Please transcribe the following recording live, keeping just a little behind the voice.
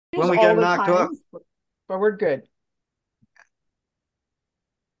when we all got the knocked off. time, but we're good.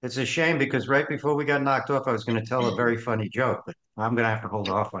 It's a shame because right before we got knocked off, I was going to tell a very funny joke, but I'm going to have to hold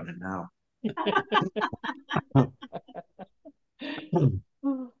off on it now.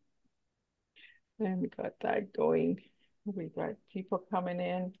 And we got that going. We got people coming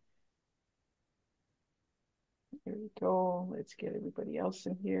in. Here we go. Let's get everybody else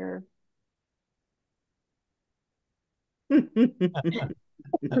in here.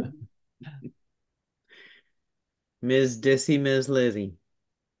 Ms. Dissy, Ms. Lizzie.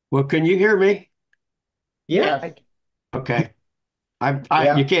 Well, can you hear me? Yeah. I, Okay.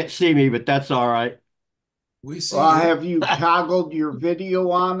 Yeah. You can't see me, but that's all right. We see you. Have you toggled your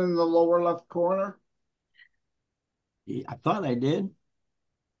video on in the lower left corner? I thought I did.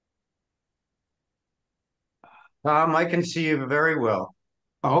 Tom, I can see you very well.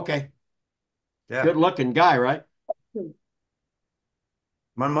 Oh, okay. Yeah. Good looking guy, right?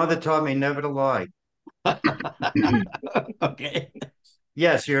 My mother taught me never to lie. Okay.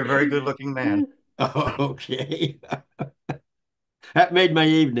 Yes, you're a very good looking man. Okay. That made my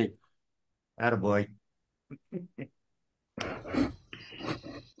evening. Attaboy.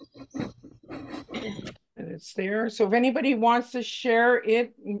 and it's there. So if anybody wants to share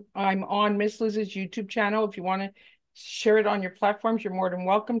it, I'm on Miss Liz's YouTube channel. If you want to share it on your platforms, you're more than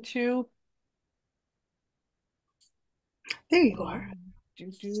welcome to. There you are.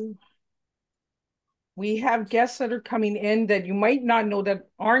 We have guests that are coming in that you might not know that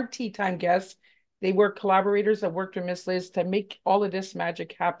aren't Tea Time guests. They were collaborators that worked with Miss Liz to make all of this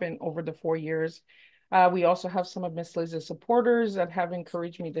magic happen over the 4 years. We also have some of Miss Liz's supporters that have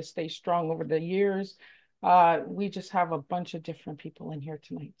encouraged me to stay strong over the years. We just have a bunch of different people in here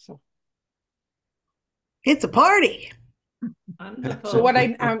tonight. So It's a party. So what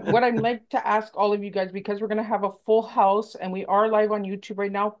I'd like to ask all of you guys, because we're gonna have a full house and we are live on YouTube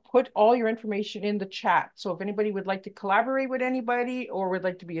right now, put all your information in the chat. So if anybody would like to collaborate with anybody or would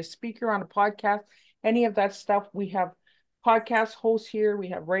like to be a speaker on a podcast, any of that stuff, we have podcast hosts here, we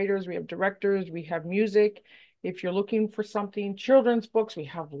have writers, we have directors, we have music. If you're looking for something, children's books, we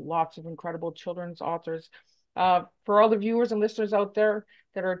have lots of incredible children's authors. For all the viewers and listeners out there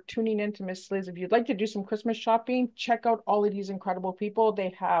that are tuning in to Miss Liz, if you'd like to do some Christmas shopping, check out all of these incredible people.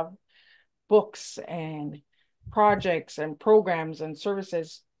 They have books and projects and programs and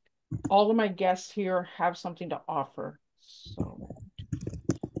services. All of my guests here have something to offer. So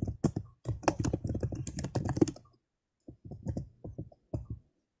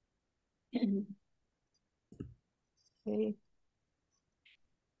okay.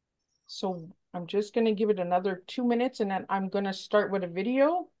 So I'm just going to give it another 2 minutes and then I'm going to start with a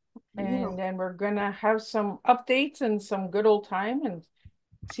video and then we're going to have some updates and some good old time and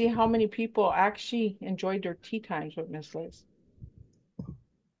see how many people actually enjoyed their tea times with Miss Liz.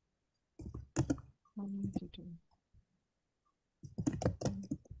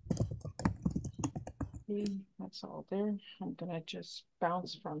 Okay, that's all there. I'm going to just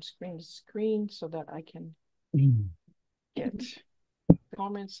bounce from screen to screen so that I can get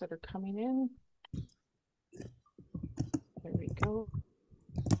comments that are coming in. There we go.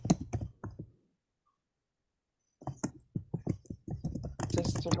 Is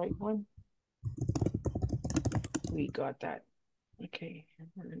this the right one? We got that. Okay,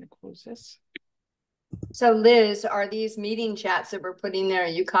 we're going to close this. So Liz, are these meeting chats that we're putting there, are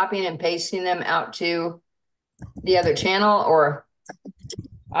you copying and pasting them out to the other channel or?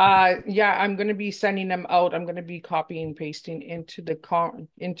 Yeah, I'm going to be sending them out. I'm going to be copying and pasting into the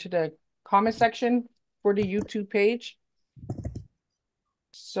comment section for the YouTube page.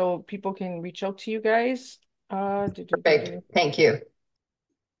 So people can reach out to you guys. Perfect. Thank you.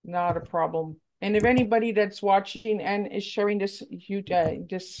 Not a problem. And if anybody that's watching and is sharing this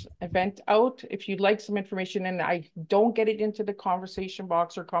this event out, if you'd like some information and I don't get it into the conversation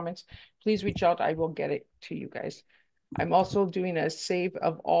box or comments, please reach out. I will get it to you guys. I'm also doing a save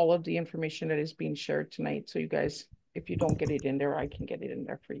of all of the information that is being shared tonight. So you guys, if you don't get it in there, I can get it in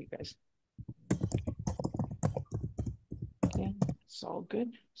there for you guys. Okay, it's all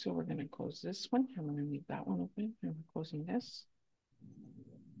good. So we're going to close this one. I'm going to leave that one open. And we're closing this.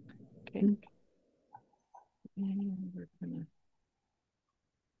 Okay. And we're gonna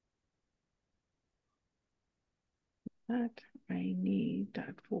that I need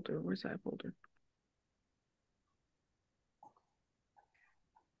that folder. Where's that folder?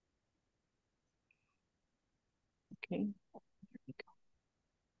 Okay. There we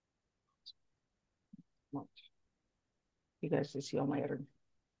go. You guys to see all my other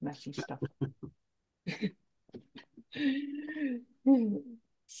messy stuff.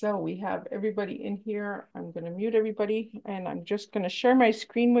 So we have everybody in here. I'm going to mute everybody and I'm just going to share my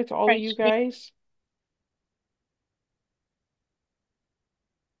screen with all of you guys.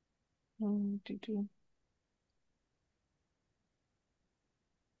 Do.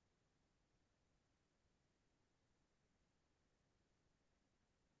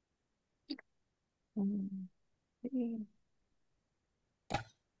 Okay.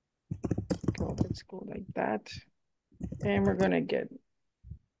 Go, let's go like that. And we're going to get,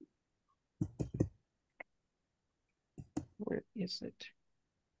 where is it?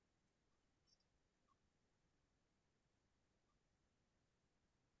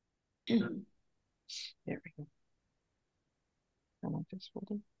 There we go. I want this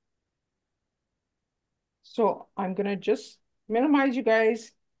folder. So I'm gonna just minimize you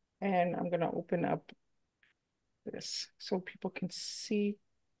guys and I'm gonna open up this so people can see.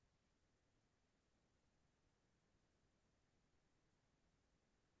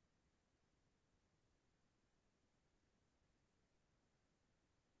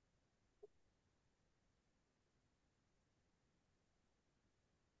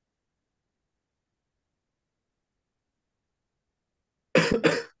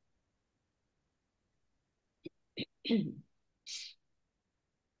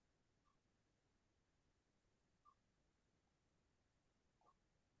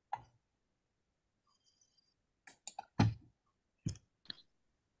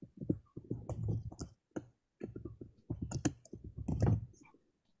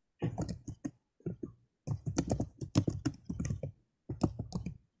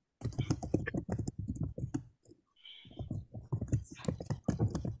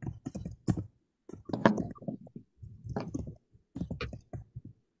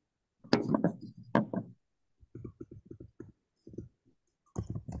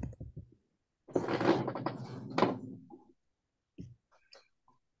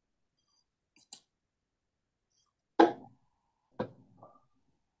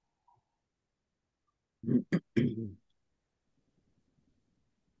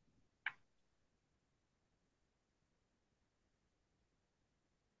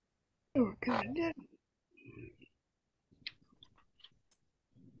 Oh, good.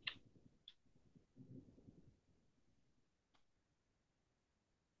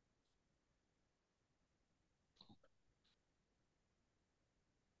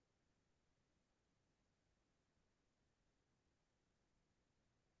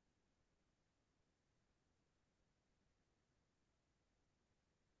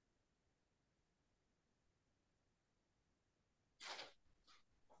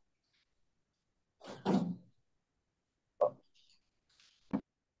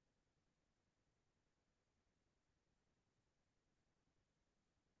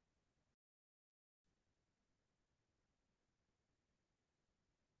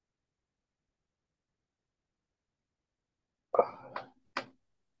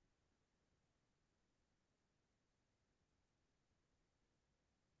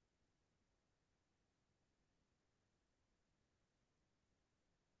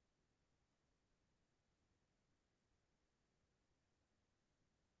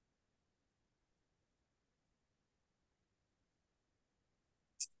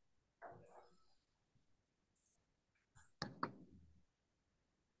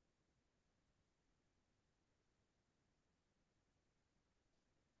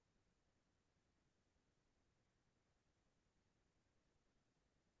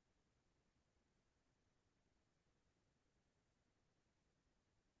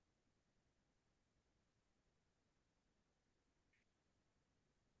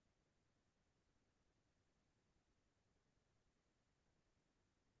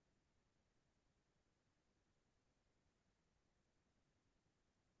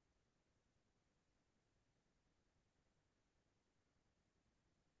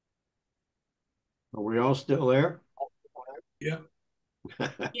 Are we all still there? Yeah.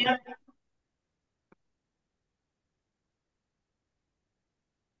 Yep.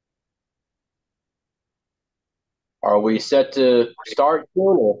 Are we set to start soon?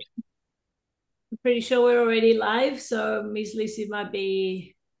 Or? I'm pretty sure we're already live, so Miss Lizzie might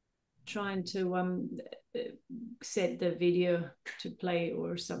be trying to set the video to play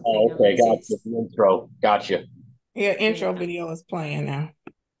or something. Oh, okay, Unless gotcha. it's The intro, gotcha. Yeah, intro Yeah. video is playing now.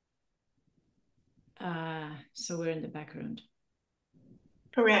 So we're in the background.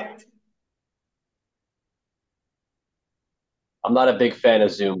 Correct. I'm not a big fan of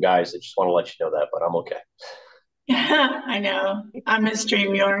Zoom, guys. I just want to let you know that, but I'm okay. I know. I'm a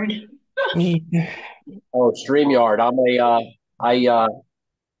StreamYard. Oh, StreamYard.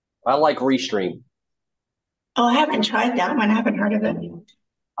 I like Restream. Oh, I haven't tried that one. I haven't heard of it.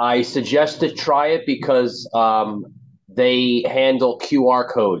 I suggest to try it because they handle QR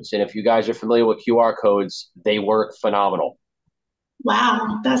codes, and if you guys are familiar with QR codes, they work phenomenal.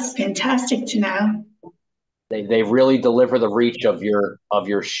 Wow, that's fantastic to know. They really deliver the reach of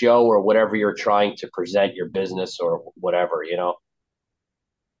your show or whatever you're trying to present your business or whatever, you know.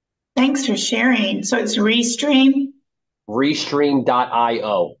 Thanks for sharing. So it's Restream.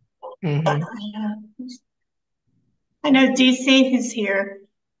 Restream.io. Mhm. I know DC who's here.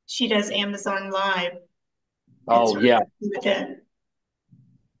 She does Amazon Live. It's Oh yeah, with it. yeah,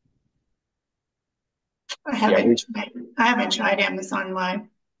 I haven't tried Amazon Live.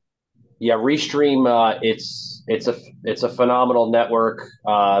 yeah. Restream. It's a phenomenal network.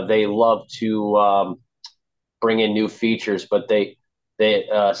 They love to bring in new features, but they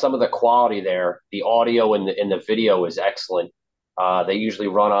some of the quality there, the audio and the video is excellent. They usually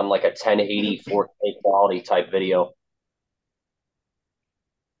run on like a 1080 4K quality type video.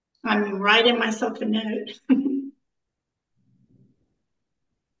 I'm writing myself a note.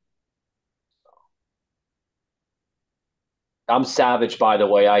 I'm Savage, by the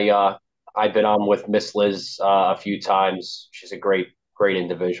way. I've been on with Miss Liz a few times. She's a great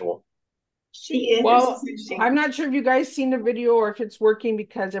individual. She is. Well, I'm not sure if you guys seen the video or if it's working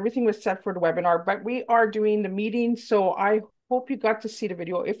because everything was set for the webinar, but we are doing the meeting. So I hope you got to see the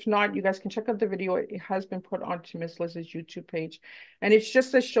video. If not, you guys can check out the video. It has been put onto Miss Liz's YouTube page. And it's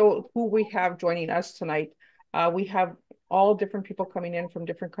just to show who we have joining us tonight. We have all different people coming in from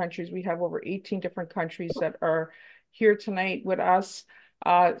different countries. We have over 18 different countries that are here tonight with us.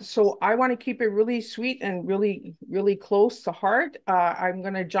 So I want to keep it really sweet and really, really close to heart. I'm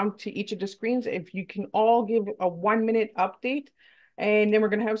going to jump to each of the screens. If you can all give a 1 minute update, and then we're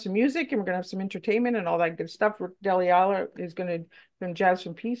going to have some music and we're going to have some entertainment and all that good stuff. Rick Deliala is going to, from Jazz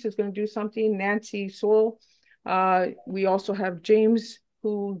from Peace, is going to do something. Nancy Soul. We also have James,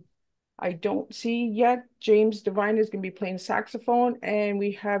 who I don't see yet. James Devine is going to be playing saxophone, and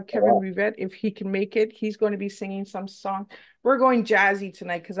we have Kevin Rivette, if he can make it. He's going to be singing some song. We're going jazzy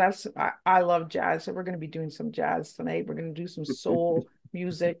tonight because I love jazz. So we're going to be doing some jazz tonight. We're going to do some soul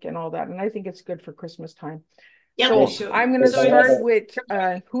music and all that, and I think it's good for Christmas time. Yep. So Sure. I'm going to Sorry, start Miss-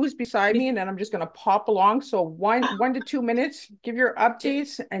 with who's beside me, and then I'm just going to pop along. So 1 to 2 minutes, give your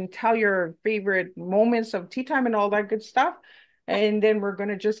updates and tell your favorite moments of tea time and all that good stuff. And then we're going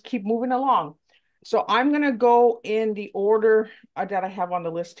to just keep moving along. So I'm going to go in the order that I have on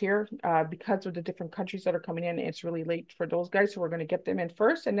the list here because of the different countries that are coming in. It's really late for those guys. So we're going to get them in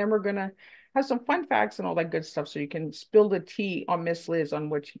first, and then we're going to have some fun facts and all that good stuff. So you can spill the tea on Miss Liz, on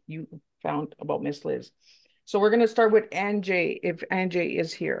what you found about Miss Liz. So we're going to start with Anjay, if Anjay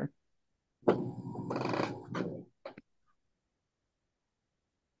is here.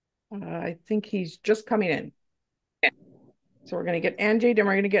 I think he's just coming in. So we're going to get Anjay, then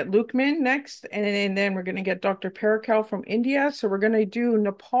we're going to get Lukman next, and then we're going to get Dr. Parakal from India. So we're going to do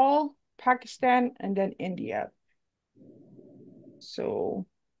Nepal, Pakistan, and then India. So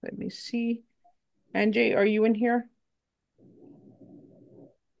let me see. Anjay, are you in here?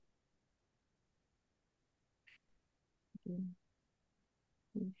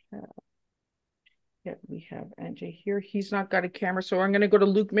 Yeah, we have Anjay here. He's not got a camera, so I'm going to go to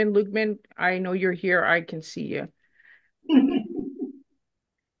Lukman. Lukman, I know you're here. I can see you.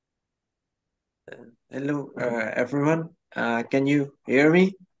 Hello, everyone. Can you hear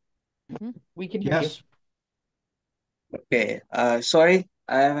me? We can hear you. Yes. Okay. Sorry,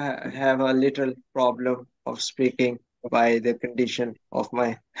 have a little problem of speaking by the condition of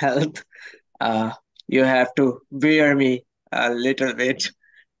my health. Uh, you have to bear me a little bit.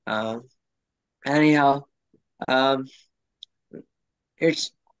 Um, Anyhow, um,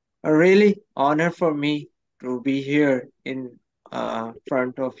 it's a really honor for me to be here in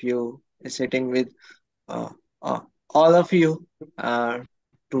front of you, sitting with uh, uh, all of you,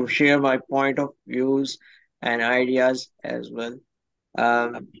 to share my point of views and ideas as well.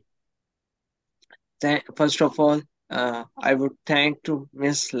 Um, First of all, I would thank to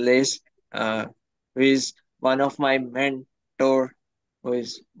Miss Liz, who is one of my mentor, who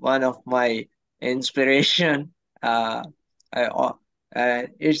is one of my inspiration. Uh,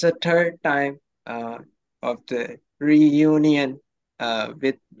 it's the third time of the reunion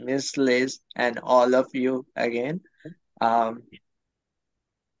with Miss Liz and all of you again. Um,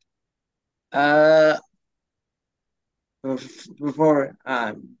 uh, Before,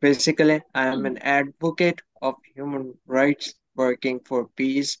 basically, I am an advocate of human rights, working for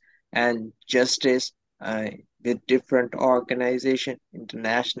peace and justice with different organizations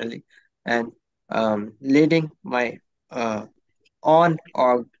internationally, and leading my uh, own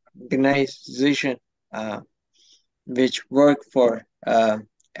organization, which work for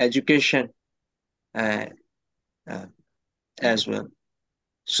education uh, uh, as well.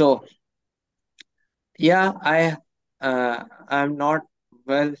 So yeah, I'm not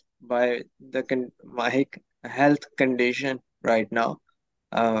well by my health condition right now,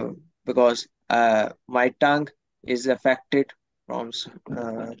 because my tongue is affected from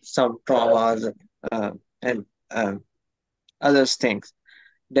some traumas, uh, and other things.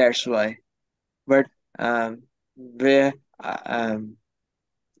 That's why. But where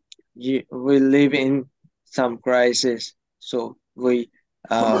we live in some crisis, so we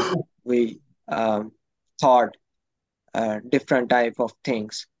thought different type of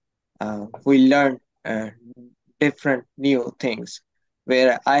things. We learn different new things.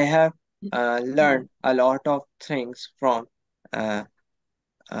 Where I have learned a lot of things from uh,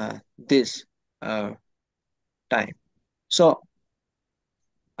 this uh, time. So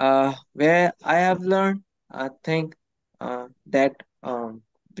where I have learned, I think that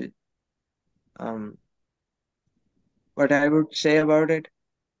th- um, what I would say about it,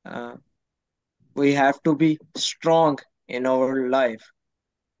 uh, we have to be strong in our life.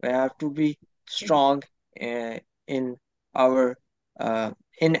 We have to be strong in our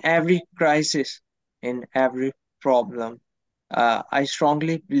in every crisis, in every problem. I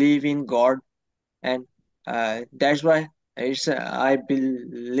strongly believe in God, and that's why I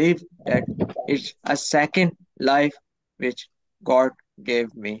believe that it's a second life which God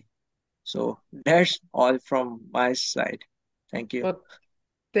gave me. So that's all from my side. Thank you. Well,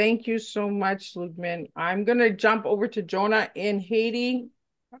 thank you so much, Ludman. I'm gonna jump over to Jonah in Haiti.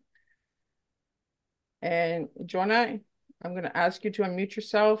 And Jonah, I'm gonna ask you to unmute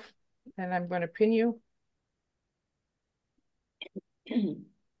yourself and I'm gonna pin you.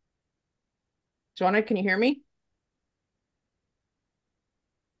 Jonah, can you hear me?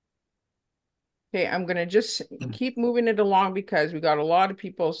 Okay, I'm gonna just keep moving it along because we got a lot of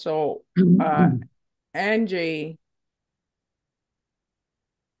people. So Angie,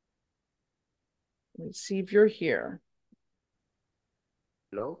 let's see if you're here.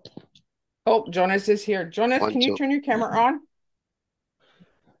 Hello? Oh, Jonas is here. Jonas, One, can you two. turn your camera on?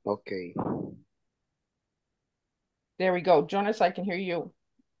 Okay. There we go. Jonas, I can hear you.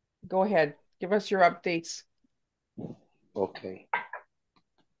 Go ahead. Give us your updates. Okay.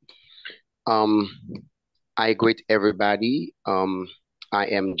 Um, I greet everybody. I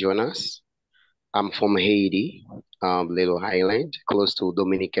am Jonas. I'm from Haiti, little island close to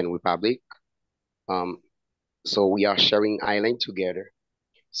Dominican Republic. Um, so we are sharing island together.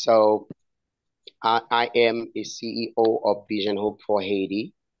 So I am a CEO of Vision Hope for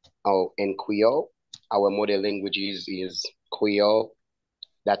Haiti, in Creole. Our mother language is Creole.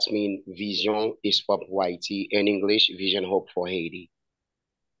 That's mean Vision is for Haiti. In English, Vision Hope for Haiti.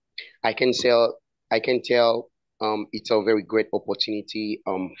 I can tell, I can tell, it's a very great opportunity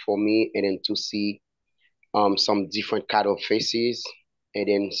for me and then to see some different kind of faces. And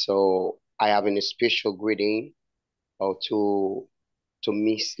then so I have a special greeting to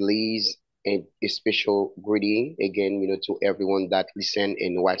Miss Liz, and a special greeting again, to everyone that listen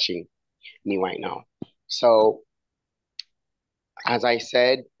and watching me right now. So as I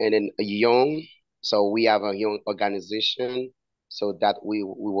said, and then young, so we have a young organization, so that we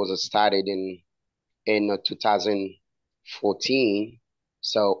was started in 2014.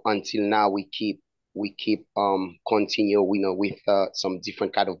 So until now, we keep continue, with some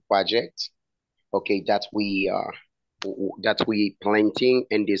different kind of projects. Okay, that we planting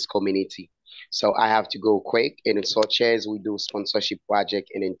in this community. So I have to go quick, and then such as we do sponsorship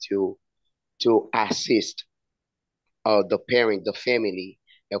project, and then to assist the parent, the family,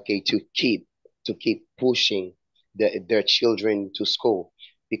 okay, to keep pushing their children to school,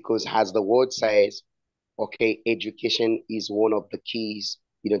 because as the word says, okay, education is one of the keys,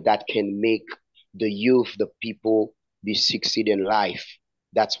 that can make the youth, the people, be succeed in life.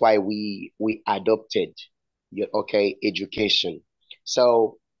 That's why we adopted, okay, education.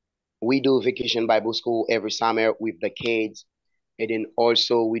 So we do vacation Bible school every summer with the kids, and then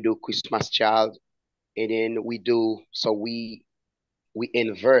also we do Christmas child, and then we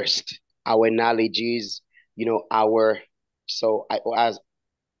invest our knowledges, our so I, as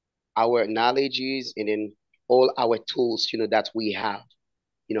our knowledges, and then all our tools, that we have,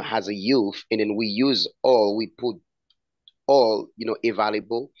 as a youth, and then we put all,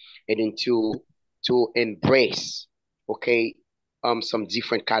 available, and then to embrace, okay, some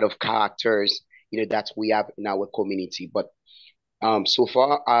different kind of characters, that we have in our community. But so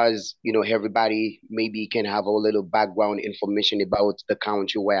far as everybody maybe can have a little background information about the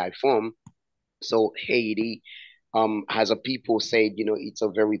country where I'm from. So Haiti, as a people said, it's a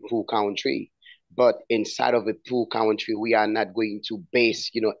very poor country, but inside of a poor country, we are not going to base,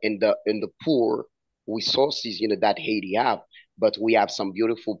 in the poor resources, that Haiti have, but we have some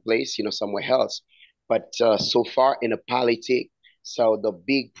beautiful place, somewhere else. But so far in the politics, so the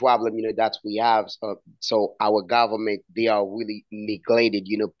big problem, that we have, so our government, they are really neglected,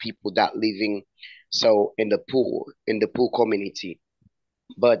 people that living so in the poor community.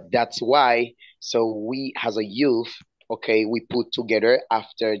 But that's why, so we as a youth, okay, we put together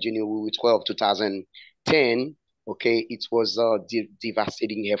after January 12, 2010, okay, it was a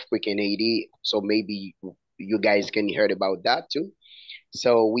devastating earthquake in Haiti. So maybe you guys can heard about that too.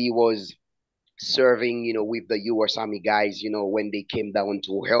 So we was serving, with the US Army guys, when they came down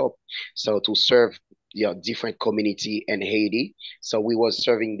to help, so to serve, different community in Haiti. So we was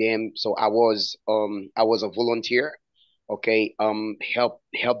serving them. So I was a volunteer, okay,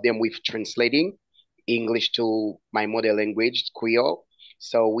 help them with translating English to my mother language, Creole.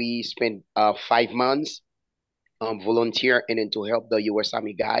 So we spent 5 months volunteer and then to help the US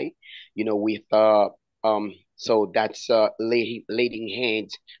Army guy, with so that's laying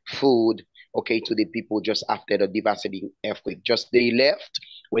hands, food, okay, to the people just after the devastating earthquake. Just they left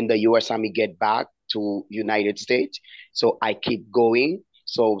when the US Army get back to United States. So I keep going.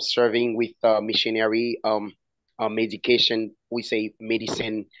 So serving with missionary medication, we say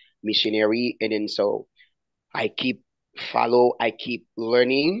medicine missionary, and then so I keep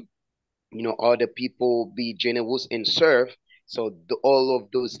learning, other people be generous and serve. So all of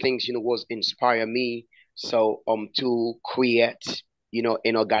those things, was inspire me. So to create,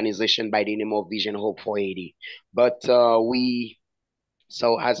 an organization by the name of Vision Hope for Haiti. But we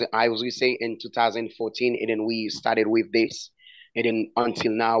so as I was we say in 2014, and then we started with this, and then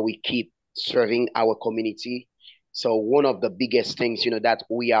until now we keep serving our community. So one of the biggest things, that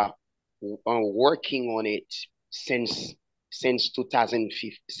we are working on it since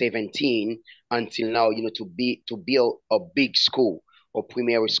 2017 until now, to build a big school or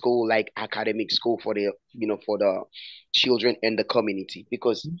primary school like academic school for the children in the community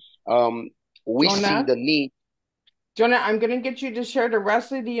because we see Jonah? the need. Jonah, I'm going to get you to share the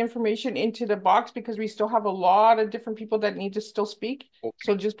rest of the information into the box because we still have a lot of different people that need to still speak.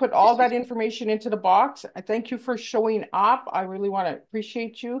 So just put all that information into the box. I thank you for showing up. I really want to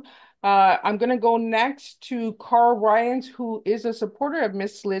appreciate you. I'm going to go next to Carl Ryans, who is a supporter of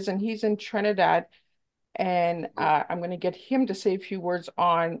Miss Liz, and he's in Trinidad. And I'm going to get him to say a few words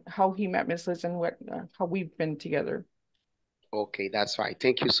on how he met Miss Liz and how we've been together. Okay, that's right.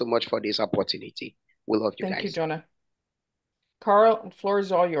 Thank you so much for this opportunity. We love you Thank you, guys. Jonah. Carl, the floor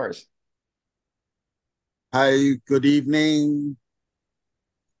is all yours. Hi, good evening,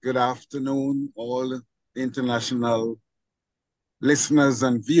 good afternoon, all international listeners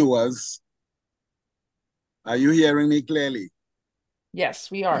and viewers. Are you hearing me clearly?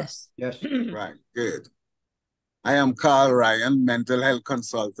 Yes, we are. Yes. Right, good. I am Carl Ryan, mental health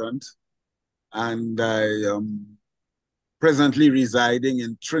consultant, and I am presently residing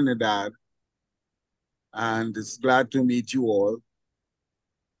in Trinidad, and it's glad to meet you all.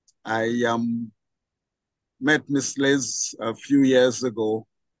 I met Miss Liz a few years ago,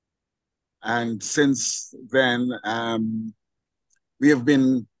 and since then, we have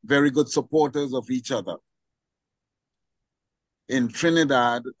been very good supporters of each other. In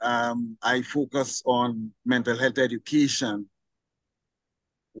Trinidad, I focus on mental health education,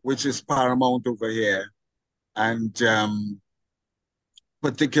 which is paramount over here, and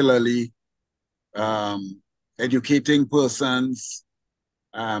particularly educating persons,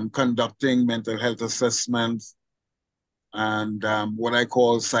 conducting mental health assessments, and what I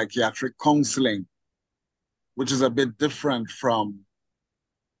call psychiatric counseling, which is a bit different from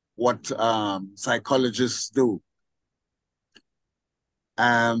what psychologists do.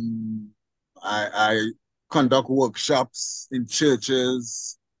 I conduct workshops in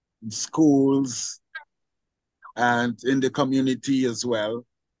churches, in schools, and in the community as well.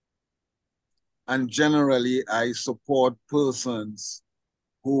 And generally, I support persons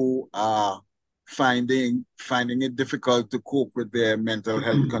who are finding it difficult to cope with their mental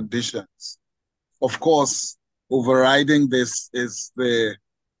health conditions. Of course, overriding this is the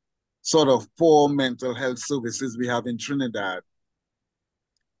sort of poor mental health services we have in Trinidad.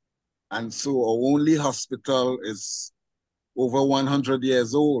 And so our only hospital is over 100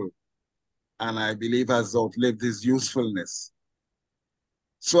 years old, and I believe has outlived its usefulness.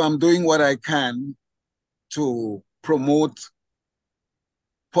 So I'm doing what I can to promote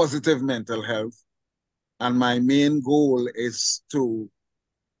positive mental health, and my main goal is to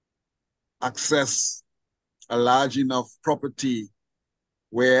access a large enough property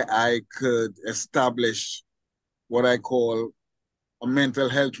where I could establish what I call a mental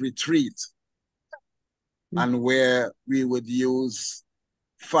health retreat and where we would use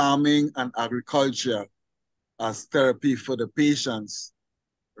farming and agriculture as therapy for the patients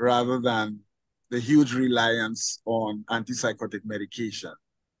rather than the huge reliance on antipsychotic medication.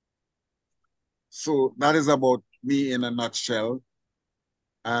 So that is about me in a nutshell.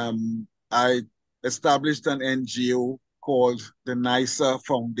 I established an NGO called the NICER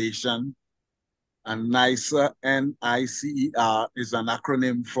Foundation, and NICER, NICER, is an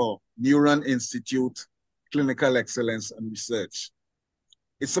acronym for Neuron Institute, Clinical Excellence and Research.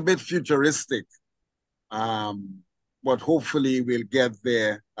 It's a bit futuristic, but hopefully we'll get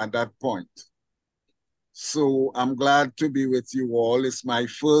there at that point. So I'm glad to be with you all. It's my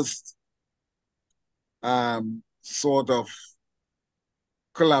first sort of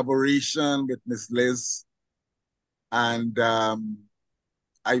collaboration with Miss Liz, and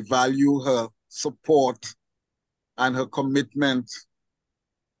I value her support and her commitment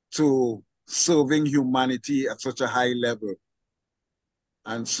to serving humanity at such a high level.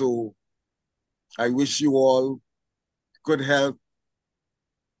 And so I wish you all good health,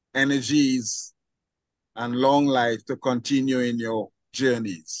 energies, and long life to continue in your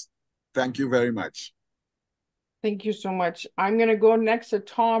journeys. Thank you very much. Thank you so much. I'm going to go next to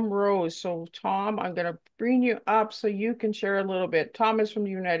Tom Rose. So Tom, I'm going to bring you up so you can share a little bit. Tom is from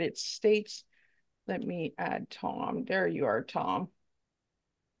the United States. Let me add Tom. There you are, Tom.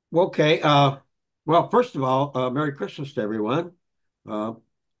 Okay. Well, first of all, Merry Christmas to everyone, and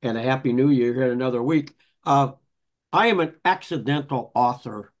a Happy New Year here in another week. I am an accidental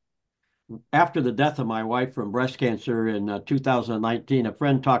author. After the death of my wife from breast cancer in 2019, a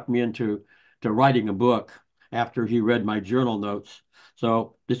friend talked me into writing a book after he read my journal notes.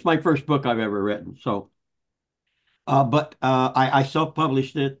 So it's my first book I've ever written. So, but I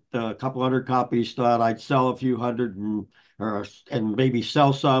self-published it, a couple hundred copies. Thought I'd sell a few hundred and maybe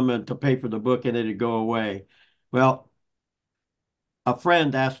sell some and to pay for the book, and it'd go away. Well, a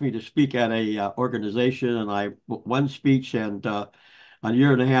friend asked me to speak at a organization, and I one speech, and a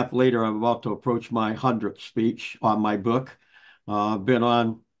year and a half later, I'm about to approach my 100th speech on my book. I've been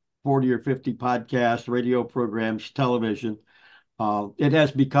on 40 or 50 podcasts, radio programs, television. It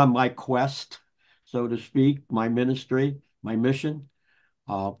has become my quest, so to speak, my ministry, my mission.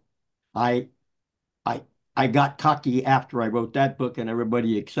 Uh, I I I got cocky after I wrote that book and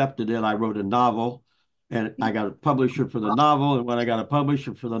everybody accepted it. I wrote a novel and I got a publisher for the novel. And when I got a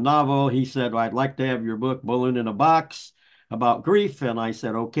publisher for the novel, he said, well, I'd like to have your book, Balloon in a Box, about grief. And I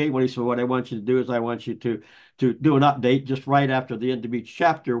said, okay. Well, he said, what I want you to do is I want you to do an update just right after the end of each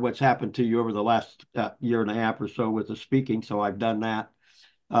chapter, what's happened to you over the last year and a half or so with the speaking. So I've done that.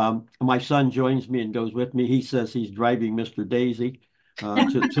 My son joins me and goes with me. He says he's driving Mr. Daisy to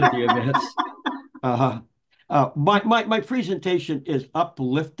the events. My presentation is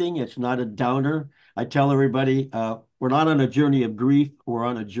uplifting. It's not a downer. I tell everybody we're not on a journey of grief. We're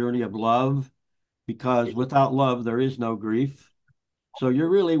on a journey of love, because without love, there is no grief. So you're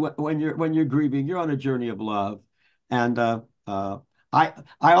really, when you're grieving, you're on a journey of love. And I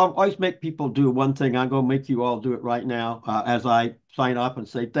always make people do one thing. I'm going to make you all do it right now as I sign off and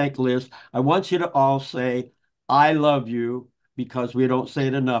say, thank Liz. I want you to all say, I love you, because we don't say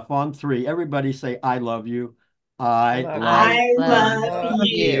it enough. On three, everybody say, I love you. I love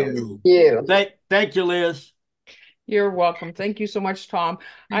you. Thank you, Liz. You're welcome. Thank you so much, Tom.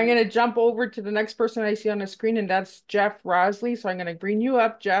 I'm going to jump over to the next person I see on the screen, and that's Jeff Rosley. So I'm going to bring you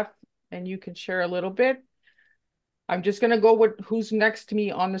up, Jeff, and you can share a little bit. I'm just going to go with who's next to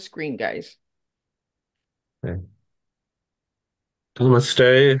me on the screen, guys. Okay.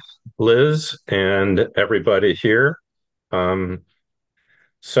 Namaste, Liz, and everybody here.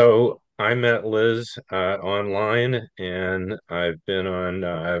 So I met Liz online, and I've been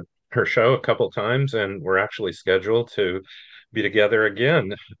on her show a couple times, and we're actually scheduled to be together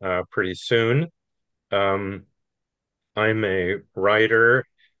again pretty soon. I'm a writer,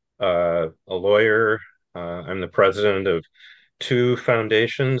 a lawyer. I'm the president of two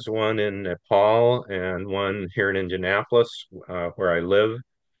foundations, one in Nepal and one here in Indianapolis, where I live.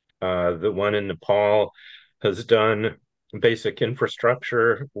 The one in Nepal has done basic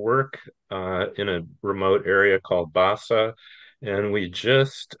infrastructure work in a remote area called Basa. And we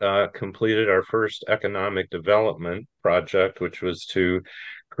just completed our first economic development project, which was to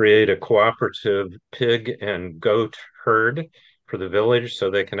create a cooperative pig and goat herd for the village so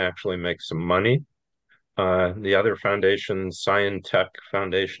they can actually make some money. The other foundation, Scientech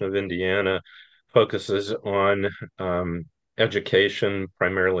Foundation of Indiana, focuses on education,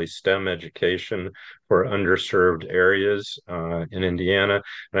 primarily STEM education for underserved areas in Indiana.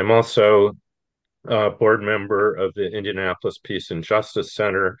 And I'm also a board member of the Indianapolis Peace and Justice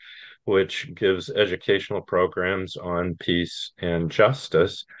Center, which gives educational programs on peace and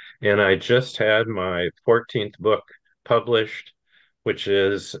justice. And I just had my 14th book published, which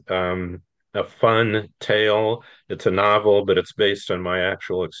is a fun tale. It's a novel, but it's based on my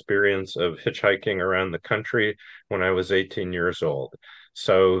actual experience of hitchhiking around the country when I was 18 years old.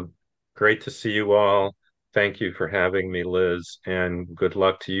 So great to see you all. Thank you for having me, Liz, and good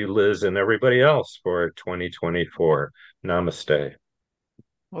luck to you, Liz, and everybody else for 2024. Namaste.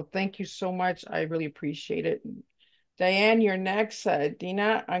 Well, thank you so much. I really appreciate it. Diane, you're next.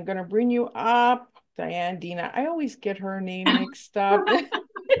 Dina, I'm going to bring you up. Diane, Dina, I always get her name mixed up.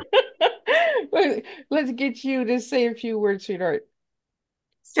 Let's get you to say a few words, sweetheart.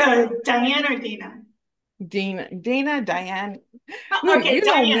 So, Diane or Dina? Dina, Diane. Okay, you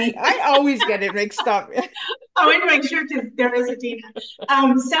Diane. know me. I always get it mixed up. I want to make sure because there is a Dina. So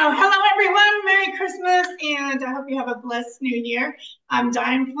hello everyone, Merry Christmas, and I hope you have a blessed new year. I'm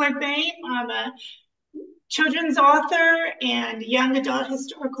Diane Floyd-Bain. I'm a children's author and young adult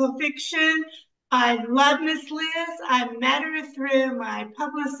historical fiction. I love Miss Liz. I met her through my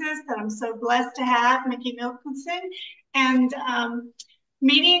publicist that I'm so blessed to have, Mickey Milkinson. And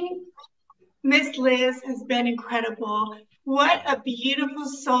meeting Miss Liz has been incredible. What a beautiful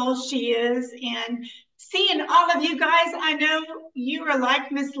soul she is. And seeing all of you guys, I know you are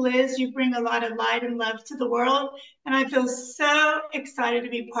like Miss Liz. You bring a lot of light and love to the world. And I feel so excited to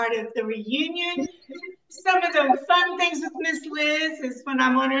be part of the reunion. Some of the fun things with Miss Liz is when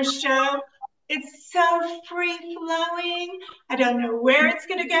I'm on her show, it's so free flowing. I don't know where it's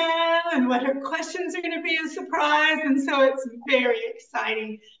going to go and what her questions are going to be a surprise. And so it's very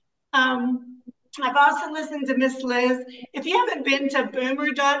exciting. I've also listened to Miss Liz. If you haven't been to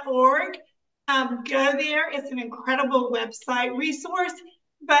boomer.org, go there. It's an incredible website resource.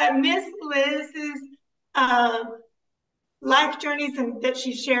 But Miss Liz's life journeys that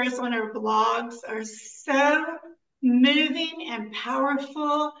she shares on her blogs are so moving and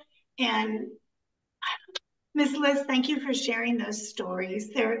powerful. And Miss Liz, thank you for sharing those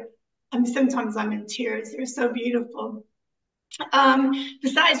stories. Sometimes I'm in tears. They're so beautiful.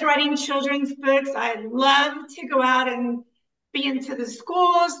 Besides writing children's books, I love to go out and be into the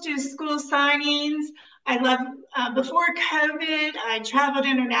schools, do school signings. I love, before COVID, I traveled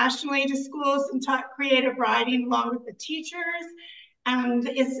internationally to schools and taught creative writing along with the teachers.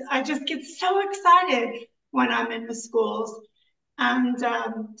 And I just get so excited when I'm in the schools. And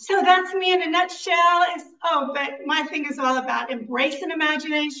so that's me in a nutshell. But my thing is all about embracing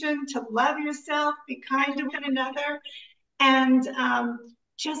imagination, to love yourself, be kind to one another, and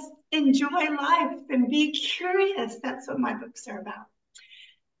just enjoy life and be curious. That's what my books are about.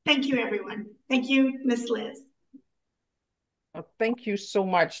 Thank you, everyone. Thank you, Miss Liz. Well, thank you so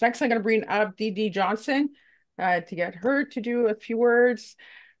much. Next, I'm going to bring up Dee Dee Johnson to get her to do a few words.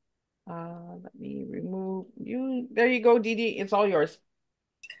 Let me remove you. There you go, Dee Dee. It's all yours.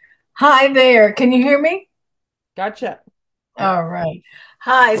 Hi there. Can you hear me? Gotcha. All right.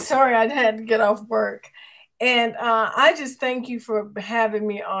 Hi. Sorry, I had to get off work. And I just thank you for having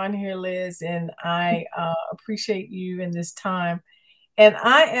me on here, Liz. And I appreciate you in this time. And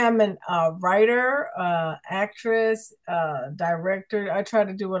I am a writer, actress, director. I try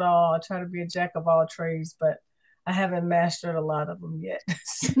to do it all. I try to be a jack of all trades, but I haven't mastered a lot of them yet.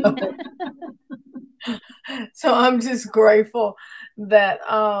 So I'm just grateful that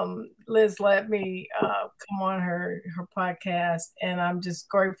Liz let me come on her podcast. And I'm just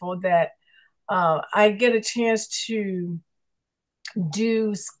grateful that I get a chance to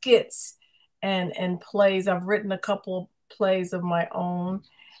do skits and plays. I've written a couple of plays of my own,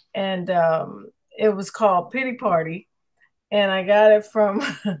 and it was called Pity Party. And I got it from,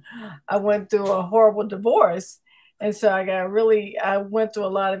 I went through a horrible divorce. And so I went through a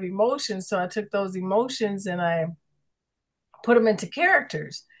lot of emotions. So I took those emotions and I put them into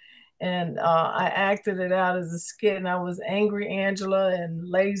characters. And I acted it out as a skit. And I was angry Angela and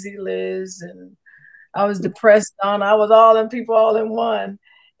lazy Liz, and I was depressed Donna. I was all in people all in one.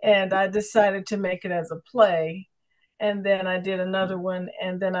 And I decided to make it as a play. And then I did another one.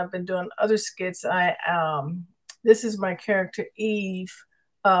 And then I've been doing other skits. This is my character Eve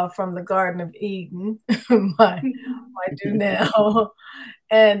from the Garden of Eden. I do now.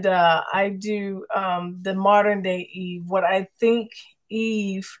 And I do the modern day Eve, what I think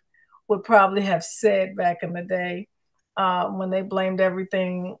Eve would probably have said back in the day when they blamed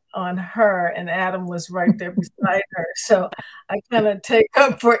everything on her and Adam was right there beside her. So I kind of take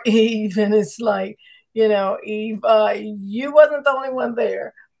up for Eve, and it's like, Eve, you wasn't the only one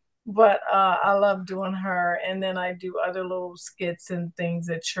there. But I love doing her. And then I do other little skits and things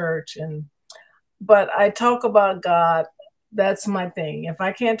at church. But I talk about God that's my thing. If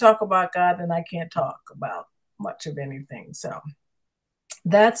I can't talk about God, then I can't talk about much of anything. So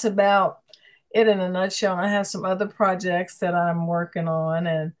that's about it in a nutshell. I have some other projects that I'm working on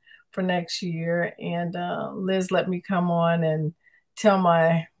and for next year. And Liz let me come on and tell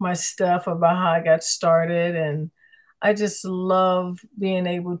my stuff about how I got started. And I just love being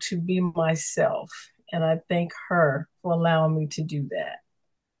able to be myself. And I thank her for allowing me to do that.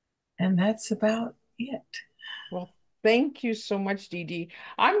 And that's about it. Well, thank you so much, Dee Dee.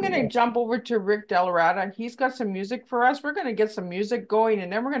 I'm going to jump over to Rick Delarada. He's got some music for us. We're going to get some music going,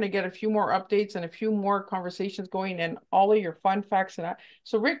 and then we're going to get a few more updates and a few more conversations going and all of your fun facts and that.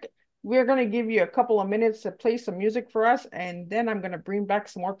 So, Rick, we're going to give you a couple of minutes to play some music for us, and then I'm going to bring back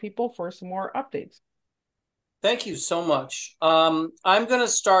some more people for some more updates. Thank you so much. I'm going to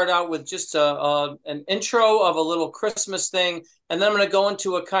start out with just an intro of a little Christmas thing, and then I'm going to go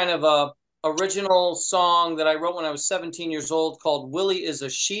into a kind of a original song that I wrote when I was 17 years old called Willie is a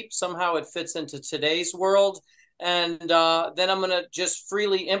Sheep. Somehow it fits into today's world. And then I'm going to just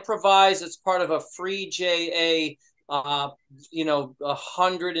freely improvise. It's part of a free JA,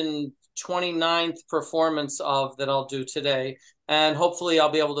 129th performance of that I'll do today. And hopefully I'll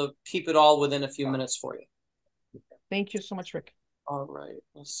be able to keep it all within a few minutes for you. Thank you so much, Rick. All right,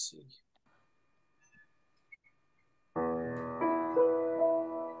 let's see.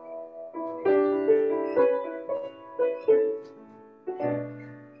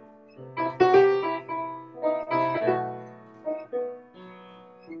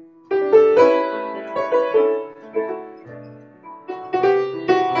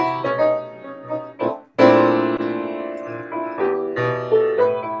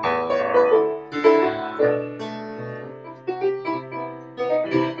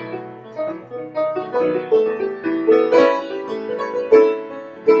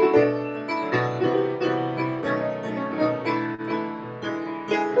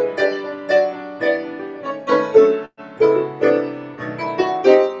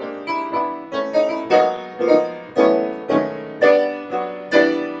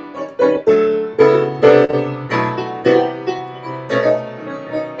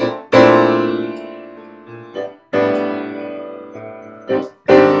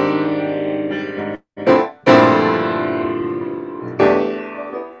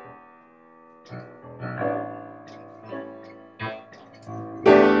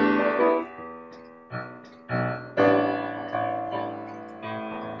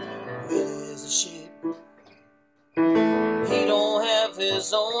 Willie's a sheep. He don't have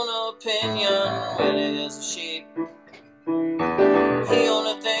his own opinion. Willie is a sheep. He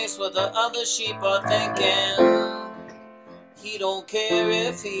only thinks what the other sheep are thinking. He don't care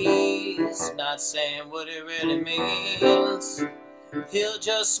if he's not saying what it really means. He'll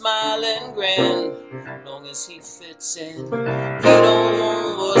just smile and grin, long as he fits in. He don't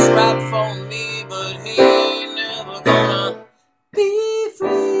want what's right for me, but he ain't never gonna be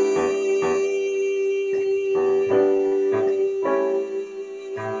free.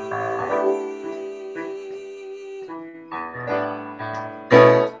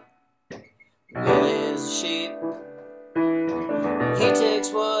 Willie's a sheep. He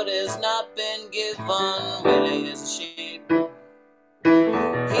takes what has not been given. Willie is a sheep.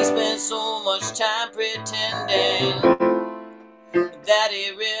 He spends so much time pretending that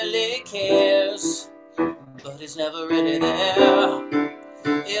he really cares, but he's never really there.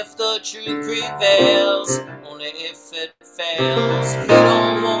 If the truth prevails, only if it fails. He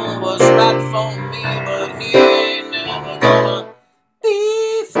don't want what's right for me, but he ain't never gonna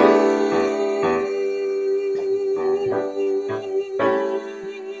be free.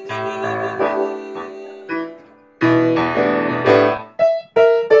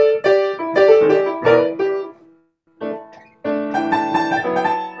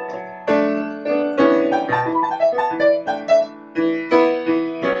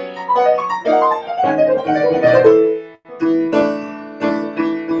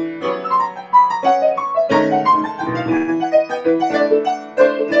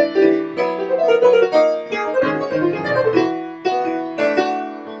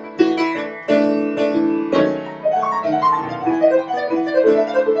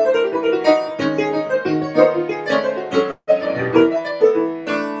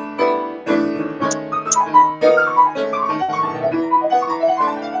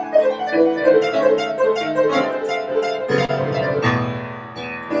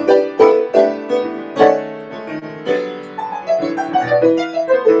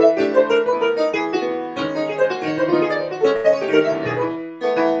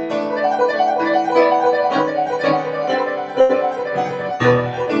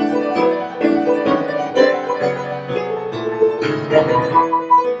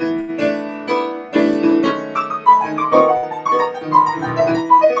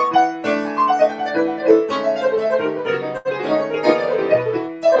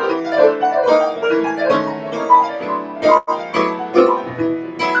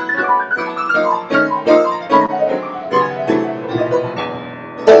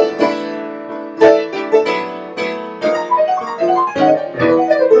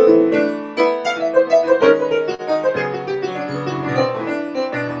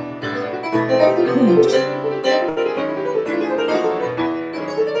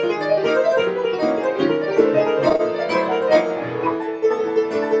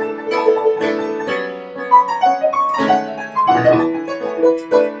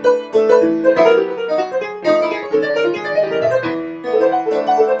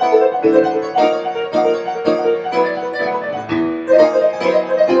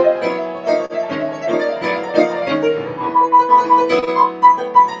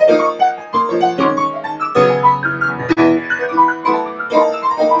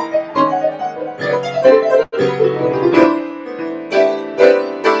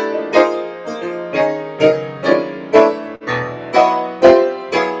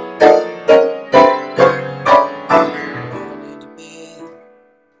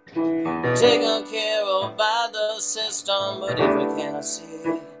 I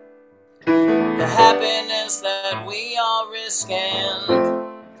see the happiness that we are risking.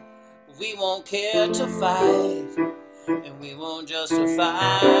 We won't care to fight, and we won't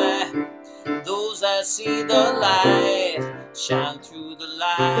justify those that see the light shine through the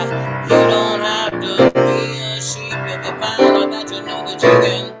light. You don't have to be a sheep if you find out that you know that you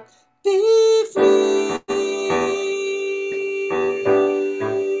can be free.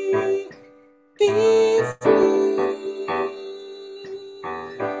 Be free.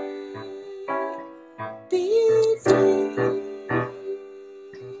 Be free. Be free.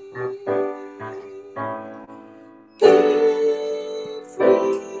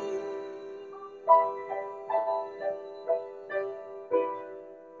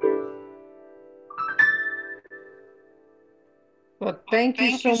 Well, thank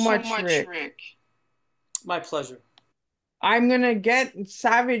you so much, Rick. My pleasure. I'm gonna get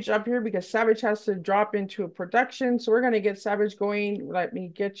Savage up here because Savage has to drop into a production. So we're gonna get Savage going. Let me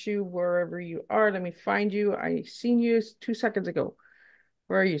get you wherever you are. Let me find you. I seen you 2 seconds ago.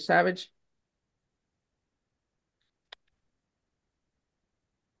 Where are you, Savage?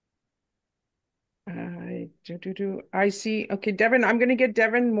 I see. Okay, Devin, I'm gonna get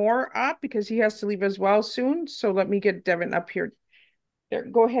Devin more up because he has to leave as well soon. So let me get Devin up here. There,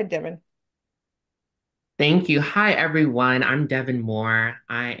 go ahead, Devin. Thank you. Hi, everyone. I'm Devin Moore.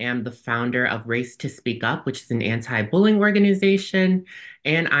 I am the founder of Race to Speak Up, which is an anti-bullying organization.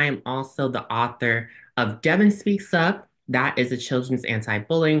 And I am also the author of Devin Speaks Up. That is a children's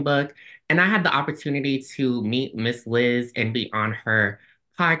anti-bullying book. And I had the opportunity to meet Miss Liz and be on her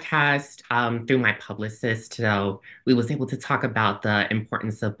podcast through my publicist. So we was able to talk about the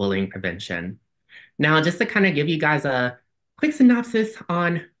importance of bullying prevention. Now, just to kind of give you guys a quick synopsis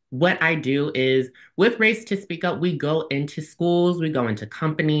on what I do is with Race to Speak Up, we go into schools, we go into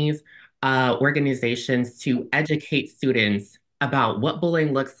companies, organizations to educate students about what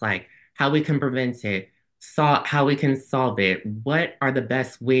bullying looks like, how we can prevent it, how we can solve it, what are the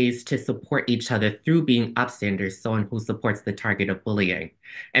best ways to support each other through being upstanders, someone who supports the target of bullying.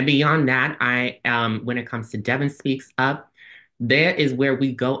 And beyond that, when it comes to Devin Speaks Up, that is where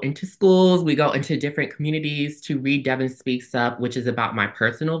we go into schools, we go into different communities to read Devin Speaks Up, which is about my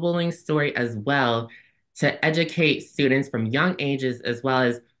personal bullying story as well, to educate students from young ages as well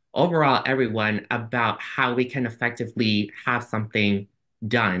as overall everyone about how we can effectively have something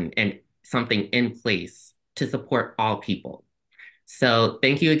done and something in place to support all people. So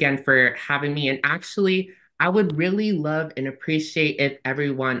thank you again for having me. And actually, I would really love and appreciate if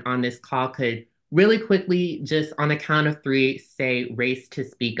everyone on this call could really quickly, just on the count of three, say Race to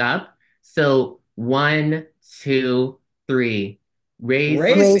Speak Up. So 1, 2, 3.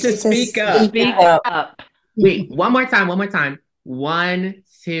 Race to speak up. Wait, one more time, one more time. 1,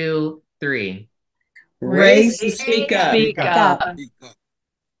 2, 3. Race to speak up.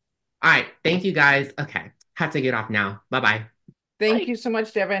 All right, thank you guys. Okay, have to get off now. Bye-bye. Thank you so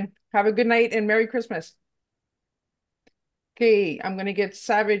much, Devin. Have a good night and Merry Christmas. Okay, I'm gonna get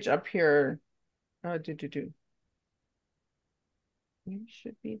Savage up here. You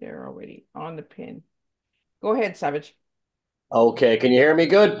should be there already on the pin. Go ahead, Savage. Okay, can you hear me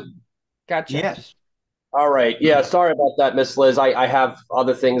good? Gotcha. Yes. All right. Yeah, sorry about that, Miss Liz. I have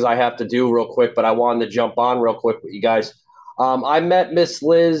other things I have to do real quick, but I wanted to jump on real quick with you guys. I met Miss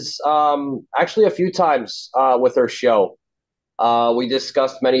Liz actually a few times with her show. We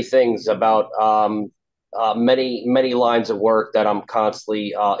discussed many things about many lines of work that I'm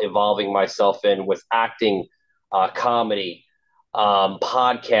constantly evolving myself in with acting, comedy,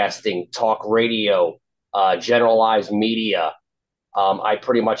 podcasting, talk radio, generalized media. I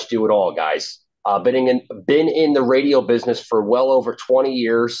pretty much do it all, guys. Been in the radio business for well over 20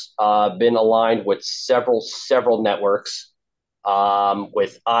 years. Been aligned with several networks.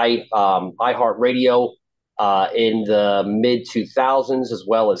 With iHeartRadio in the mid 2000s, as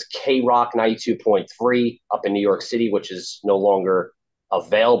well as K Rock 92.3 up in New York City, which is no longer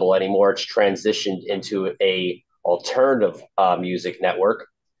available anymore. It's transitioned into a alternative music network.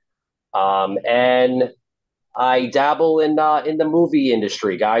 And I dabble in the movie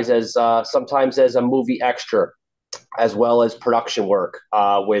industry, guys, as sometimes as a movie extra, as well as production work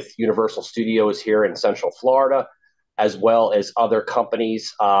with Universal Studios here in Central Florida, as well as other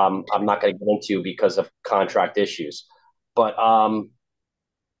companies. I'm not going to get into because of contract issues, but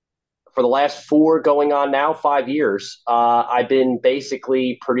for the last 5 years, I've been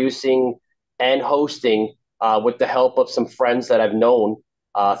basically producing and hosting with the help of some friends that I've known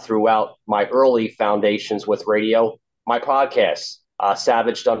throughout my early foundations with radio, my podcast,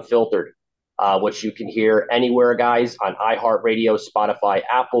 Savaged Unfiltered, which you can hear anywhere, guys, on iHeartRadio, Spotify,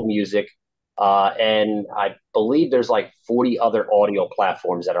 Apple Music, And I believe there's like 40 other audio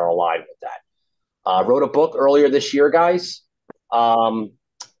platforms that are aligned with that. Wrote a book earlier this year, guys,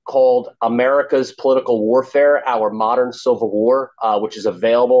 called America's Political Warfare, Our Modern Civil War, which is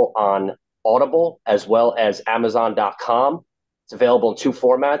available on Audible as well as Amazon.com. It's available in two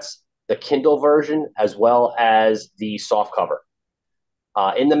formats, the Kindle version as well as the softcover.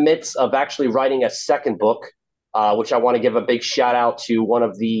 In the midst of actually writing a second book, which I want to give a big shout out to one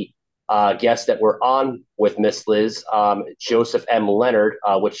of the guests that were on with Miss Liz, Joseph M. Leonard,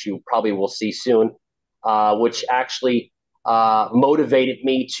 which you probably will see soon, which actually motivated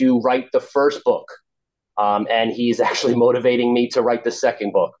me to write the first book. And he's actually motivating me to write the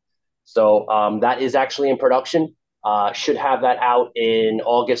second book. So that is actually in production. Should have that out in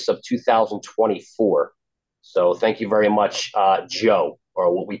August of 2024. So thank you very much, Joe,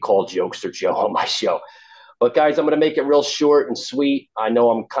 or what we call Jokester Joe on my show. But guys, I'm going to make it real short and sweet. I know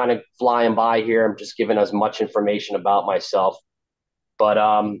I'm kind of flying by here. I'm just giving as much information about myself. But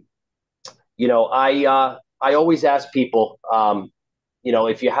you know, I always ask people, you know,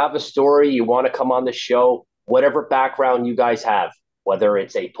 if you have a story, you want to come on the show, whatever background you guys have, whether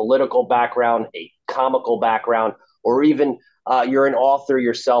it's a political background, a comical background, or even you're an author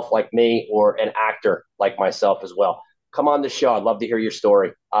yourself like me or an actor like myself as well. Come on the show. I'd love to hear your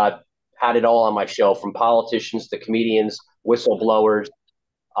story. I've had it all on my show, from politicians to comedians, whistleblowers,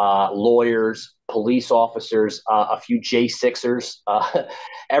 lawyers, police officers, a few J6ers.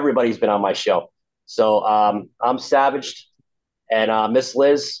 Everybody's been on my show. So I'm Savaged. And Miss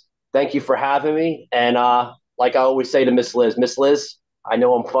Liz, thank you for having me. And like I always say to Miss Liz, I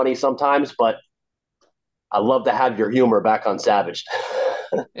know I'm funny sometimes, but I love to have your humor back on Savaged.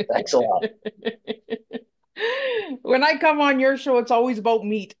 Thanks a lot. When I come on your show, it's always about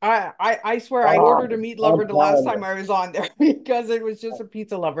meat. I swear I ordered a meat lover the last time I was on there because it was just a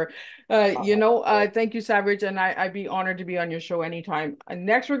pizza lover. Thank you, Savage, and I'd be honored to be on your show anytime.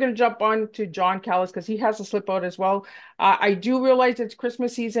 Next, we're going to jump on to John Callis because he has to slip out as well. I do realize it's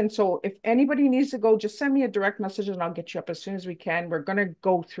Christmas season, so if anybody needs to go, just send me a direct message and I'll get you up as soon as we can. We're going to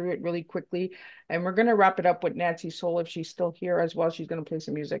go through it really quickly, and we're going to wrap it up with Nancy Soul if she's still here as well. She's going to play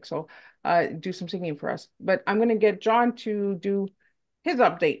some music, so do some singing for us. But I'm going to get John to do his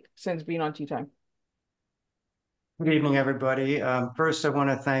update since being on Teatime. Good evening, everybody. First, I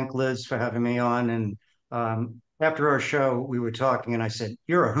want to thank Liz for having me on. And after our show, we were talking, and I said,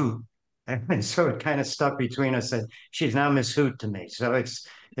 "You're a hoot," and so it kind of stuck between us. That she's now Miss Hoot to me. So it's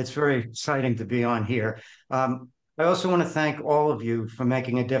very exciting to be on here. I also want to thank all of you for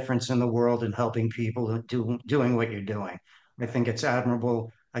making a difference in the world and helping people doing what you're doing. I think it's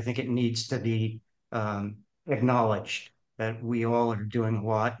admirable. I think it needs to be acknowledged that we all are doing a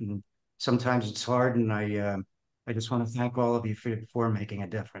lot, and sometimes it's hard. And I just want to thank all of you for making a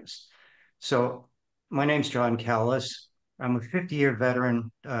difference. So my name's John Callis. I'm a 50-year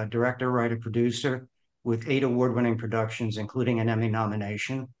veteran director, writer, producer with 8 award-winning productions, including an Emmy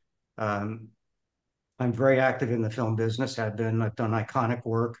nomination. I'm very active in the film business. I've done iconic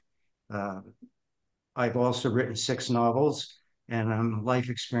work. I've also written 6 novels, and I'm a life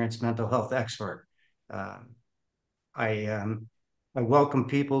experience mental health expert. I welcome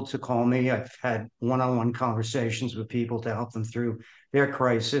people to call me. I've had one-on-one conversations with people to help them through their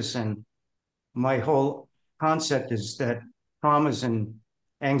crisis. And my whole concept is that traumas and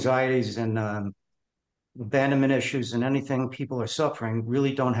anxieties and abandonment issues and anything people are suffering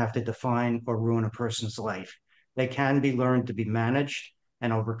really don't have to define or ruin a person's life. They can be learned to be managed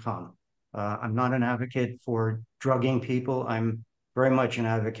and overcome. I'm not an advocate for drugging people. I'm very much an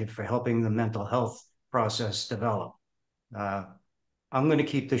advocate for helping the mental health process develop. I'm going to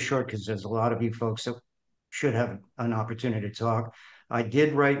keep this short because there's a lot of you folks that should have an opportunity to talk. I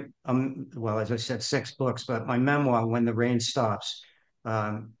did write, well, as I said, 6 books, but my memoir, When the Rain Stops,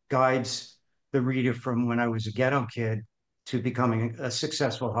 guides the reader from when I was a ghetto kid to becoming a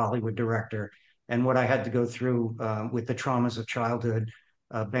successful Hollywood director, and what I had to go through with the traumas of childhood,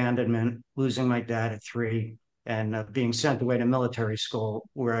 abandonment, losing my dad at 3, and being sent away to military school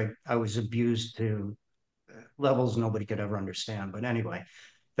where I was abused to levels nobody could ever understand. But anyway,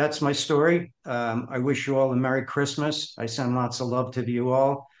 that's my story. I wish you all a Merry Christmas. I send lots of love to you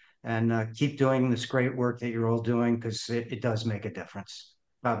all, and keep doing this great work that you're all doing, because it does make a difference.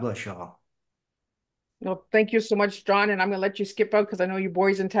 God bless you all. Well, thank you so much, John. And I'm going to let you skip out because I know you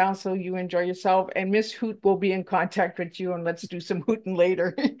boys in town, so you enjoy yourself. And Miss Hoot will be in contact with you, and let's do some hooting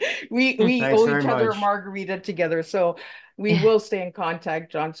later. we owe each other a margarita together, so we will stay in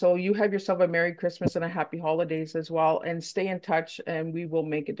contact, John. So you have yourself a Merry Christmas and a Happy Holidays as well, and stay in touch, and we will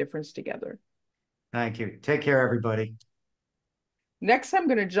make a difference together. Thank you. Take care, everybody. Next, I'm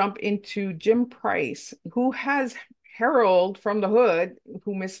going to jump into Jim Price, who has Harold from the Hood,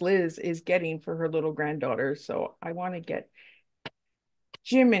 who Miss Liz is getting for her little granddaughter. So I want to get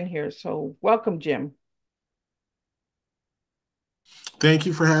Jim in here. So welcome, Jim. Thank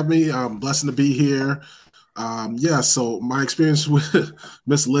you for having me. Blessing to be here. Yeah, so my experience with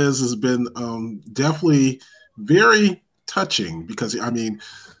Miss Liz has been definitely very touching because, I mean,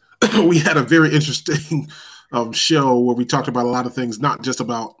 we had a very interesting show where we talked about a lot of things, not just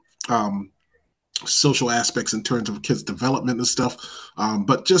about social aspects in terms of kids' development and stuff,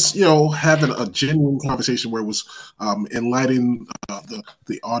 but just having a genuine conversation where it was enlightening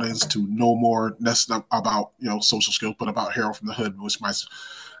the audience to know more, less about social skills, but about Harold from the Hood, which my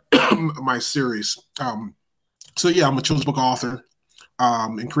my series. So yeah, I'm a children's book author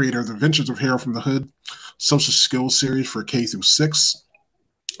and creator of the Adventures of Harold from the Hood social skills series for K through 6.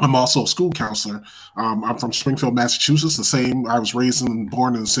 I'm also a school counselor. I'm from Springfield, Massachusetts. The same. I was raised and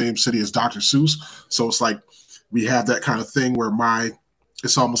born in the same city as Dr. Seuss. So it's like we have that kind of thing where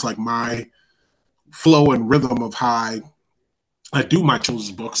it's almost like my flow and rhythm of how I do my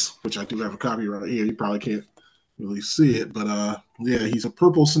children's books, which I do have a copy right here. You probably can't really see it, but yeah, he's a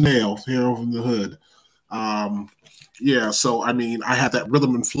purple snail, Harold from the Hood. Yeah, so I mean, I have that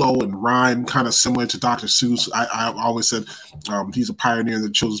rhythm and flow and rhyme kind of similar to Dr. Seuss. I always said he's a pioneer in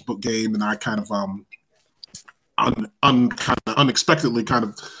the children's book game, and I kind of kind of unexpectedly kind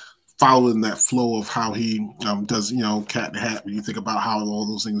of following that flow of how he does, Cat in the Hat. When you think about how all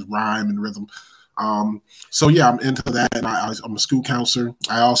those things rhyme and rhythm. So yeah, I'm into that, and I'm a school counselor.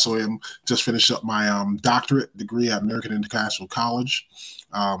 I also am just finished up my doctorate degree at American International College.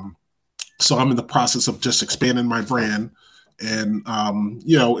 So I'm in the process of just expanding my brand, and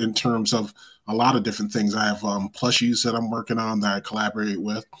in terms of a lot of different things. I have plushies that I'm working on that I collaborate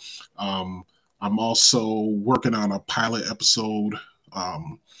with. I'm also working on a pilot episode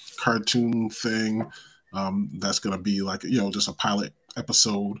cartoon thing that's going to be like just a pilot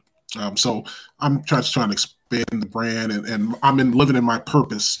episode. So I'm trying to expand the brand, and I'm living in my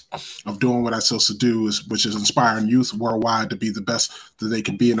purpose of doing what I'm supposed to do, which is inspiring youth worldwide to be the best that they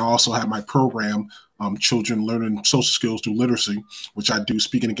can be, and I also have my program, Children Learning Social Skills Through Literacy, which I do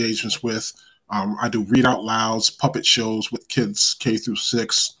speaking engagements with. I do read out louds, puppet shows with kids K through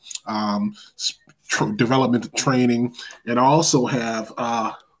 6, development training, and I also have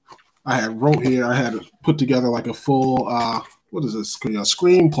I had put together like a full what is this? A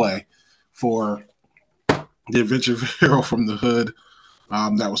screenplay for The Adventure of Hero from the Hood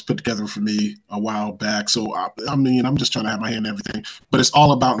that was put together for me a while back. So I mean, I'm just trying to have my hand in everything, but it's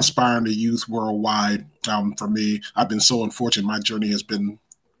all about inspiring the youth worldwide. For me, I've been so unfortunate. My journey has been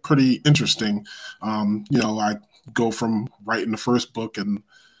pretty interesting. I go from writing the first book and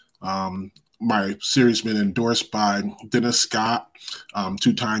my series been endorsed by Dennis Scott,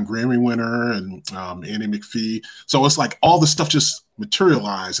 two-time Grammy winner, and Annie McPhee. So it's like all the stuff just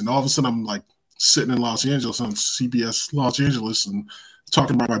materialized, and all of a sudden I'm like sitting in Los Angeles on CBS Los Angeles and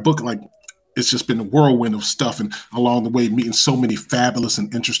talking about my book. Like it's just been a whirlwind of stuff, and along the way meeting so many fabulous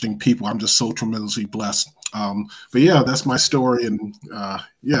and interesting people. I'm just so tremendously blessed. But yeah, that's my story, and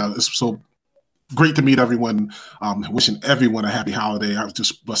yeah, it's so great to meet everyone. Wishing everyone a happy holiday. I was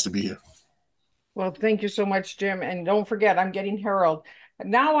just blessed to be here. Well, thank you so much, Jim. And don't forget, I'm getting Harold.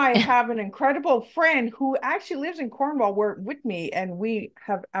 Now I have an incredible friend who actually lives in Cornwall with me, and we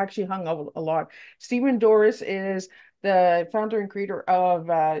have actually hung out a lot. Stephen Doris is the founder and creator of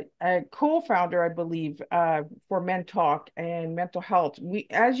a co-founder, I believe, for Men Talk and mental health.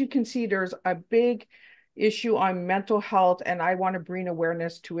 As you can see, there's a big issue on mental health, and I want to bring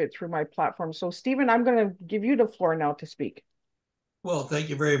awareness to it through my platform. So, Stephen, I'm going to give you the floor now to speak. Well, thank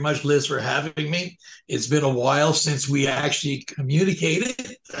you very much, Liz, for having me. It's been a while since we actually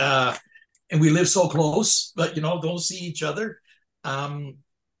communicated, and we live so close, but don't see each other.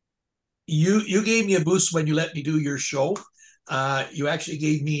 You gave me a boost when you let me do your show. You actually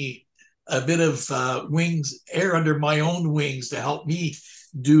gave me a bit of air under my own wings to help me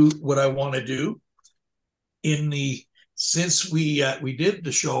do what I want to do. Since we did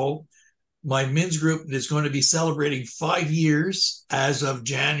the show, my men's group is going to be celebrating 5 years as of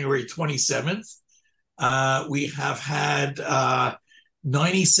January 27th. We have had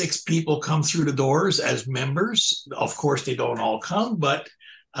 96 people come through the doors as members. Of course, they don't all come, but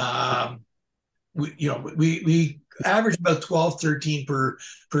we average about 12, 13 per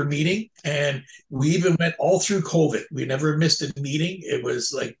meeting. And we even went all through COVID. We never missed a meeting. It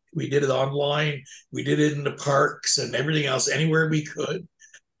was like we did it online. We did it in the parks and everything else, anywhere we could.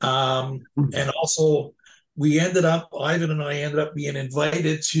 And also Ivan and I ended up being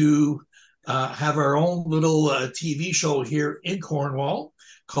invited to have our own little TV show here in Cornwall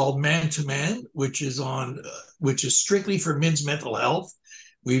called Man to Man, which is strictly for men's mental health.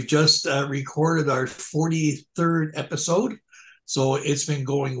 We've just recorded our 43rd episode, so it's been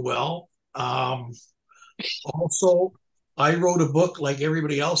going well. Also, I wrote a book like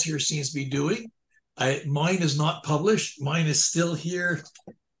everybody else here seems to be doing. Mine is not published. Mine is still here,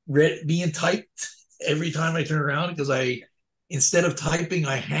 being typed every time I turn around because instead of typing,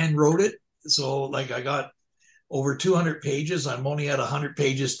 I hand wrote it. So like I got over 200 pages. I'm only at 100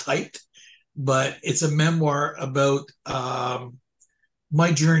 pages typed, but it's a memoir about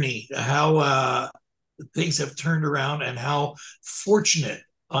my journey, how things have turned around, and how fortunate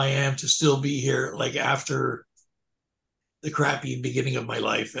I am to still be here, like after the crappy beginning of my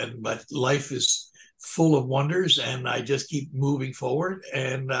life. But life is full of wonders, and I just keep moving forward.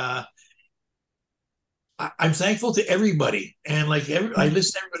 And I'm thankful to everybody. And like I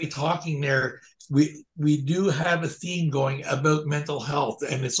listen to everybody talking there. We do have a theme going about mental health,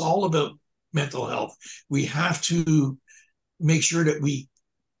 and it's all about mental health. We have to make sure that we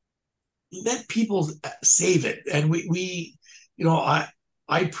let people save it. And we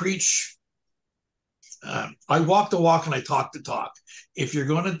I preach. I walk the walk and I talk the talk. If you're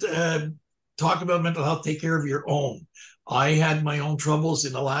going to talk about mental health, take care of your own. I had my own troubles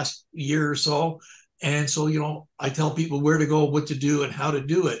in the last year or so. And so, I tell people where to go, what to do, and how to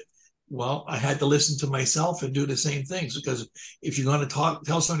do it. Well, I had to listen to myself and do the same things, because if you're going to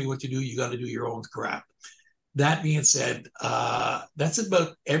tell somebody what to do, you got to do your own crap. That being said, that's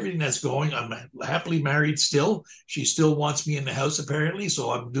about everything that's going. I'm happily married still. She still wants me in the house, apparently, so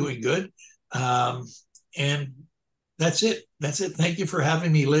I'm doing good. And that's it. That's it. Thank you for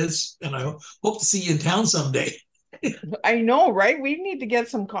having me, Liz. And I hope to see you in town someday. I know, right? We need to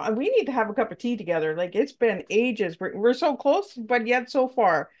get we need to have a cup of tea together. Like, it's been ages. We're so close, but yet so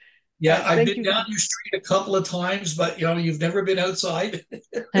far. Yeah, I've been down your street a couple of times, but you've never been outside.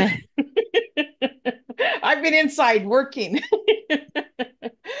 I've been inside working.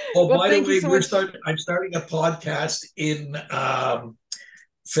 Oh, Well, by the thank you way, so much. I'm starting a podcast in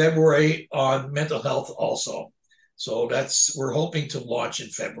February on mental health also. So we're hoping to launch in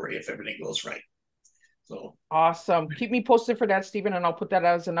February if everything goes right. So Awesome. Keep me posted for that, Stephen, and I'll put that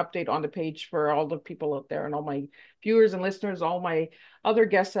as an update on the page for all the people out there and all my viewers and listeners, all my other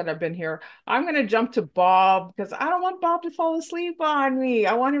guests that have been here. I'm going to jump to Bob because I don't want Bob to fall asleep on me.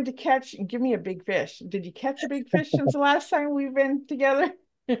 I want him to catch and give me a big fish. Did you catch a big fish since the last time we've been together?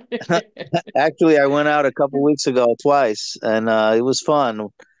 Actually, I went out a couple weeks ago twice, and it was fun.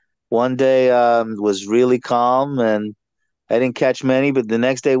 One day was really calm, and I didn't catch many, but the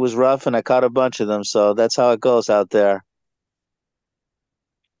next day was rough, and I caught a bunch of them. So that's how it goes out there.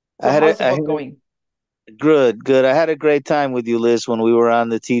 So how's the book going? Good, good. I had a great time with you, Liz, when we were on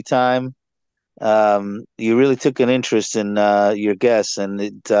the Teatime. You really took an interest in your guests, and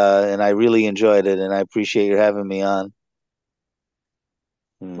I really enjoyed it, and I appreciate you having me on.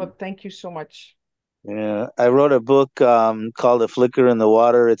 Well, thank you so much. Yeah, I wrote a book called A Flicker in the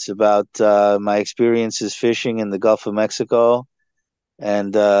Water. It's about my experiences fishing in the Gulf of Mexico.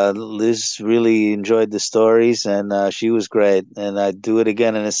 And Liz really enjoyed the stories, and she was great. And I'd do it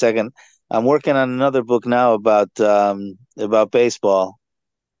again in a second. I'm working on another book now about baseball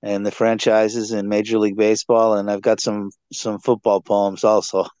and the franchises in Major League Baseball, and I've got some football poems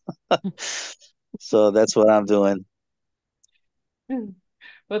also. So that's what I'm doing.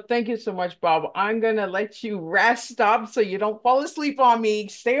 Well, thank you so much, Bob. I'm gonna let you rest up so you don't fall asleep on me.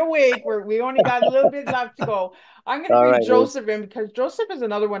 Stay awake. We only got a little bit left to go. I'm gonna All bring right, Liz. Joseph in because Joseph is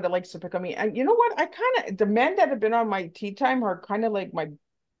another one that likes to pick on me. And you know what? The men that have been on my tea time are kind of like my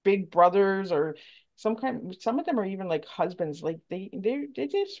big brothers, or some of them are even like husbands. Like they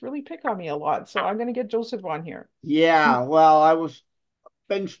just really pick on me a lot. So I'm gonna get Joseph on here. Yeah, well, I was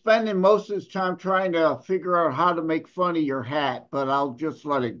been spending most of this time trying to figure out how to make fun of your hat, but I'll just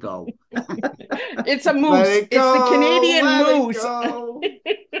let it go. It's a Let moose. it It's the go, Canadian let it moose. go.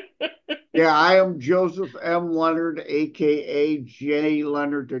 Yeah, I am Joseph M. Leonard, aka J.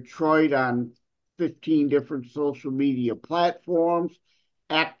 Leonard Detroit, on 15 different social media platforms,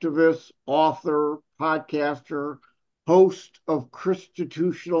 activist, author, podcaster, host of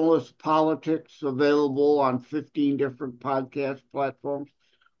Constitutionalist Politics, available on 15 different podcast platforms,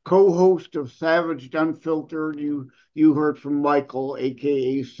 co-host of Savaged Unfiltered. You heard from Michael,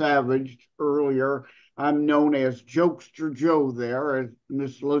 aka Savage, earlier. I'm known as Jokester Joe there, as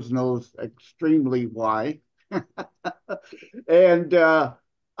Miss Liz knows extremely why. And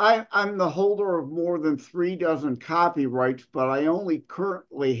I'm the holder of more than 3 dozen copyrights, but I only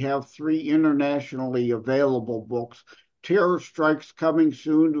currently have 3 internationally available books. Terror strikes coming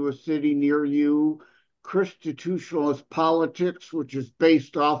soon to a city near you. Constitutionalist Politics, which is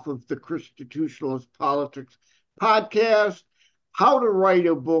based off of the Constitutionalist Politics podcast. How to write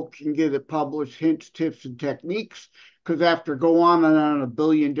a book and get it published, hints, tips, and techniques. Because after go on a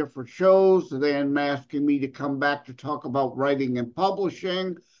billion different shows, then asking me to come back to talk about writing and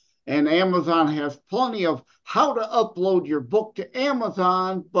publishing. And Amazon has plenty of how to upload your book to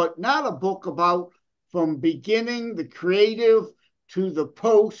Amazon, but not a book about from beginning, the creative, to the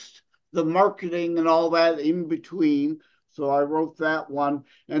post, the marketing, and all that in between. So I wrote that one.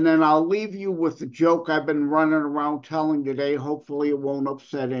 And then I'll leave you with the joke I've been running around telling today. Hopefully it won't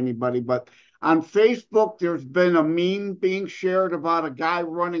upset anybody. But on Facebook, there's been a meme being shared about a guy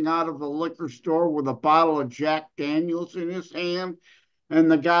running out of a liquor store with a bottle of Jack Daniels in his hand.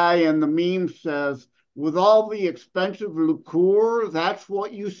 And the guy in the meme says, with all the expensive liqueur, that's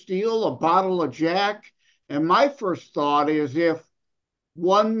what you steal, a bottle of Jack? And my first thought is, if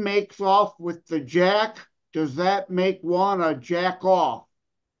one makes off with the Jack, does that make one a jack off?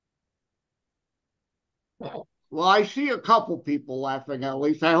 Well, I see a couple people laughing at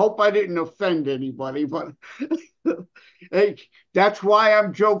least. I hope I didn't offend anybody, but hey, that's why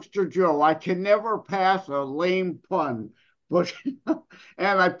I'm Jokester Joe. I can never pass a lame pun. But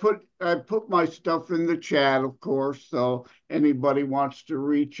and I put my stuff in the chat, of course, so anybody wants to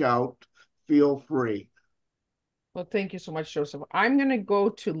reach out, feel free. Well, thank you so much, Joseph. I'm going to go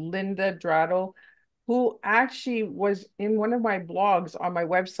to Linda Drattle, who actually was in one of my blogs on my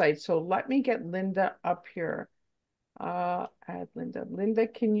website. So let me get Linda up here. Add Linda. Linda,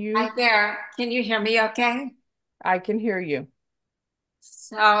 can you? Hi there. Can you hear me okay? I can hear you.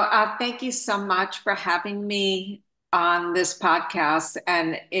 So thank you so much for having me on this podcast.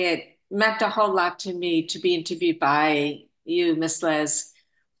 And it meant a whole lot to me to be interviewed by you, Miss Liz,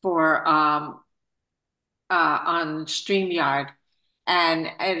 for on StreamYard. And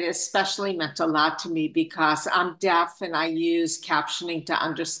it especially meant a lot to me because I'm deaf and I use captioning to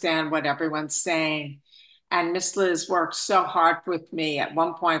understand what everyone's saying. And Miss Liz worked so hard with me at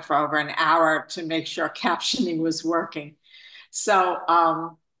one point for over an hour to make sure captioning was working. So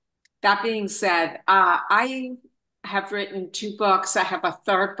that being said, I have written 2 books. I have a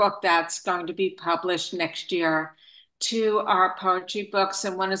 3rd book that's going to be published next year. 2 are poetry books,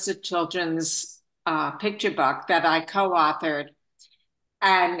 and 1 is a children's picture book that I co-authored.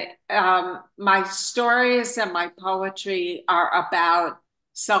 And my stories and my poetry are about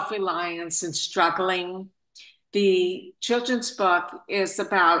self-reliance and struggling. The children's book is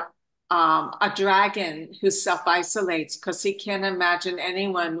about a dragon who self-isolates because he can't imagine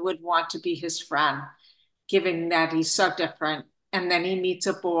anyone would want to be his friend, given that he's so different. And then he meets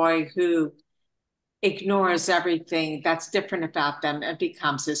a boy who ignores everything that's different about them and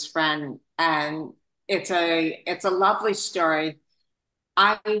becomes his friend. And it's a lovely story.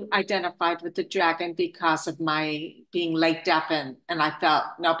 I identified with the dragon because of my being late deafened, and I felt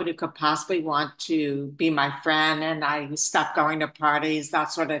nobody could possibly want to be my friend, and I stopped going to parties,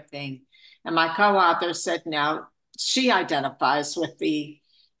 that sort of thing. And my co-author said, no, she identifies with the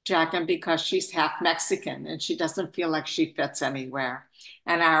dragon because she's half Mexican and she doesn't feel like she fits anywhere.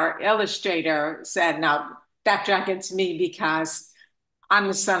 And our illustrator said, no, that dragon's me because I'm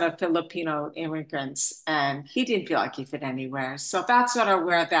the son of Filipino immigrants, and he didn't feel like he fit anywhere. So that's sort of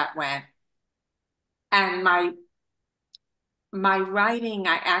where that went. And my writing,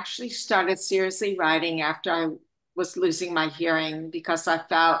 I actually started seriously writing after I was losing my hearing because I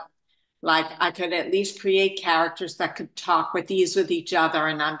felt like I could at least create characters that could talk with ease with each other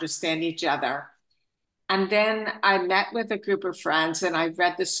and understand each other. And then I met with a group of friends and I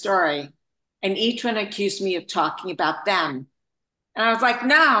read the story, and each one accused me of talking about them. And I was like,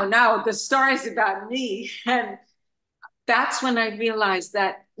 no, the story's about me. And that's when I realized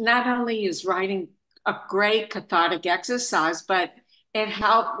that not only is writing a great cathartic exercise, but it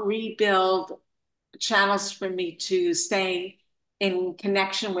helped rebuild channels for me to stay in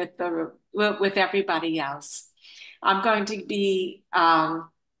connection with everybody else. I'm going to be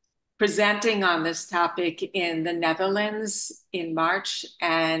presenting on this topic in the Netherlands in March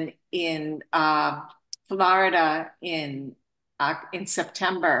and in Florida in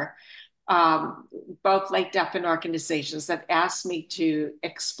September, both late deafened organizations that asked me to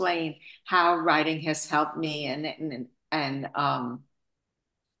explain how writing has helped me and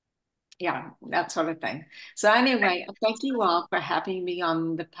yeah, that sort of thing. So anyway, thank you all for having me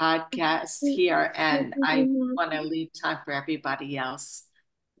on the podcast here, and I want to leave time for everybody else.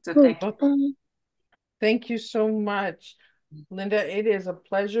 So thank you. Thank you so much. Linda, it is a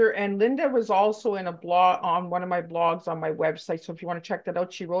pleasure. And Linda was also in a blog on one of my blogs on my website. So if you want to check that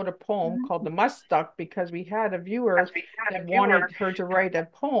out, she wrote a poem called The Musk Duck because we had a viewer that wanted her to write a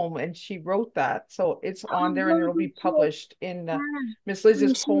poem and she wrote that. So it's on there and it'll be published in Miss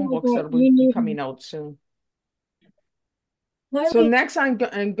Liz's poem books that'll be coming out soon. So next I'm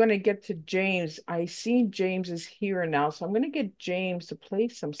going to get to James. I see James is here now. So I'm going to get James to play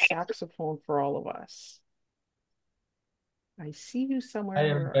some saxophone for all of us. I see you somewhere. Hi,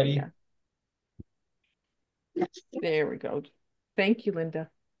 everybody. There we go. Thank you, Linda.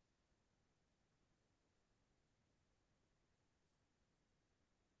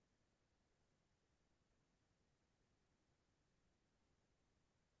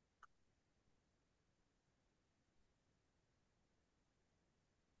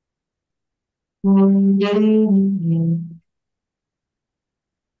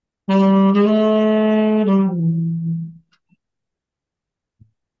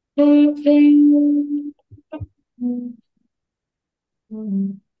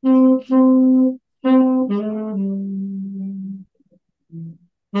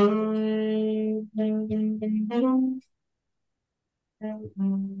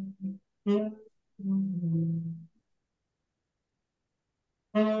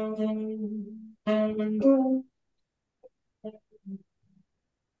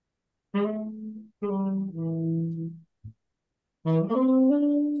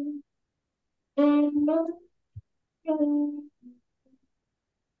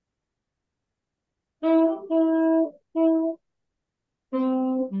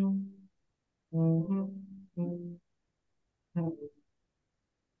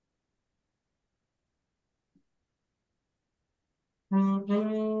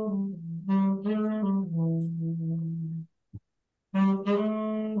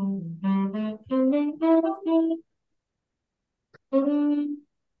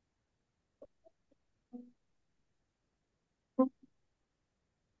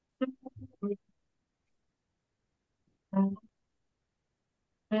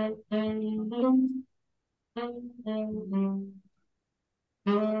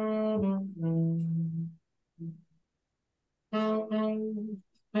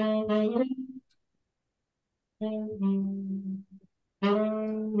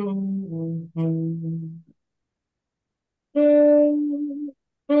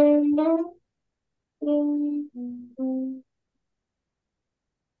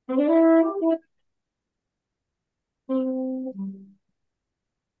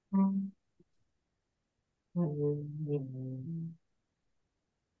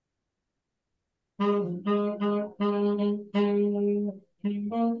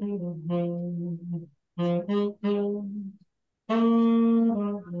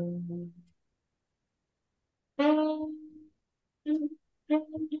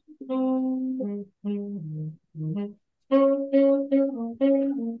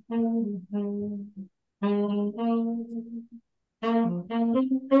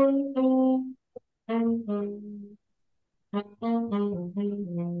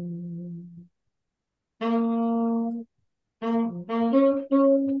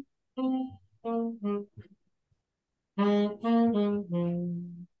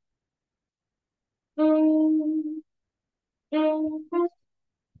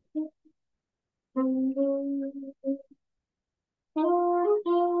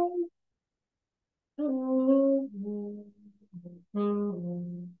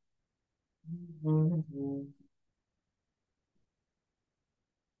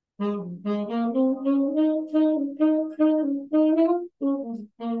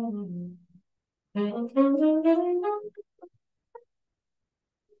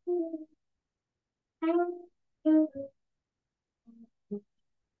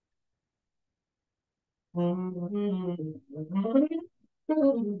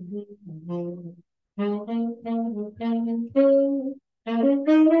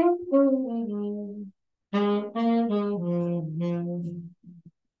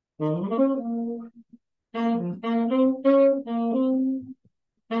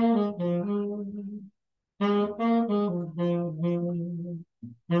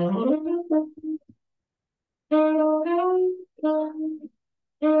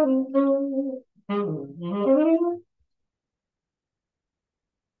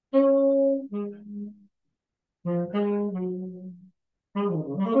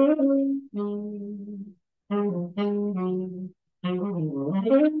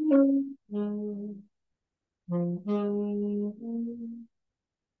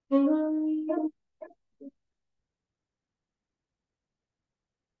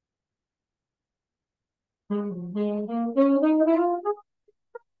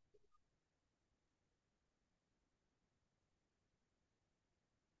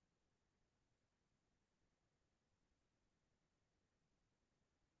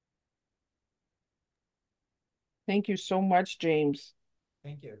 Thank you so much, James.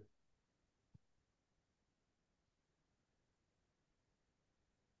 Thank you.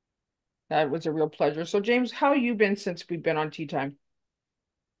 That was a real pleasure. So, James, how you been since we've been on Tea Time?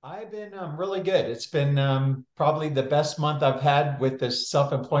 I've been really good. It's been probably the best month I've had with this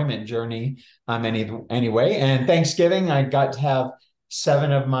self-employment journey. Anyway, and Thanksgiving I got to have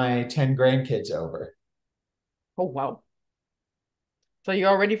 7 of my 10 grandkids over. Oh, wow. So you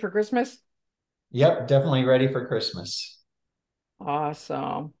all ready for Christmas? Yep, definitely ready for Christmas.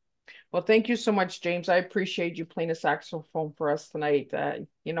 Awesome. Well, thank you so much, James. I appreciate you playing a saxophone for us tonight. I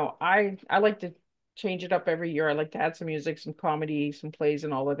like to change it up every year. I like to add some music, some comedy, some plays,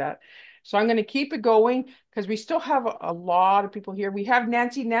 and all of that. So I'm going to keep it going because we still have a lot of people here. We have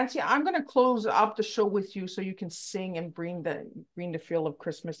Nancy. Nancy, I'm going to close up the show with you so you can sing and bring the feel of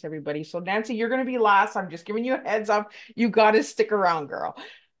Christmas to everybody. So Nancy, you're going to be last. I'm just giving you a heads up. You got to stick around, girl.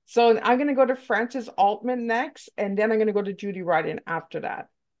 So I'm going to go to Frances Altman next, and then I'm going to go to Judy Rodin after that.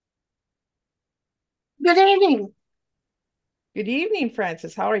 Good evening. Good evening,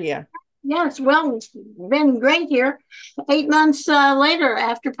 Frances. How are you? Yes, well, it's been great here. 8 months later,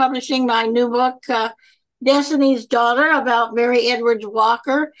 after publishing my new book, Destiny's Daughter, about Mary Edwards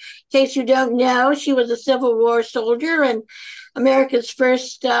Walker. In case you don't know, she was a Civil War soldier and America's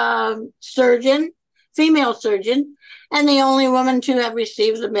first surgeon, female surgeon, and the only woman to have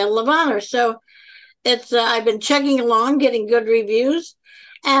received the Medal of Honor. So it's I've been chugging along, getting good reviews.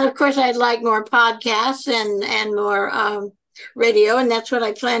 And of course, I'd like more podcasts and more radio, and that's what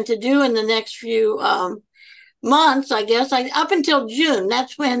I plan to do in the next few months, I guess. Up until June,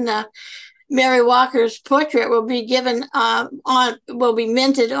 that's when Mary Walker's portrait will be will be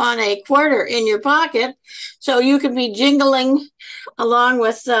minted on a quarter in your pocket, so you can be jingling along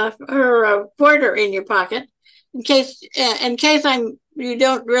with her quarter in your pocket. In case you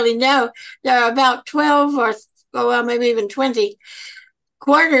don't really know, there are about 12 or well, maybe even 20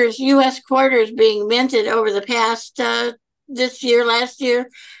 quarters, U.S. quarters being minted over the past this year, last year,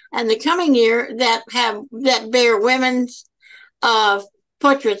 and the coming year that bear women's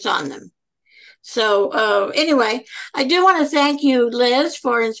portraits on them. So anyway, I do want to thank you, Liz,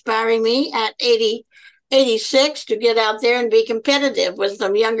 for inspiring me at 86 to get out there and be competitive with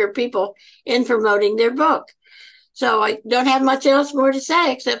some younger people in promoting their book. So I don't have much else more to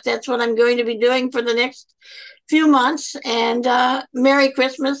say, except that's what I'm going to be doing for the next few months. And Merry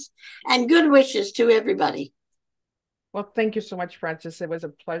Christmas and good wishes to everybody. Well, thank you so much, Frances. It was a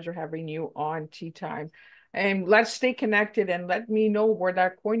pleasure having you on Tea Time. And let's stay connected and let me know where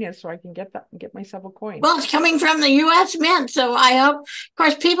that coin is so I can get myself a coin. Well, it's coming from the U.S. Mint, so I hope. Of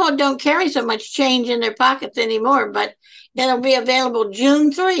course, people don't carry so much change in their pockets anymore, but it'll be available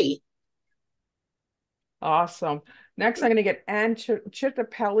June 3. Awesome. Next, I'm going to get Ann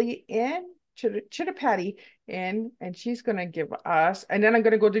Chittapelli in, and she's going to give us, and then I'm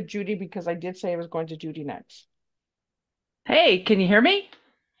going to go to Judy because I did say I was going to Judy next. Hey, can you hear me?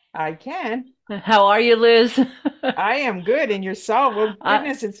 I can. How are you, Liz? I am good. And yourself? Well,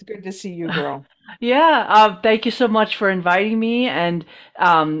 goodness, it's good to see you, girl. Yeah, thank you so much for inviting me. And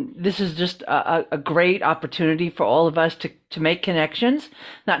this is just a great opportunity for all of us to make connections.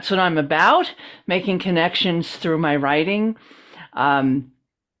 That's what I'm about, making connections through my writing.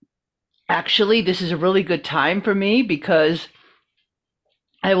 Actually, this is a really good time for me because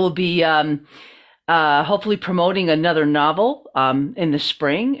I will be hopefully promoting another novel in the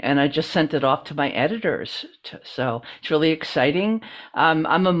spring, and I just sent it off to my editors. So it's really exciting. I'm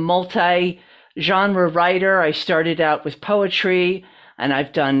a multi-genre writer. I started out with poetry, and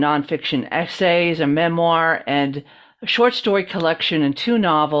I've done nonfiction essays, a memoir, and a short story collection and 2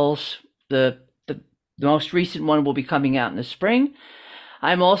 novels. The most recent one will be coming out in the spring.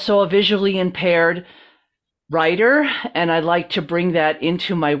 I'm also a visually impaired writer, and I like to bring that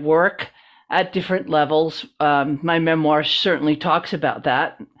into my work at different levels. My memoir certainly talks about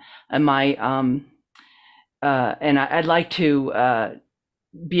that, and I'd like to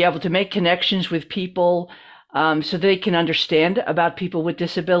be able to make connections with people so they can understand about people with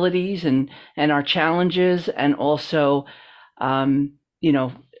disabilities and our challenges, and also,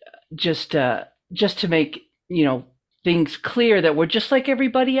 just to make things clear that we're just like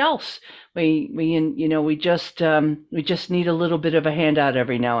everybody else. We just need a little bit of a handout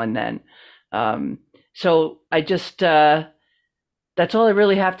every now and then. So I just, that's all I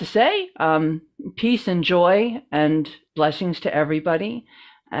really have to say. Peace and joy and blessings to everybody.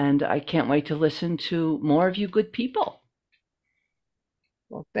 And I can't wait to listen to more of you good people.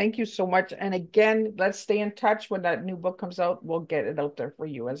 Well, thank you so much. And again, let's stay in touch. When that new book comes out, we'll get it out there for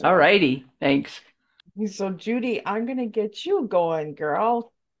you as well. All righty. Thanks. So Judy, I'm going to get you going,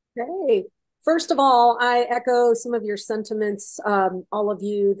 girl. Hey. First of all, I echo some of your sentiments, all of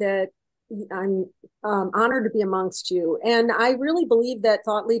you, that I'm honored to be amongst you. And I really believe that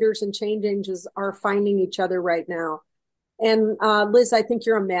thought leaders and change agents are finding each other right now. And Liz, I think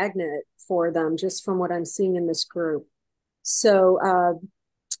you're a magnet for them, just from what I'm seeing in this group. So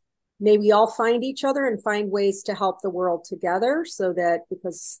may we all find each other and find ways to help the world together, so that,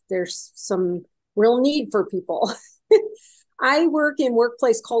 because there's some real need for people. I work in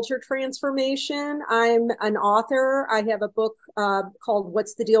workplace culture transformation. I'm an author. I have a book called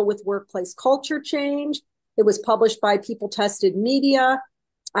What's the Deal with Workplace Culture Change? It was published by People Tested Media.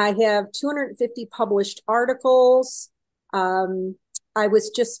 I have 250 published articles. I was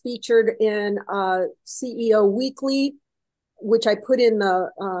just featured in CEO Weekly, which I put in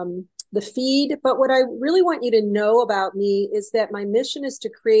the feed. But what I really want you to know about me is that my mission is to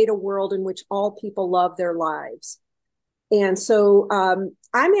create a world in which all people love their lives. And so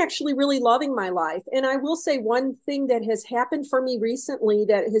I'm actually really loving my life. And I will say one thing that has happened for me recently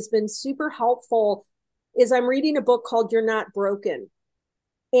that has been super helpful is I'm reading a book called You're Not Broken.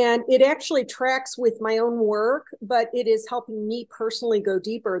 And it actually tracks with my own work, but it is helping me personally go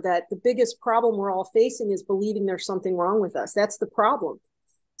deeper, that the biggest problem we're all facing is believing there's something wrong with us. That's the problem.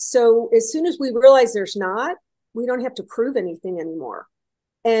 So as soon as we realize there's not, we don't have to prove anything anymore.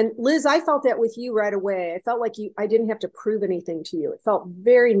 And Liz, I felt that with you right away. I felt like I didn't have to prove anything to you. It felt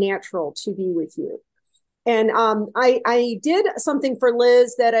very natural to be with you. And I did something for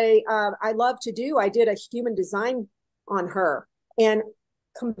Liz that I love to do. I did a human design on her and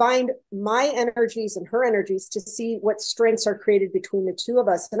combined my energies and her energies to see what strengths are created between the two of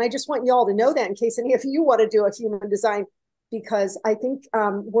us. And I just want you all to know that, in case any of you want to do a human design, because I think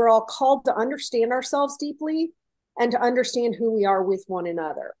we're all called to understand ourselves deeply and to understand who we are with one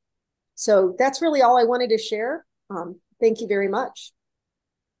another. So that's really all I wanted to share. Thank you very much.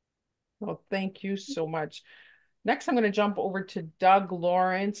 Well, thank you so much. Next, I'm going to jump over to Doug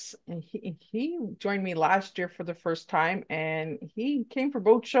Lawrence, and he joined me last year for the first time, and he came for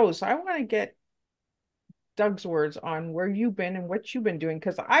both shows. So I want to get Doug's words on where you've been and what you've been doing,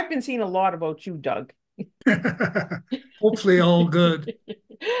 because I've been seeing a lot about you, Doug. Hopefully all good.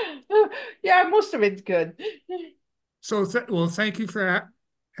 Yeah, most of it's good. So, well, thank you for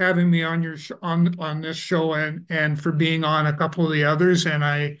having me on your on this show, and for being on a couple of the others. And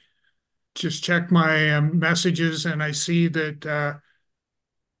I just checked my messages, and I see that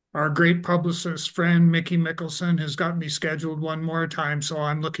our great publicist friend Mickey Mickelson has got me scheduled one more time, so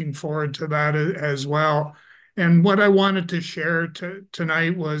I'm looking forward to that as well. And what I wanted to share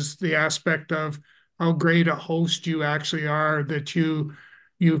tonight was the aspect of how great a host you actually are, that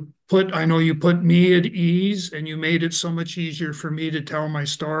I know you put me at ease, and you made it so much easier for me to tell my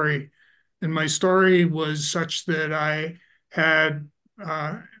story. And my story was such that I had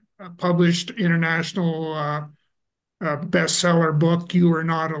published international bestseller book, You Are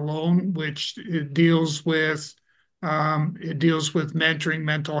Not Alone, which it deals with mentoring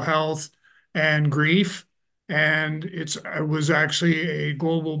mental health and grief. And it was actually a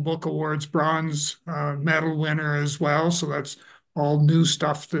Global Book Awards bronze medal winner as well. So that's all new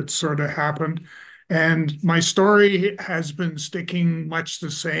stuff that sort of happened. And my story has been sticking much the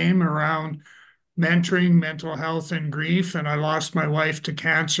same around mentoring mental health and grief. And I lost my wife to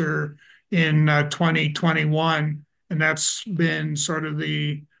cancer in 2021. And that's been sort of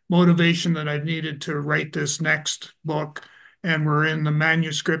the motivation that I've needed to write this next book. And we're in the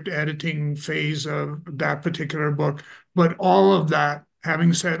manuscript editing phase of that particular book. But all of that,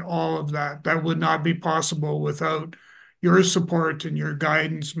 having said all of that, that would not be possible without your support and your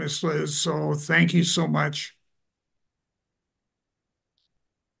guidance, Miss Liz. So thank you so much.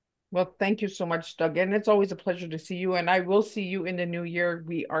 Well, thank you so much, Doug. And it's always a pleasure to see you. And I will see you in the new year.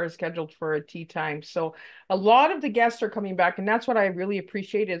 We are scheduled for a tea time. So a lot of the guests are coming back. And that's what I really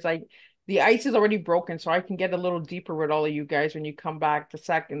appreciate is the ice is already broken. So I can get a little deeper with all of you guys when you come back the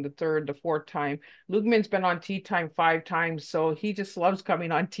second, the third, the fourth time. Lugman's been on tea time 5 times. So he just loves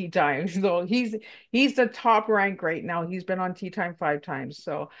coming on tea time. So he's the top rank right now. He's been on tea time 5 times.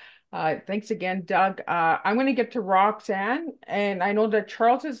 So thanks again, Doug. I'm going to get to Roxanne, and I know that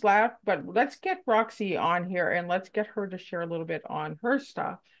Charles has left, but let's get Roxy on here and let's get her to share a little bit on her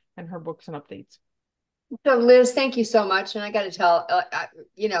stuff and her books and updates. So Liz, thank you so much. And I got to tell,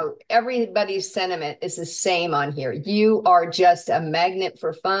 everybody's sentiment is the same on here. You are just a magnet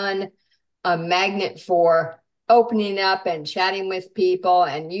for fun, a magnet for opening up and chatting with people.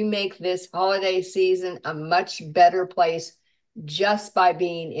 And you make this holiday season a much better place just by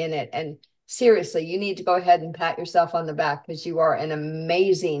being in it. And seriously, you need to go ahead and pat yourself on the back, because you are an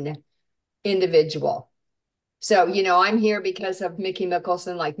amazing individual. So, I'm here because of Mickey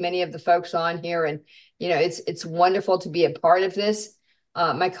Mickelson, like many of the folks on here. And, it's wonderful to be a part of this.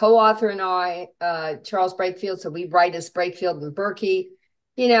 My co-author and I, Charles Brakefield, so we write as Brakefield and Berkey.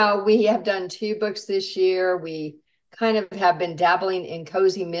 We have done 2 books this year. We kind of have been dabbling in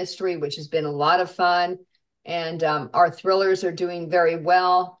cozy mystery, which has been a lot of fun. And our thrillers are doing very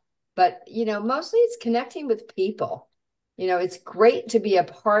well. But, mostly it's connecting with people. It's great to be a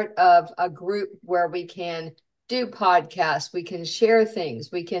part of a group where we can do podcasts, we can share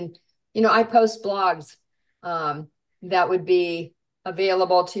things, we can, I post blogs that would be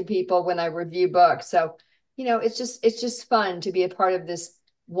available to people when I review books. So, it's just fun to be a part of this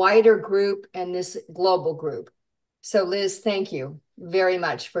wider group and this global group. So Liz, thank you very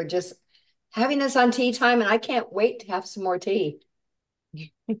much for just having us on Tea Time, and I can't wait to have some more tea.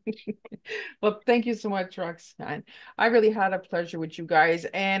 Well, thank you so much, Roxanne. I really had a pleasure with you guys,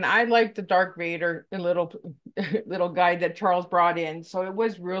 and I like the Dark Vader, the little guy that Charles brought in. So it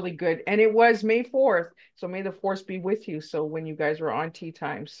was really good, and it was May 4th. So may the force be with you. So when you guys were on Tea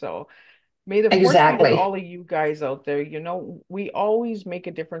Time, so may the force be with all of you guys out there. We always make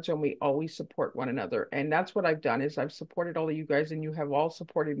a difference and we always support one another. And that's what I've done is I've supported all of you guys and you have all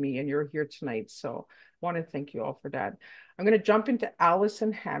supported me and you're here tonight. So I want to thank you all for that. I'm going to jump into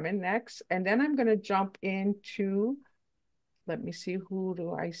Allison Hammond next. And then I'm going to jump into, let me see, who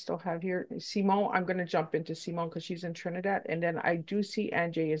do I still have here? Simone. I'm going to jump into Simone because she's in Trinidad. And then I do see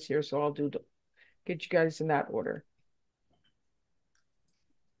Anjay is here. So I'll get you guys in that order.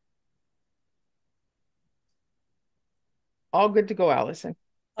 All good to go, Allison.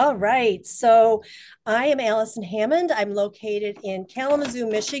 All right. So I am Allison Hammond. I'm located in Kalamazoo,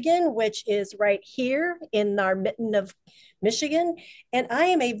 Michigan, which is right here in our mitten of Michigan. And I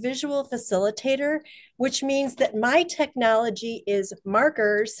am a visual facilitator, which means that my technology is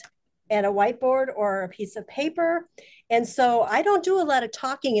markers and a whiteboard or a piece of paper. And so I don't do a lot of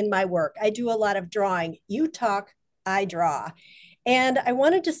talking in my work. I do a lot of drawing. You talk, I draw. And I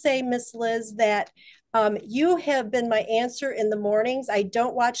wanted to say, Miss Liz, that you have been my answer in the mornings. I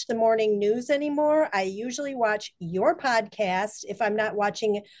don't watch the morning news anymore. I usually watch your podcast if I'm not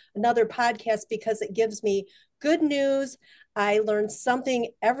watching another podcast because it gives me good news. I learn something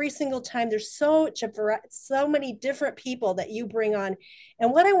every single time. There's so many different people that you bring on.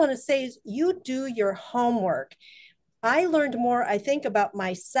 And what I want to say is you do your homework. I learned more, I think, about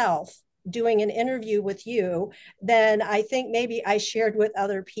myself doing an interview with you than I think maybe I shared with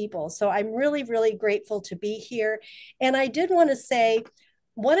other people. So I'm really, really grateful to be here. And I did want to say,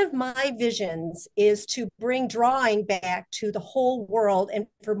 one of my visions is to bring drawing back to the whole world and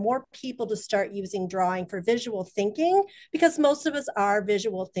for more people to start using drawing for visual thinking, because most of us are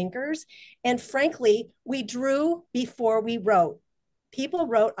visual thinkers. And frankly, we drew before we wrote. People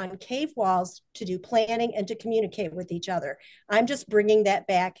wrote on cave walls to do planning and to communicate with each other. I'm just bringing that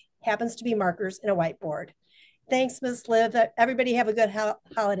back. Happens to be markers and a whiteboard. Thanks, Ms. Liv. Everybody have a good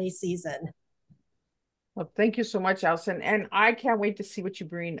holiday season. Well, thank you so much, Allison. And I can't wait to see what you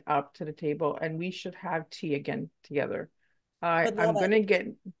bring up to the table. And we should have tea again together. I'm going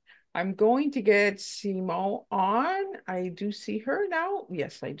to get Simo on. I do see her now.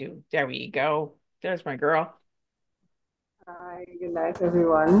 Yes, I do. There we go. There's my girl. Hi, good night,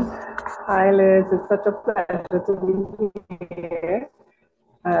 everyone. Hi, Liz. It's such a pleasure to be here.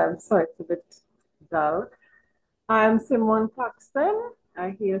 Sorry, it's a bit dull. I'm Simone Paxton.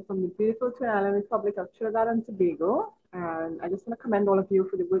 I hail from the beautiful Trinidad Republic of Trinidad and Tobago. And I just want to commend all of you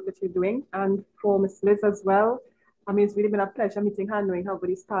for the work that you're doing and for Miss Liz as well. I mean, it's really been a pleasure meeting her, knowing her over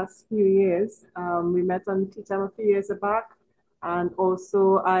these past few years. We met on Teatime a few years back. And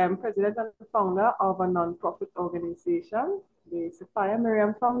also, I am president and founder of a nonprofit organization, the Sophia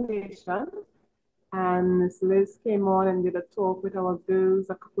Miriam Foundation. And Ms. Liz came on and did a talk with our girls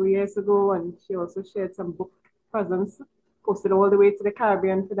a couple of years ago, and she also shared some book presents, posted all the way to the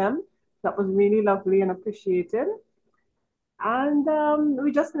Caribbean for them. That was really lovely and appreciated. And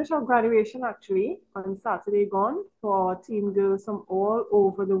we just finished our graduation actually on Saturday gone for teen girls from all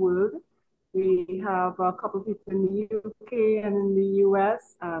over the world. We have a couple of people in the UK and in the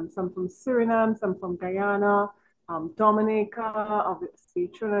US, some from Suriname, some from Guyana, Dominica, obviously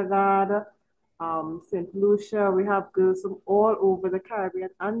Trinidad, St. Lucia. We have girls from all over the Caribbean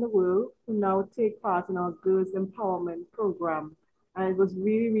and the world who now take part in our Girls Empowerment Program. And it was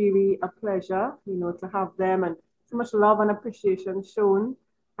really, really a pleasure, to have them and so much love and appreciation shown.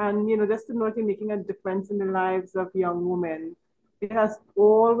 And, just to know that you're making a difference in the lives of young women. It has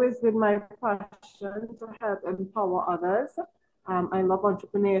always been my passion to help empower others. I love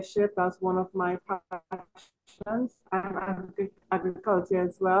entrepreneurship. That's one of my passions, and agriculture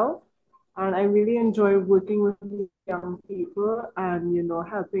as well. And I really enjoy working with young people and,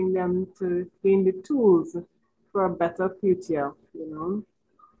 helping them to gain the tools for a better future,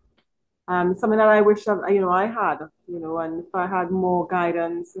 something that I wish that, I had, and if I had more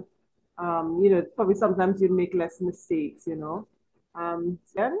guidance, probably sometimes you'd make less mistakes, Then,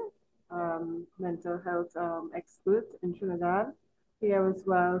 mental health expert in Trinidad here as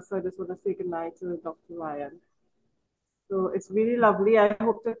well. So I just want to say goodnight to Dr. Ryan. So it's really lovely. I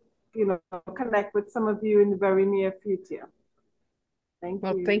hope to, connect with some of you in the very near future. Thank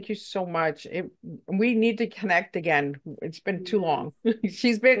you. Thank you so much. We need to connect again. It's been too long.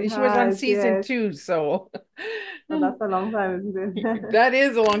 She was on season 2, so well, that's a long time, isn't it? That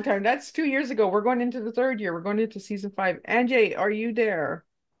is a long time. That's 2 years ago. We're going into the 3rd year. We're going into season 5. Anjay, are you there?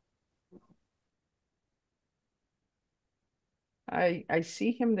 I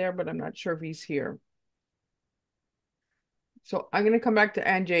see him there, but I'm not sure if he's here. So I'm going to come back to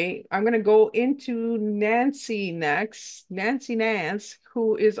Anjay. I'm going to go into Nancy next. Nancy Nance,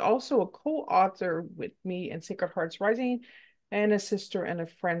 who is also a co-author with me in Sacred Hearts Rising and a sister and a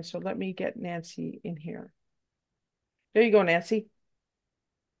friend. So let me get Nancy in here. There you go, Nancy.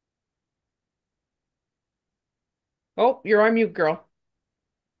 Oh, you're on mute, girl.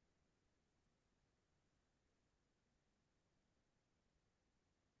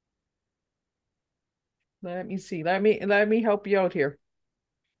 Let me see. Let me help you out here.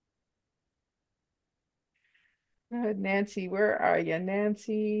 Nancy, where are you,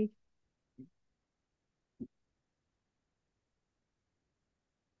 Nancy?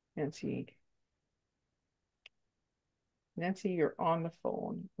 Nancy. Nancy, you're on the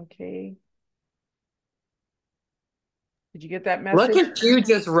phone. Okay. Did you get that message? Look at you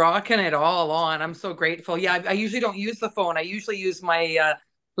just rocking it all on. I'm so grateful. Yeah, I usually don't use the phone. I usually use my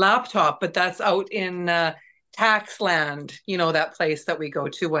laptop, but that's out in Taxland, that place that we go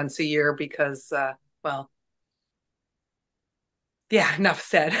to once a year because, well, yeah, enough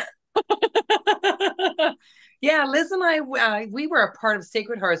said. Yeah, Liz and I, we were a part of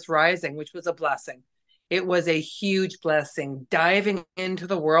Sacred Hearts Rising, which was a blessing. It was a huge blessing, diving into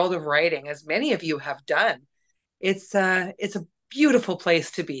the world of writing, as many of you have done. It's a beautiful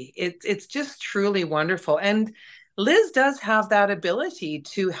place to be. It's just truly wonderful. And Liz does have that ability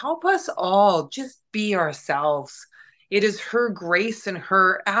to help us all just be ourselves. It is her grace and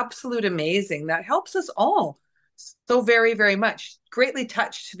her absolute amazing that helps us all so very, very much. Greatly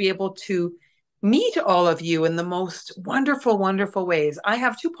touched to be able to meet all of you in the most wonderful, wonderful ways. I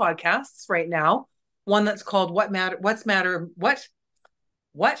have 2 podcasts right now. One that's called What Matters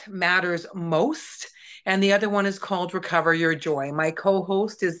Most, and the other one is called Recover Your Joy. My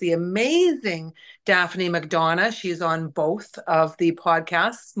co-host is the amazing Daphne McDonough. She's on both of the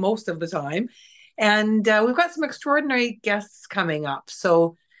podcasts most of the time. And we've got some extraordinary guests coming up.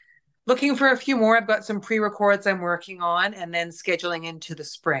 So looking for a few more. I've got some pre-records I'm working on and then scheduling into the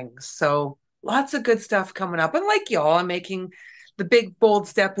spring. So lots of good stuff coming up. And like y'all, I'm making the big, bold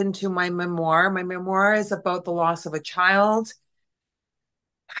step into my memoir. My memoir is about the loss of a child,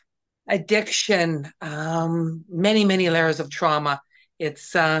 addiction, many layers of trauma.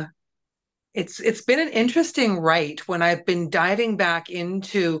 It's been an interesting write when I've been diving back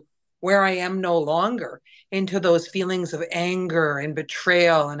into where I am no longer, into those feelings of anger and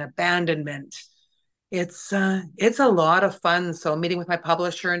betrayal and abandonment. It's a lot of fun. So I'm meeting with my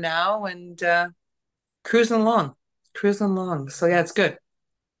publisher now and cruising along. So yeah, it's good.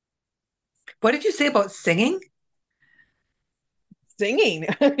 What did you say about singing? Singing.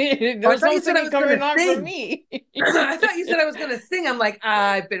 There's no singing coming on from me. I thought you said I was going to sing. I'm like,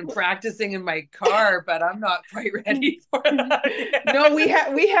 I've been practicing in my car, but I'm not quite ready for that yet. No, we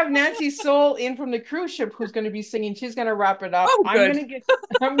have Nancy Soul in from the cruise ship who's going to be singing. She's going to wrap it up. Oh, good.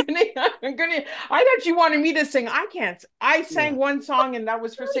 I thought you wanted me to sing. I can't. I sang one song and that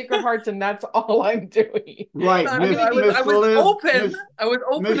was for Sacred Hearts, and that's all I'm doing. Right. I was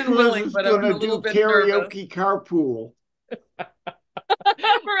open and willing, but I'm a little bit karaoke nervous. Carpool.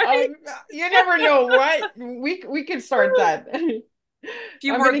 Right. You never know, what we can start that. A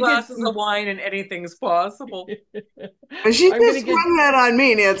few more glasses of wine and anything's possible. She just sprung that on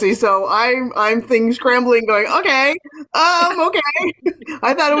me, Nancy. So I'm things scrambling, going, okay.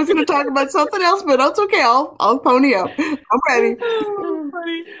 I thought I was going to talk about something else, but that's okay. I'll pony up. I'm ready.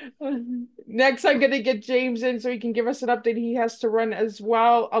 Next, I'm going to get James in so he can give us an update. He has to run as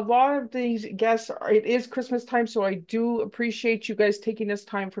well. A lot of these guests, it is Christmas time, so I do appreciate you guys taking this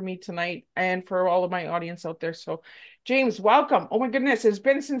time for me tonight and for all of my audience out there. So, James, welcome. Oh my goodness, it's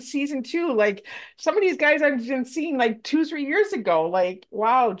been since season 2. Like, some of these guys I've been seeing like 2-3 years ago. Like,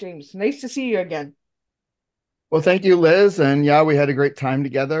 wow, James, nice to see you again. Well, thank you, Liz. And yeah, we had a great time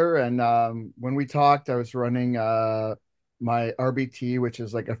together. And when we talked, I was running my RBT, which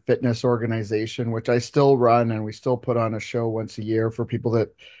is like a fitness organization, which I still run, and we still put on a show once a year for people that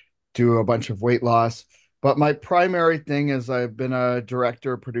do a bunch of weight loss. But my primary thing is I've been a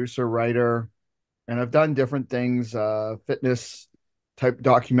director, producer, writer, and I've done different things, fitness type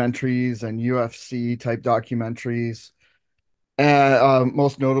documentaries and UFC type documentaries. And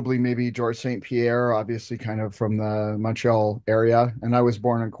most notably, maybe George St. Pierre, obviously, kind of from the Montreal area. And I was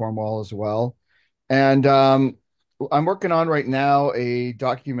born in Cornwall as well. And I'm working on right now a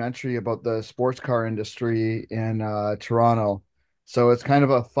documentary about the sports car industry in Toronto. So it's kind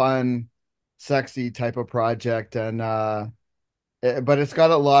of a fun, sexy type of project. And but it's got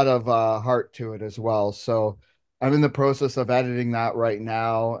a lot of heart to it as well. So I'm in the process of editing that right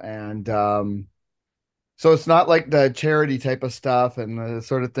now. And so it's not like the charity type of stuff and the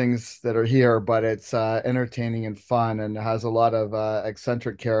sort of things that are here, but it's entertaining and fun, and has a lot of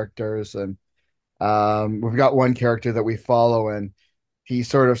eccentric characters. And we've got one character that we follow, and he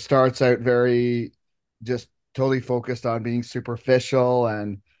sort of starts out very just totally focused on being superficial.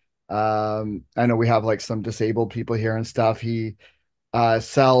 And I know we have like some disabled people here and stuff. He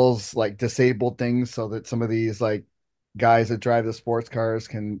sells like disabled things so that some of these like guys that drive the sports cars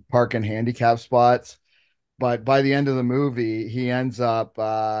can park in handicap spots. But by the end of the movie, he ends up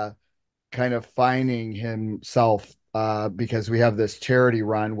kind of finding himself because we have this charity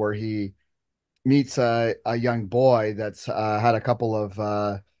run where he meets a young boy that's had a couple of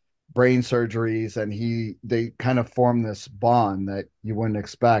brain surgeries, and they kind of form this bond that you wouldn't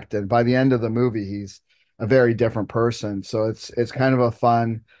expect. And by the end of the movie, he's a very different person. So it's kind of a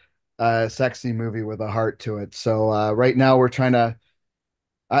fun, sexy movie with a heart to it. So right now we're trying to.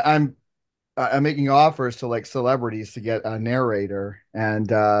 I'm making offers to like celebrities to get a narrator, and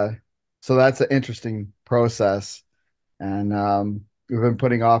so that's an interesting process. And we've been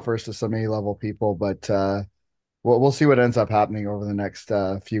putting offers to some A-level people, but we'll see what ends up happening over the next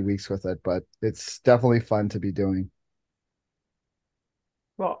few weeks with it. But it's definitely fun to be doing.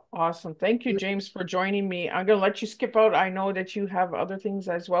 Well, awesome. Thank you, James, for joining me. I'm going to let you skip out. I know that you have other things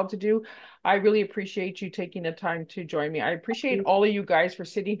as well to do. I really appreciate you taking the time to join me. I appreciate all of you guys for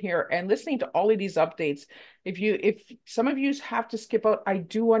sitting here and listening to all of these updates. If some of you have to skip out, I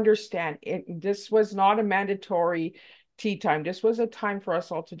do understand. This was not a mandatory tea time. This was a time for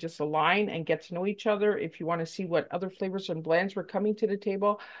us all to just align and get to know each other. If you want to see what other flavors and blends were coming to the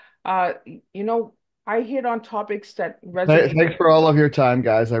table, you know, I hit on topics that resonate. Thanks for all of your time,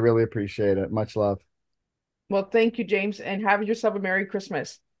 guys. I really appreciate it. Much love. Well, thank you, James, and have yourself a Merry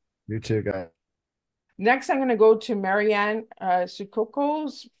Christmas. You too, guys. Next, I'm going to go to Marianne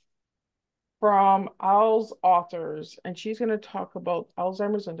Sukokos from Owl's Authors, and she's going to talk about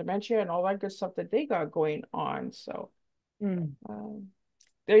Alzheimer's and dementia and all that good stuff that they got going on. So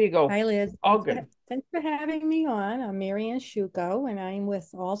there you go. Hi, Liz. All good. Thanks for having me on. I'm Marianne Shuko, and I'm with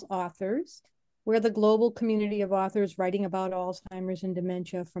All's Authors. We're the global community of authors writing about Alzheimer's and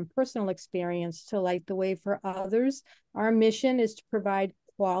dementia from personal experience to light the way for others. Our mission is to provide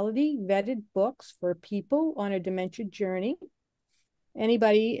quality, vetted books for people on a dementia journey.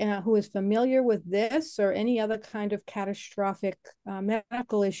 Anybody who is familiar with this or any other kind of catastrophic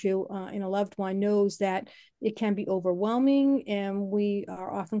medical issue in a loved one knows that it can be overwhelming, and we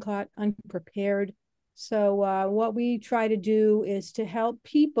are often caught unprepared. So what we try to do is to help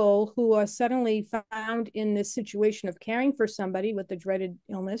people who are suddenly found in this situation of caring for somebody with the dreaded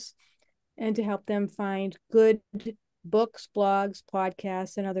illness, and to help them find good books, blogs,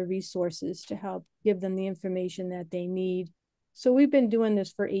 podcasts, and other resources to help give them the information that they need. So we've been doing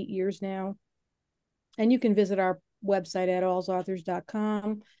this for 8 years now. And you can visit our website at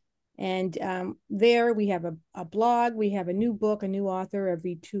allsauthors.com. And there we have a blog. We have a new book, a new author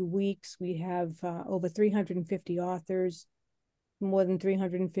every 2 weeks. We have over 350 authors, more than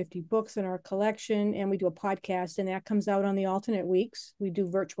 350 books in our collection. And we do a podcast, and that comes out on the alternate weeks. We do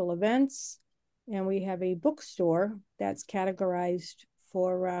virtual events, and we have a bookstore that's categorized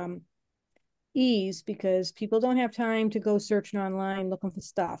for ease, because people don't have time to go searching online looking for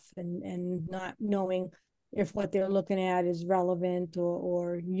stuff and not knowing if what they're looking at is relevant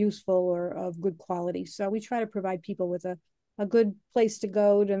or useful or of good quality. So we try to provide people with a good place to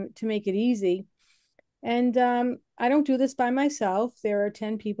go to make it easy. And I don't do this by myself. There are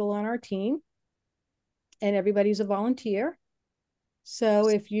 10 people on our team, and everybody's a volunteer. So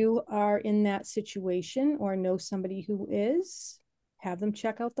if you are in that situation or know somebody who is, have them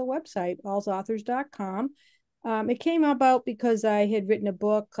check out the website, allsauthors.com. It came about because I had written a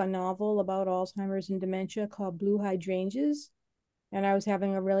book, a novel about Alzheimer's and dementia called Blue Hydrangeas. and I was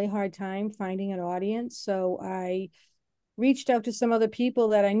having a really hard time finding an audience. So I reached out to some other people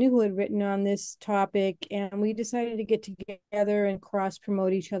that I knew who had written on this topic, and we decided to get together and cross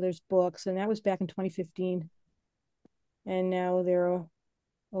promote each other's books. And that was back in 2015. And now there are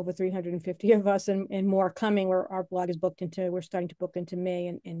over 350 of us, and more coming. Our blog is booked into, we're starting to book into May,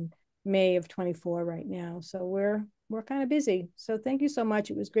 and in May of 24 right now. So we're kind of busy. So thank you so much.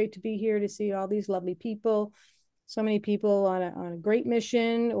 It was great to be here to see all these lovely people, so many people on a great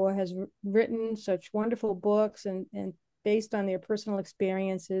mission, or has written such wonderful books and based on their personal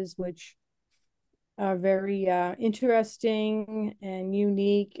experiences, which are very interesting and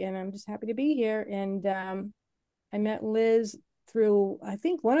unique. And I'm just happy to be here. And I met Liz through, I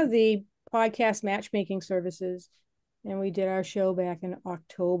think, one of the podcast matchmaking services, and we did our show back in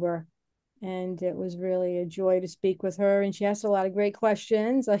October. And it was really a joy to speak with her. And she asked a lot of great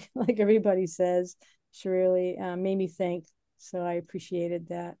questions, like everybody says. She really made me think. So I appreciated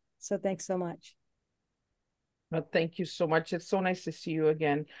that. So thanks so much. Well, thank you so much. It's so nice to see you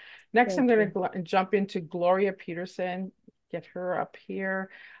again. Next, I'm going to jump into Gloria Peterson, get her up here.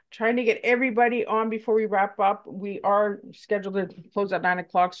 Trying to get everybody on before we wrap up. We are scheduled to close at 9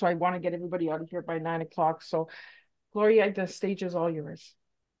 o'clock, so I want to get everybody out of here by 9 o'clock. So, Gloria, the stage is all yours.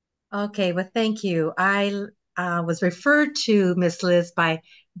 Okay, well, thank you. I was referred to Miss Liz by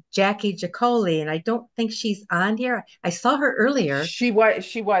Jackie Jacoli, and I don't think she's on here. I saw her earlier. She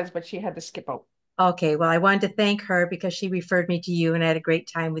was, but she had to skip out. Okay, well, I wanted to thank her because she referred me to you, and I had a great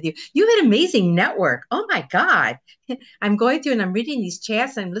time with you. You had an amazing network. Oh my God. I'm going through and I'm reading these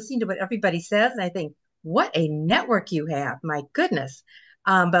chats and I'm listening to what everybody says, and I think, what a network you have. My goodness.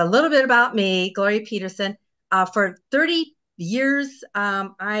 But a little bit about me, Gloria Peterson. For 30 years,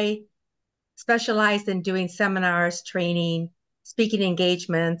 I specialized in doing seminars, training, speaking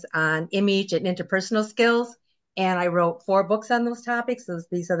engagements on image and interpersonal skills. And I wrote 4 books on those topics.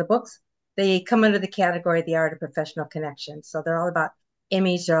 These are the books. They come under the category of the art of professional connection. So they're all about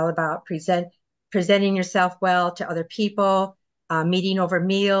image. They're all about presenting yourself well to other people, meeting over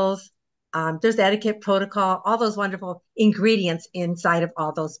meals. There's etiquette protocol, all those wonderful ingredients inside of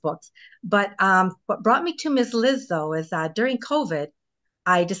all those books. But what brought me to Ms. Liz, though, is during COVID,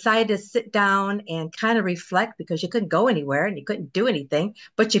 I decided to sit down and kind of reflect, because you couldn't go anywhere and you couldn't do anything,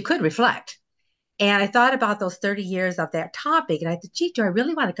 but you could reflect. And I thought about those 30 years of that topic, and I thought, gee, do I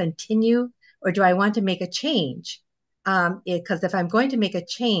really want to continue, or do I want to make a change? Because if I'm going to make a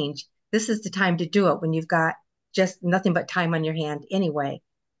change, this is the time to do it, when you've got just nothing but time on your hand anyway.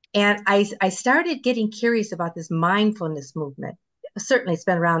 And I started getting curious about this mindfulness movement. Certainly, it's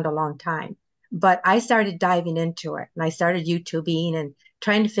been around a long time, but I started diving into it, and I started YouTubing and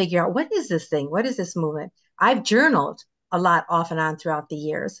trying to figure out, what is this thing? What is this movement? I've journaled a lot off and on throughout the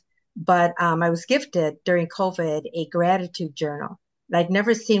years, but I was gifted during COVID a gratitude journal. And I'd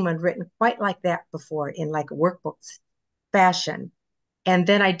never seen one written quite like that before, in like a workbook fashion. And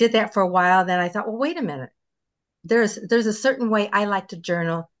then I did that for a while. Then I thought, well, wait a minute. There's a certain way I like to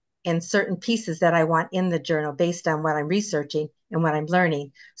journal, and certain pieces that I want in the journal based on what I'm researching and what I'm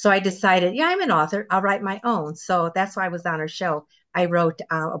learning. So I decided, yeah, I'm an author. I'll write my own. So that's why I was on her show. I wrote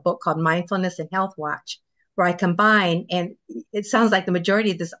a book called Mindfulness and Health Watch, where I combine, and it sounds like the majority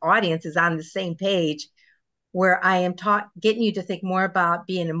of this audience is on the same page, where I am getting you to think more about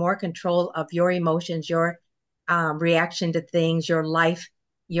being in more control of your emotions, your reaction to things, your life,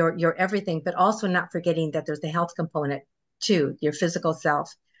 your everything, but also not forgetting that there's the health component too, your physical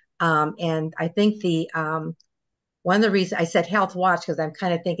self. And I think one of the reasons I said health watch, because I'm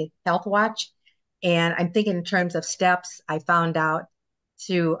kind of thinking health watch, and I'm thinking in terms of steps. I found out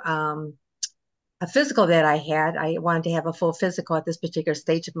through a physical that I had. I wanted to have a full physical at this particular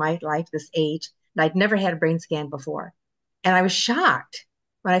stage of my life, this age, and I'd never had a brain scan before. And I was shocked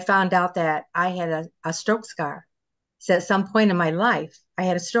when I found out that I had a stroke scar. So at some point in my life, I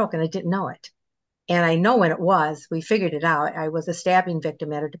had a stroke and I didn't know it. And I know when it was. We figured it out. I was a stabbing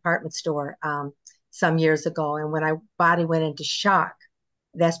victim at a department store some years ago. And when my body went into shock,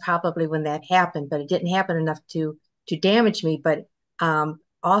 that's probably when that happened. But it didn't happen enough to damage me. But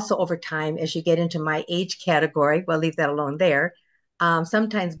also over time, as you get into my age category, we'll leave that alone there.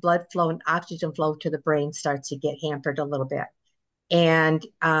 Sometimes blood flow and oxygen flow to the brain starts to get hampered a little bit. And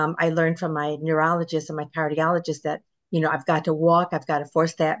I learned from my neurologist and my cardiologist that, I've got to walk, I've got to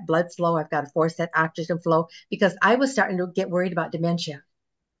force that blood flow, I've got to force that oxygen flow, because I was starting to get worried about dementia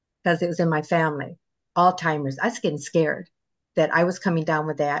because it was in my family, Alzheimer's. I was getting scared that I was coming down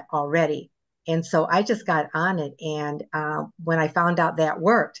with that already. And so I just got on it. And when I found out that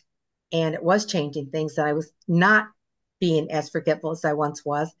worked and it was changing things, that I was not being as forgetful as I once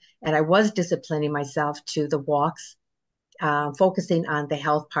was, and I was disciplining myself to the walks, focusing on the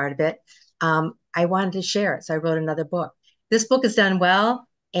health part of it, I wanted to share it. So I wrote another book. This book has done well,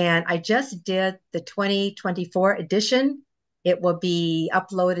 and I just did the 2024 edition. It will be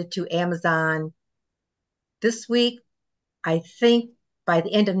uploaded to Amazon this week. I think by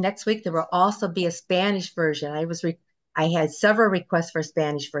the end of next week, there will also be a Spanish version. I had several requests for a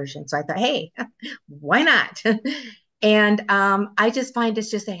Spanish version. So I thought, hey, why not? And I just find it's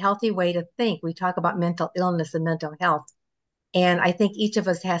just a healthy way to think. We talk about mental illness and mental health. And I think each of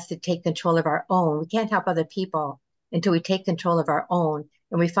us has to take control of our own. We can't help other people until we take control of our own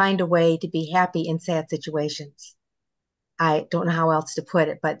and we find a way to be happy in sad situations. I don't know how else to put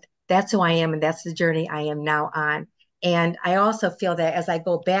it, but that's who I am and that's the journey I am now on. And I also feel that as I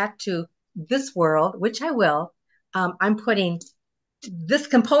go back to this world, which I will, I'm putting this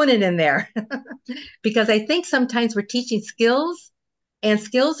component in there because I think sometimes we're teaching skills and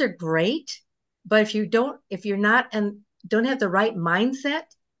skills are great, but if you're not and don't have the right mindset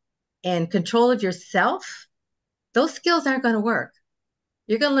and control of yourself, those skills aren't going to work.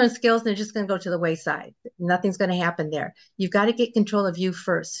 You're going to learn skills and they're just going to go to the wayside. Nothing's going to happen there. You've got to get control of you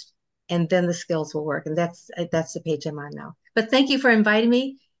first, and then the skills will work. And that's the page I'm on now. But thank you for inviting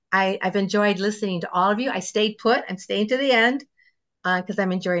me. I've enjoyed listening to all of you. I stayed put. I'm staying to the end because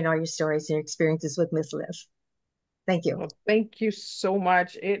I'm enjoying all your stories and your experiences with Miss Liz. Thank you. Well, thank you so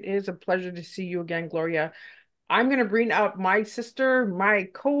much. It is a pleasure to see you again, Gloria. I'm going to bring out my sister, my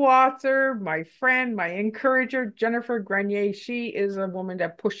co-author, my friend, my encourager, Jennifer Grenier. She is a woman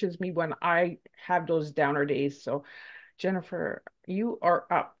that pushes me when I have those downer days. So, Jennifer, you are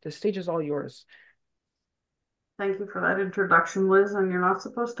up. The stage is all yours. Thank you for that introduction, Liz. And you're not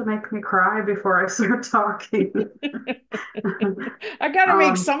supposed to make me cry before I start talking. I got to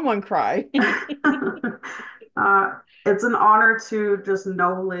make someone cry. It's an honor to just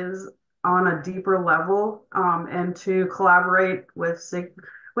know Liz on a deeper level, and to collaborate with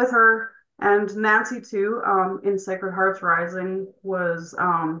her and Nancy too, in Sacred Hearts Rising was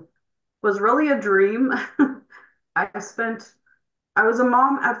really a dream. I was a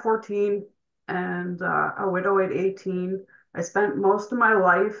mom at 14 and a widow at 18. I spent most of my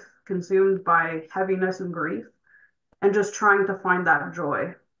life consumed by heaviness and grief and just trying to find that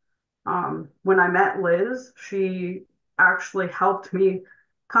joy. When I met Liz, she actually helped me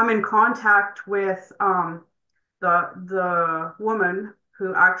come in contact with the woman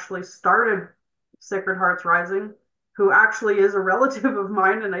who actually started Sacred Hearts Rising, who actually is a relative of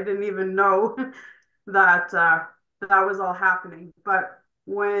mine, and I didn't even know that that was all happening. But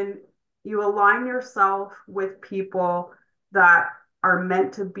when you align yourself with people that are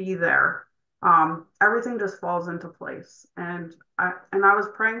meant to be there, everything just falls into place. And I was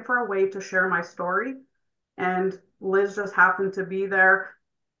praying for a way to share my story, and Liz just happened to be there,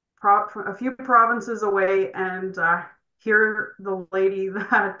 a few provinces away, and here the lady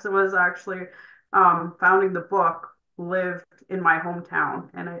that was actually founding the book lived in my hometown,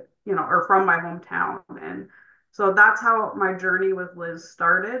 and or from my hometown, and so that's how my journey with Liz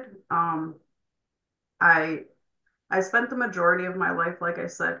started. I I spent the majority of my life, like I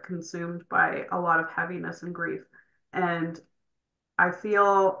said, consumed by a lot of heaviness and grief. And I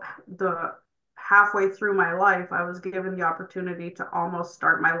feel the halfway through my life, I was given the opportunity to almost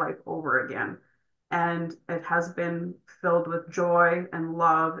start my life over again. And it has been filled with joy and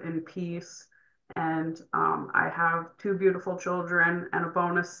love and peace. And I have two beautiful children and a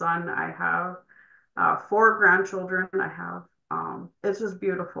bonus son. I have four grandchildren. It's just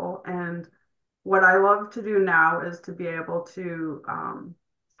beautiful. And what I love to do now is to be able to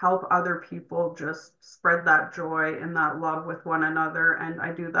help other people just spread that joy and that love with one another. And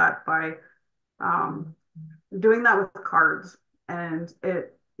I do that by um, doing that with cards and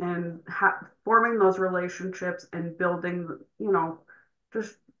forming those relationships and building,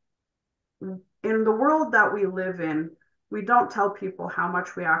 just in the world that we live in, we don't tell people how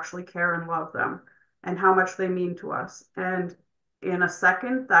much we actually care and love them and how much they mean to us. And in a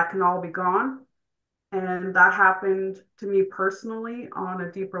second, that can all be gone. And that happened to me personally on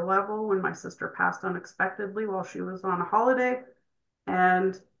a deeper level when my sister passed unexpectedly while she was on a holiday.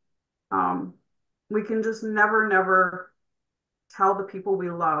 And we can just never, never tell the people we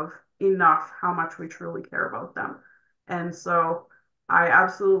love enough how much we truly care about them. And so I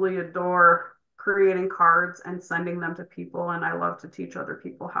absolutely adore creating cards and sending them to people. And I love to teach other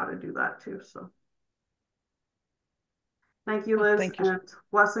people how to do that too. So thank you, Liz, Thank you. and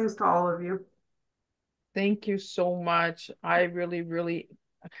blessings to all of you. Thank you so much. I really, really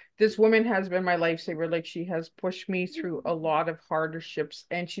this woman has been my lifesaver. Like she has pushed me through a lot of hardships,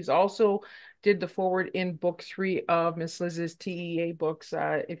 and she's also did the forward in book 3 of Miss Liz's TEA books.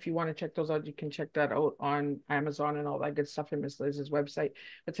 If you want to check those out, you can check that out on Amazon and all that good stuff in Miss Liz's website.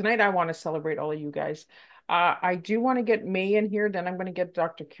 But tonight I want to celebrate all of you guys. I do want to get May in here, then I'm going to get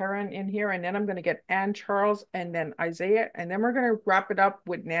Dr. Karen in here, and then I'm going to get Ann Charles and then Isaiah, and then we're going to wrap it up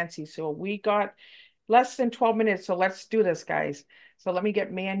with Nancy. So we got less than 12 minutes, so let's do this, guys. So let me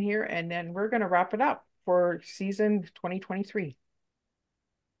get May in here, and then we're going to wrap it up for season 2023.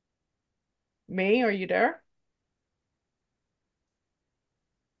 May, are you there?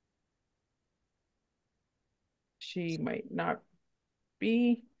 She might not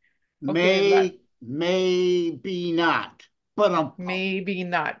be. Okay, maybe not, but maybe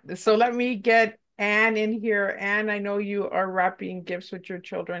not. So let me get Anne in here. Anne, I know you are wrapping gifts with your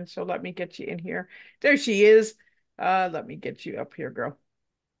children, so let me get you in here. There she is. Let me get you up here, girl.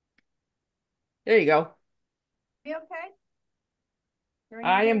 There you go. You okay?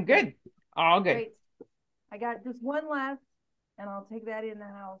 I am good. All good. Great. I got just one left, and I'll take that in the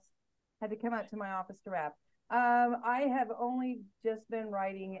house. Had to come out to my office to wrap. I have only just been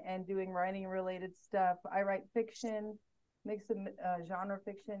writing and doing writing related stuff. I write fiction, mix of genre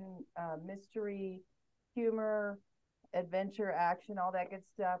fiction, mystery, humor, adventure, action, all that good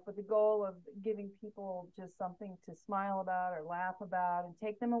stuff, with the goal of giving people just something to smile about or laugh about and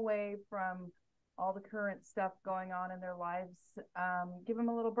take them away from all the current stuff going on in their lives. Give them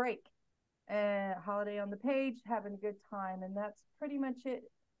a little break. Holiday on the page, having a good time, and that's pretty much it.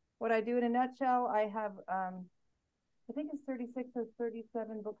 What I do in a nutshell, I have I think it's 36 or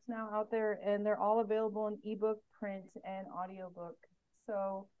 37 books now out there, and they're all available in ebook, print, and audiobook.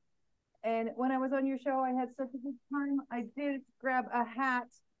 So, and when I was on your show, I had such a good time. I did grab a hat.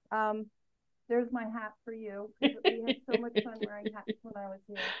 There's my hat for you. We had so much fun wearing hats when I was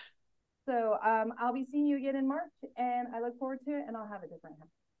here. So I'll be seeing you again in March, and I look forward to it, and I'll have a different hat.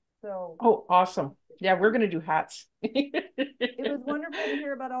 So, oh, awesome. Yeah, we're going to do hats. It was wonderful to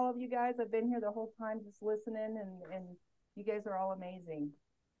hear about all of you guys. I've been here the whole time just listening, and you guys are all amazing.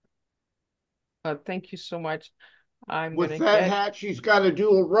 Thank you so much. I'm with that hat, she's got to do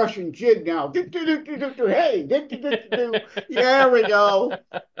a Russian jig now. Hey, there we go.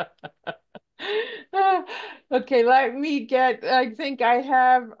 Okay, let me get, I'm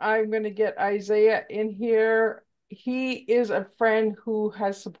going to get Isaiah in here. He is a friend who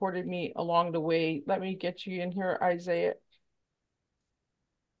has supported me along the way. Let me get you in here, Isaiah.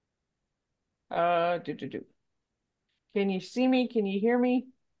 Can you see me? Can you hear me?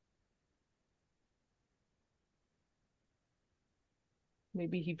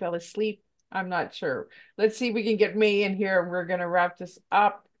 Maybe he fell asleep. I'm not sure. Let's see if we can get May in here. We're going to wrap this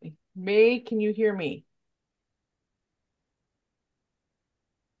up. May, can you hear me?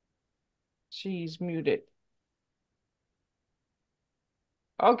 She's muted.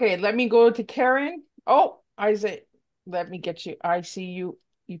 Okay, let me go to Karen. Oh, Isaac, let me get you. I see you.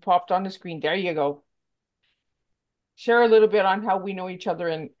 You popped on the screen. There you go. Share a little bit on how we know each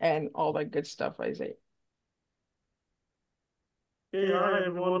other and all that good stuff, Isaac. Hey, hi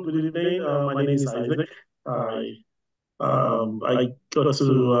everyone. Good evening. My name is Isaac. I got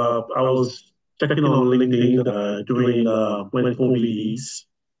to. I was checking on LinkedIn during when COVID is,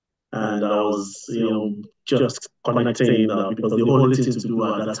 and I was, just connecting because the only thing to do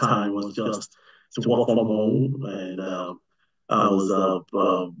at that time was just to work from home, and I was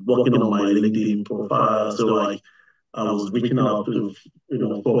working on my LinkedIn profile. So I was reaching out to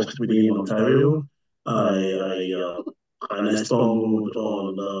folks within Ontario. And I stumbled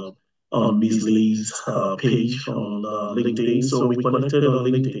on Miss Lee's page on LinkedIn. So we connected on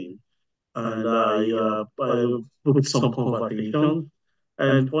LinkedIn, and I put some conversation.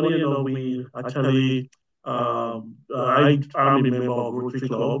 And funny enough, we actually I'm a member of Rotary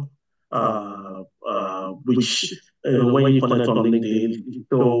Club, which when you connect on LinkedIn, it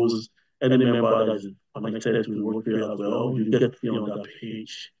shows any member that is connected to Rotary as well. You get on that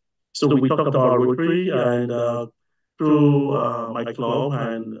page. So we talked about Rotary and through my club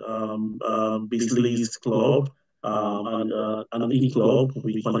and Bisley's club and an e-club,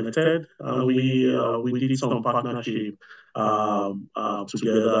 we connected and we did some partnership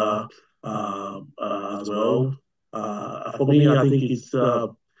together as well. For me, I think it's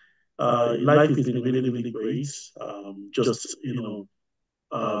life has been really, really great. Just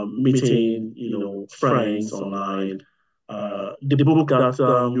meeting friends online. The book that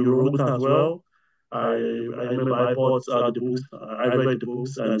you wrote as well. I remember I bought the books. I read the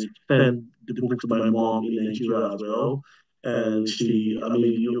books and sent the book to my mom in Nigeria as well. And she, I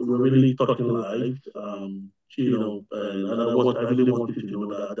mean, you were really talking live. and what I really want people to know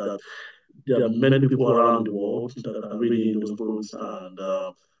that there are many people around the world that are reading those books, and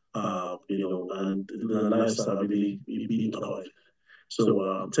their lives are really being touched.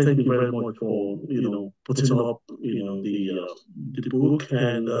 So thank you very much for putting up the book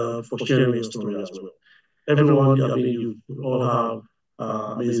and for sharing your story as well. Everyone, I mean, you all have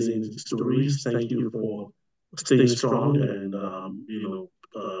amazing stories. Thank you for staying strong and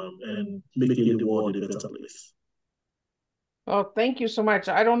making the world a better place. Oh, thank you so much.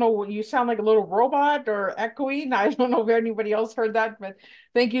 I don't know, you sound like a little robot or echoing. I don't know if anybody else heard that, but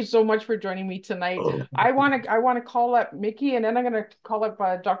thank you so much for joining me tonight. I want to call up Mickey, and then I'm going to call up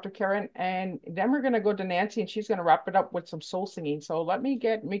Dr. Karen, and then we're going to go to Nancy, and she's going to wrap it up with some soul singing. So let me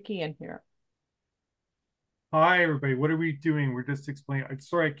get Mickey in here. Hi, everybody. What are we doing? We're just explaining. I'm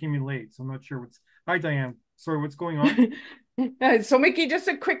sorry I came in late, so I'm not sure what's. Hi, Diane. Sorry, what's going on? So Mickey, just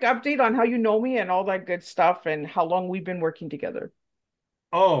a quick update on how you know me and all that good stuff and how long we've been working together.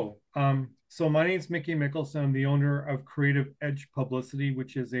 Oh, so my name is Mickey Mickelson. I'm the owner of Creative Edge Publicity,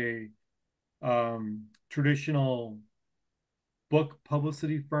 which is a traditional book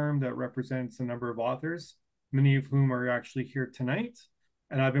publicity firm that represents a number of authors, many of whom are actually here tonight.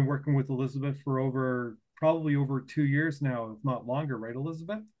 And I've been working with Elizabeth for probably over 2 years now, if not longer, right,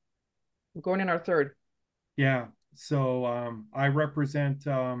 Elizabeth? We're going in our third. Yeah. So I represent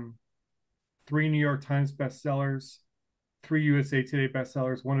 3 New York Times bestsellers, 3 USA Today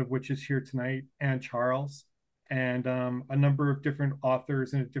bestsellers, one of which is here tonight, and Charles, and a number of different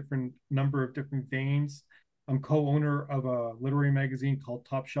authors in a different number of different veins. I'm co-owner of a literary magazine called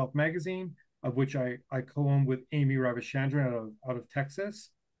Top Shelf Magazine, of which I co-own with Amy Ravichandran out of Texas,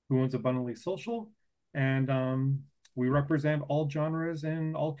 who owns Abundantly Social. And we represent all genres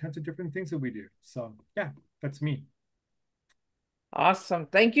and all kinds of different things that we do. So yeah, that's me. Awesome.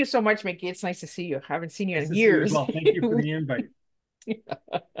 Thank you so much, Mickey. It's nice to see you. I haven't seen you in Nice to years. see you as well. Thank you for the invite.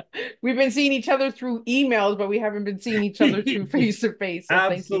 We've been seeing each other through emails, but we haven't been seeing each other through face to face. So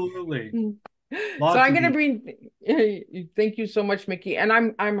Absolutely. Thank you. So I'm going to bring. Thank you so much, Mickey, and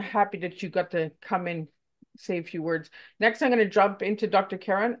I'm happy that you got to come and say a few words. Next, I'm going to jump into Dr.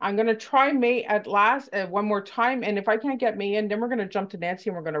 Karen. I'm going to try May at last one more time, and if I can't get May in, then we're going to jump to Nancy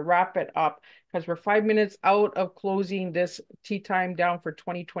and we're going to wrap it up because we're 5 minutes out of closing this tea time down for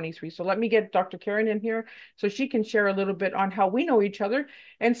 2023. So let me get Dr. Karen in here so she can share a little bit on how we know each other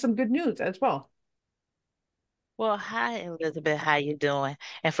and some good news as well. Well, hi, Elizabeth. How you doing?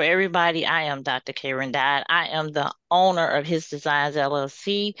 And for everybody, I am Dr. Karen Dodd. I am the owner of His Designs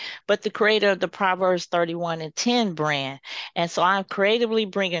LLC, but the creator of the Proverbs 31 and 10 brand. And so I'm creatively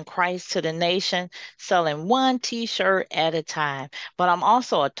bringing Christ to the nation, selling one t-shirt at a time. But I'm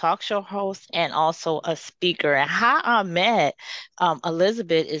also a talk show host and also a speaker. And how I met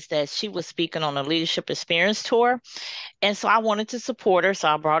Elizabeth is that she was speaking on a leadership experience tour. And so I wanted to support her. So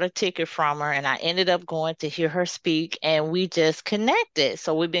I brought a ticket from her and I ended up going to hear her speak and we just connected.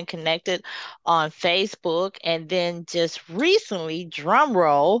 So we've been connected on Facebook. And then just recently, drum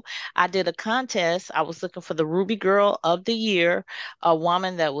roll, I did a contest. I was looking for the Ruby Girl of the Year, a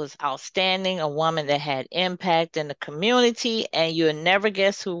woman that was outstanding, a woman that had impact in the community. And you'll never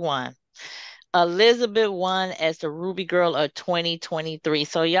guess who won. Elizabeth won as the Ruby Girl of 2023.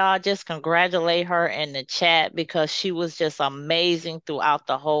 So y'all just congratulate her in the chat because she was just amazing throughout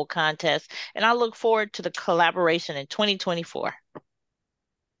the whole contest. And I look forward to the collaboration in 2024.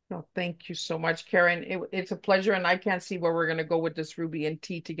 Oh, thank you so much, Karen. It's a pleasure, and I can't see where we're going to go with this Ruby and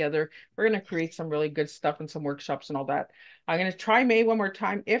tea together. We're going to create some really good stuff and some workshops and all that. I'm going to try May one more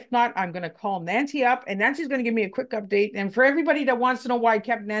time. If not, I'm going to call Nancy up, and Nancy's going to give me a quick update. And for everybody that wants to know why I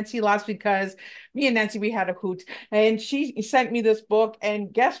kept Nancy last, because me and Nancy, we had a hoot, and she sent me this book.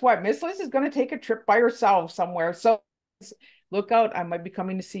 And guess what? Miss Liz is going to take a trip by herself somewhere. So look out. I might be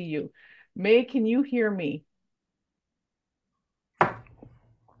coming to see you. May, can you hear me?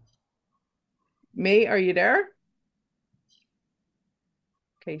 May, are you there?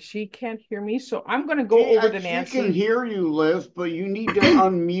 Okay, she can't hear me, so I'm going to go over to Nancy. She can hear you, Liz, but you need to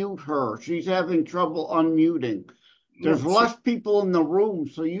unmute her. She's having trouble unmuting. There's less people in the room,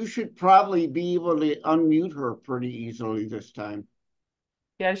 so you should probably be able to unmute her pretty easily this time.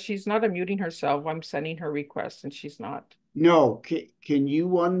 Yeah, she's not unmuting herself. I'm sending her requests, and she's not. No, can you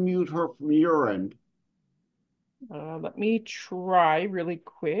unmute her from your end? Let me try really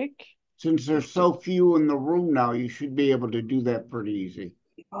quick. Since there's so few in the room now, you should be able to do that pretty easy.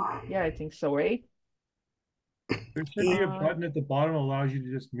 Yeah, I think so, eh? There should be a button at the bottom that allows you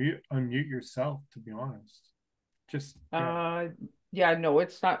to just unmute yourself, to be honest. Yeah, no,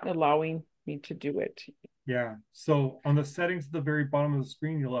 it's not allowing me to do it. Yeah. So on the settings at the very bottom of the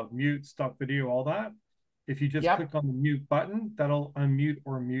screen, you'll have mute, stop video, all that. If you just Yep. click on the mute button, that'll unmute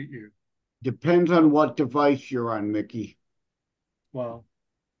or mute you. Depends on what device you're on, Mickey. Well,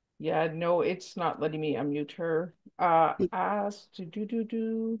 Yeah, no, it's not letting me unmute her. Ask to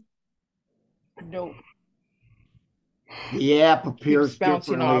do. No. The app Keeps appears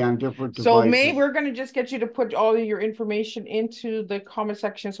bouncing differently off. on different So May, devices. we're gonna just get you to put all of your information into the comment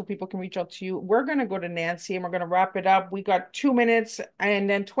section so people can reach out to you. We're gonna go to Nancy and we're gonna wrap it up. We got 2 minutes, and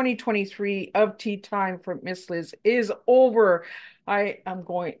then 2023 of Tea Time for Miss Liz is over.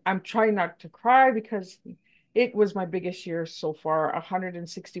 I'm trying not to cry because it was my biggest year so far.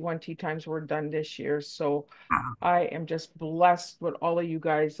 161 tea times were done this year. So I am just blessed with all of you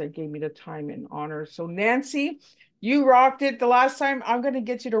guys that gave me the time and honor. So Nancy, you rocked it the last time. I'm going to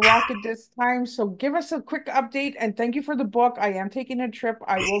get you to rock it this time. So give us a quick update and thank you for the book. I am taking a trip.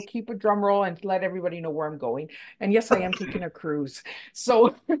 I will keep a drum roll and let everybody know where I'm going. And yes, I am taking a cruise.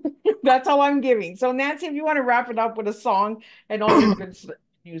 So that's all I'm giving. So Nancy, if you want to wrap it up with a song and all your good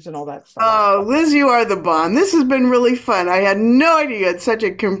news and all that stuff. Oh, Liz, you are the bomb. This has been really fun. I had no idea you had such a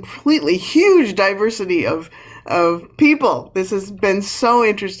completely huge diversity of people. This has been so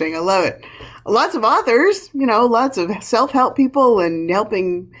interesting. I love it. Lots of authors, lots of self-help people and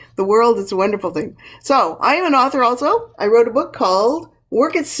helping the world. It's a wonderful thing. So I am an author also. I wrote a book called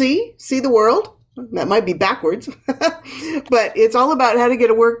Work at Sea, See the World. That might be backwards, but it's all about how to get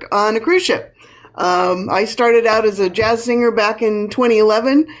to work on a cruise ship. I started out as a jazz singer back in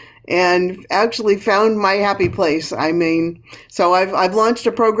 2011 and actually found my happy place. So I've launched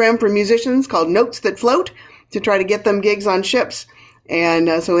a program for musicians called Notes That Float to try to get them gigs on ships.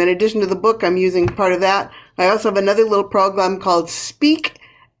 And so in addition to the book, I'm using part of that. I also have another little program called Speak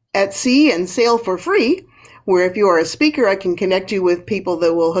at Sea and Sail for Free, where if you are a speaker, I can connect you with people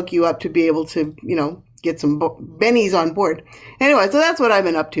that will hook you up to be able to, get some bennies on board. Anyway, so that's what I've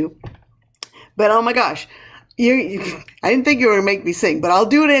been up to. But oh my gosh, I didn't think you were going to make me sing, but I'll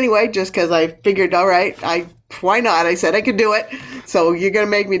do it anyway, just because I figured, all right, why not? I said I could do it. So you're going to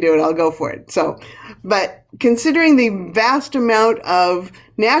make me do it. I'll go for it. So, but considering the vast amount of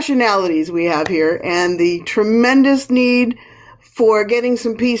nationalities we have here and the tremendous need for getting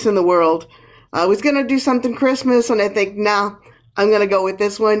some peace in the world, I was going to do something Christmas, and I think, nah, I'm going to go with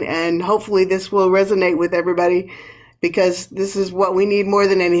this one, and hopefully this will resonate with everybody, because this is what we need more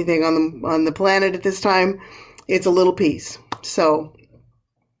than anything on the planet at this time. It's a little peace. So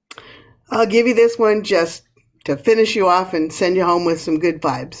I'll give you this one just to finish you off and send you home with some good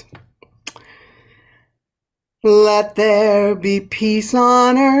vibes. Let there be peace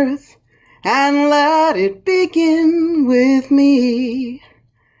on earth, and let it begin with me.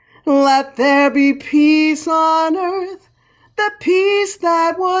 Let there be peace on earth, the peace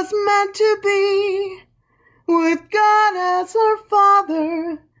that was meant to be. With God as our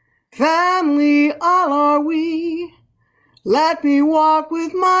Father, family all are we. Let me walk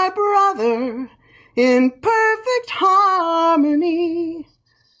with my brother in perfect harmony.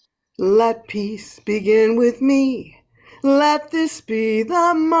 Let peace begin with me. Let this be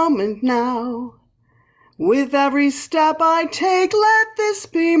the moment now. With every step I take, let this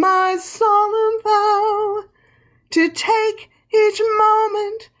be my solemn vow. To take each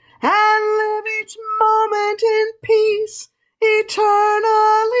moment and live each moment in peace eternally.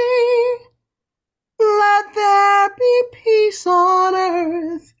 Let there be peace on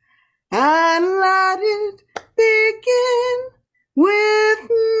earth, and let it begin with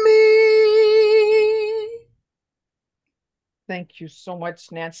me. Thank you so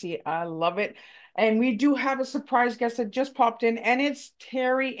much, Nancy. I love it. And we do have a surprise guest that just popped in, and it's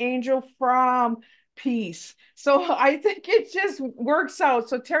Terry Angel from Peace. So I think it just works out.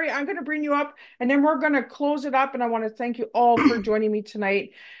 So Terry, I'm going to bring you up, and then we're going to close it up. And I want to thank you all for joining me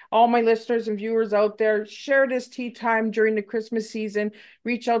tonight. All my listeners and viewers out there, share this tea time during the Christmas season.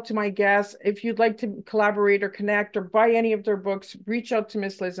 Reach out to my guests. If you'd like to collaborate or connect or buy any of their books, reach out to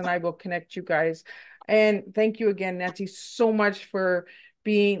Miss Liz and I will connect you guys. And thank you again, Nancy, so much for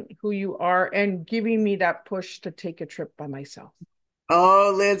being who you are and giving me that push to take a trip by myself.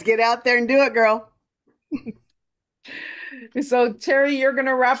 Oh, Liz, get out there and do it, girl. So Terry, you're going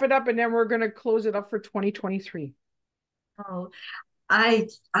to wrap it up, and then we're going to close it up for 2023. Oh, I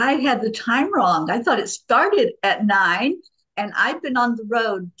had the time wrong. I thought it started at 9, and I've been on the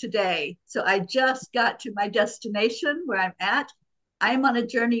road today. So I just got to my destination where I'm at. I'm on a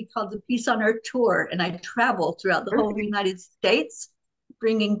journey called the Peace on Earth Tour, and I travel throughout the whole United States,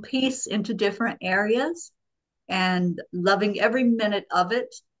 bringing peace into different areas and loving every minute of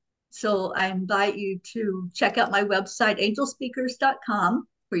it. So I invite you to check out my website, angelspeakers.com,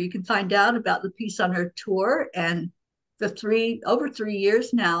 where you can find out about the Peace on Earth Tour and over 3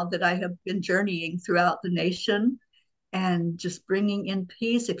 years now that I have been journeying throughout the nation and just bringing in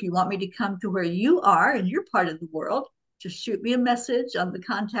peace. If you want me to come to where you are in your part of the world, just shoot me a message on the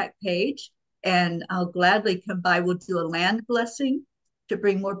contact page and I'll gladly come by. We'll do a land blessing to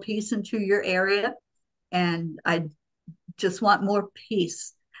bring more peace into your area. And I just want more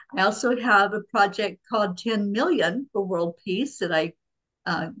peace. I also have a project called 10 Million for World Peace that I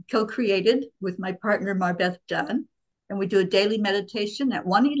co-created with my partner, Marbeth Dunn. And we do a daily meditation at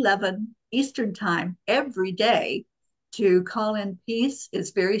 1:11 Eastern Time every day to call in peace.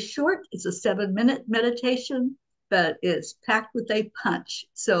 It's very short. It's a 7-minute meditation, but it's packed with a punch.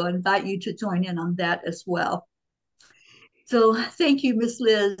 So I invite you to join in on that as well. So thank you, Miss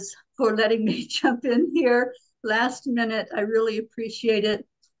Liz, for letting me jump in here last minute. I really appreciate it.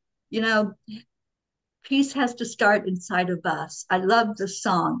 You know, peace has to start inside of us. I love the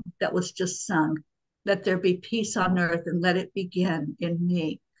song that was just sung. Let there be peace on earth and let it begin in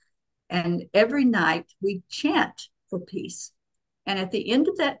me. And every night we chant for peace. And at the end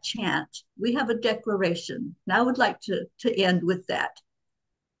of that chant, we have a declaration. And I would like to end with that.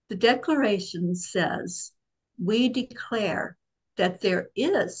 The declaration says, we declare that there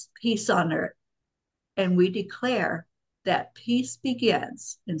is peace on earth, and we declare that peace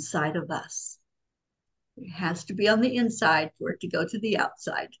begins inside of us. It has to be on the inside for it to go to the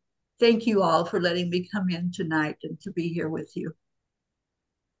outside. Thank you all for letting me come in tonight and to be here with you.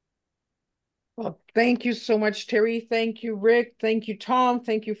 Well, thank you so much, Terry. Thank you, Rick. Thank you, Tom.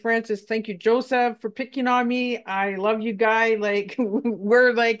 Thank you, Francis. Thank you, Joseph, for picking on me. I love you guys. Like,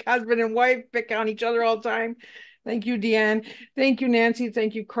 we're like husband and wife, pick on each other all the time. Thank you, Deanne. Thank you, Nancy.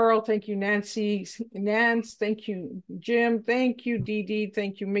 Thank you, Carl. Thank you, Nancy. Nance. Thank you, Jim. Thank you, Dee Dee.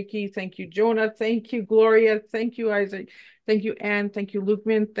 Thank you, Mickey. Thank you, Jonah. Thank you, Gloria. Thank you, Isaac. Thank you, Anne. Thank you,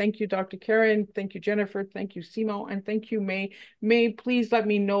 Lukeman. Thank you, Dr. Karen. Thank you, Jennifer. Thank you, Simo. And thank you, May. May, please let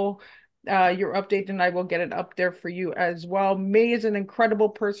me know your update and I will get it up there for you as well. May is an incredible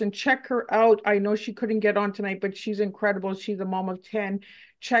person. Check her out. I know she couldn't get on tonight, but she's incredible. She's a mom of 10.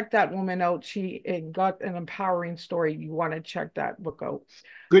 Check that woman out. She got an empowering story. You want to check that book out.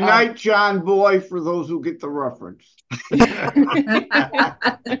 Good night, John Boy, for those who get the reference.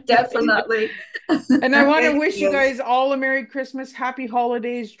 Definitely. And I want to wish you guys all a Merry Christmas, Happy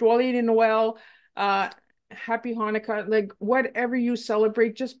Holidays, Joyeux de Noël, Happy Hanukkah. Like, whatever you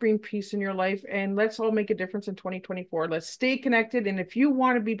celebrate, just bring peace in your life, and let's all make a difference in 2024. Let's stay connected. And if you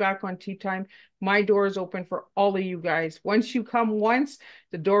want to be back on Tea Time, my door is open for all of you guys. Once you come once,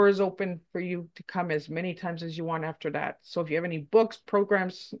 the door is open for you to come as many times as you want after that. So if you have any books,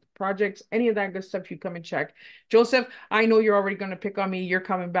 programs, projects, any of that good stuff, you come and check. Joseph, I know you're already going to pick on me. You're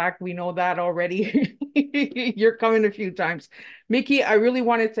coming back. We know that already. You're coming a few times. Mickey, I really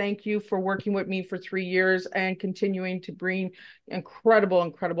want to thank you for working with me for 3 years and continuing to bring incredible,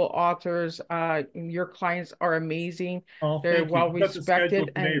 incredible authors. Your clients are amazing. Oh, they're well respected.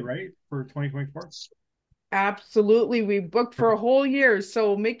 Today, right? For 2024? Absolutely. We booked for a whole year.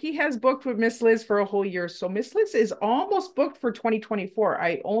 So Mickey has booked with Miss Liz for a whole year. So Miss Liz is almost booked for 2024.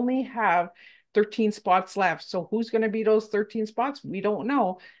 I only have 13 spots left. So who's going to be those 13 spots? We don't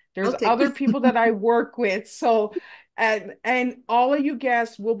know. There's other people that I work with. So, and all of you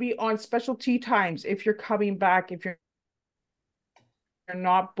guests will be on special tea times if you're coming back, if you're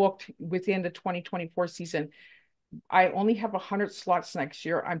not booked within the 2024 season. I only have 100 slots next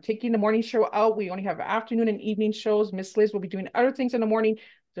year. I'm taking the morning show out. We only have afternoon and evening shows. Miss Liz will be doing other things in the morning.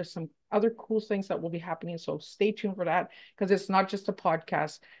 There's some other cool things that will be happening. So stay tuned for that, because it's not just a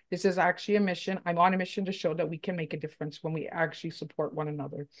podcast. This is actually a mission. I'm on a mission to show that we can make a difference when we actually support one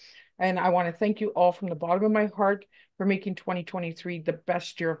another. And I want to thank you all from the bottom of my heart for making 2023 the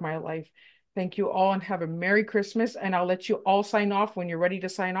best year of my life. Thank you all and have a Merry Christmas. And I'll let you all sign off when you're ready to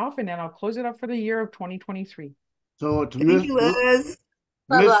sign off. And then I'll close it up for the year of 2023. So it's Thank you, Liz.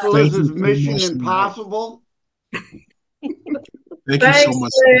 Miss Liz's Mission Impossible. Thank you so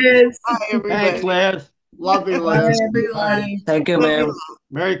much. Liz. Bye, everybody. Thanks, Liz. Love you, Liz. Bye, everyone. Thank you, ma'am.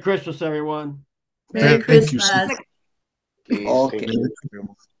 Merry Christmas, everyone. Merry Christmas. Okay.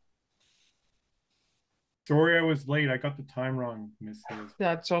 Sorry I was late. I got the time wrong, Miss Liz.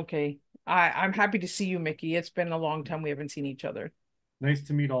 That's okay. I'm happy to see you, Mickey. It's been a long time we haven't seen each other. Nice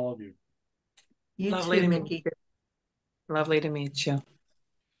to meet all of you. You Lovely too, to Mickey. meet you. Lovely to meet you.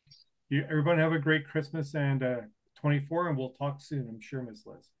 Everyone have a great Christmas and 24, and we'll talk soon, I'm sure, Miss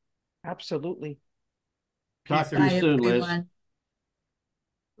Liz. Absolutely. Talk to you soon, Liz.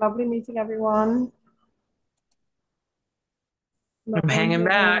 Lovely meeting everyone. I'm hanging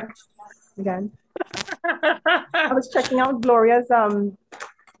back. Again. I was checking out Gloria's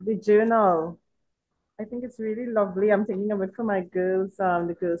the journal. I think it's really lovely. I'm thinking of it for my girls,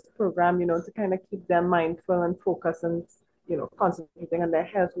 the girls program, to kind of keep them mindful and focused and, concentrating on their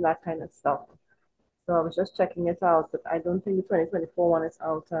health and that kind of stuff. So I was just checking it out, but I don't think the 2024 one is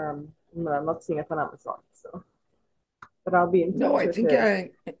out. No, I'm not seeing it on Amazon. So, but I'll be in No, touch I with think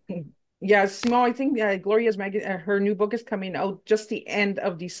it. yeah, Simone, I think Gloria's her new book is coming out just the end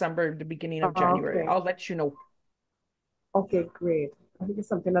of December, the beginning of January. Okay. I'll let you know. Okay, great. I think it's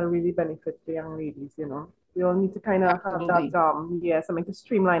something that really benefits the young ladies, We all need to kind of have that, something to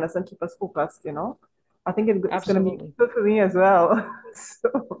streamline us and keep us focused, I think it's going to be Absolutely. good for me as well.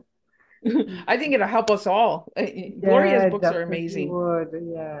 So, I think it'll help us all. Gloria's yeah, books are definitely amazing. would.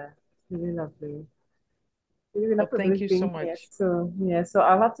 Yeah, really lovely. It's been a But thank privilege you so being here. much. So, yeah, so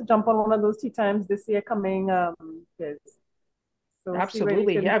I'll have to jump on one of those tea times this year coming. Yes. So see where you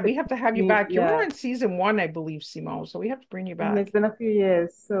Absolutely. can Yeah, we fit have to have you me. back. You were Yeah. on season 1, I believe, Simone. So we have to bring you It's back. been a few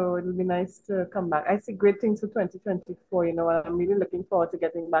years, so it'll be nice to come back. I see great things for 2024. I'm really looking forward to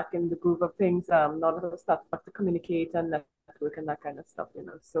getting back in the groove of things. Now that I've started to communicate and network and that kind of stuff.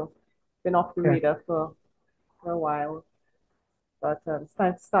 So been off the radar for a while, but it's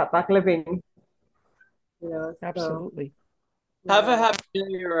time to start back living. So Absolutely. Have a yeah. happy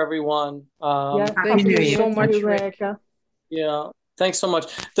new year, everyone. Yes, Thank you so much, Rick. Rick. Yeah, thanks so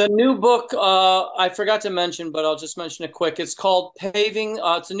much. The new book, I forgot to mention, but I'll just mention it quick. It's called Paving.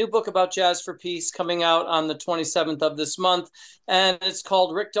 It's a new book about Jazz for Peace coming out on the 27th of this month. And it's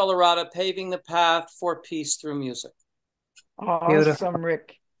called Rick Delarada, Paving the Path for Peace Through Music. Awesome,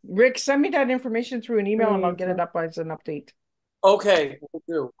 Rick. Rick, send me that information through an email and I'll get it up as an update. Okay, will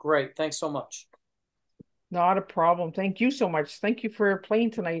do. Great. Thanks so much. Not a problem. Thank you so much. Thank you for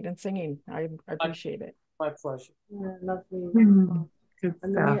playing tonight and singing. I appreciate it. My pleasure. Yeah, lovely. Good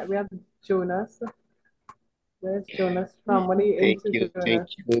And then we have Jonas. Where's Jonas from? What are you Thank into,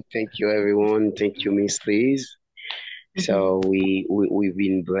 Jonas? thank you, everyone. Thank you, Miss Liz. So we've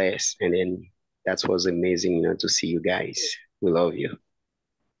been blessed, and then that was amazing, to see you guys. We love you.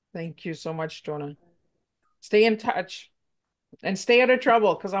 Thank you so much, Jonah. Stay in touch and stay out of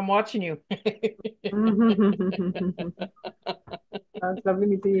trouble because I'm watching you. It's lovely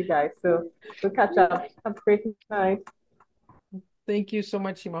meeting you guys. So we'll catch up. Have a great night. Thank you so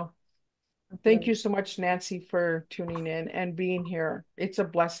much, Simo. Thank you so much, Nancy, for tuning in and being here. It's a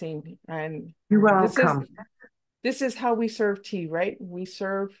blessing. And you're welcome. This is how we serve tea, right? We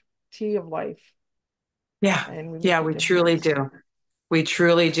serve tea of life. Yeah. And we truly do. We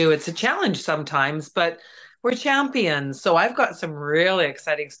truly do. It's a challenge sometimes, but we're champions. So I've got some really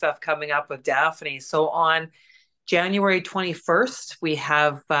exciting stuff coming up with Daphne. So on January 21st, we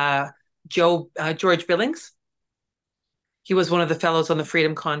have George Billings. He was one of the fellows on the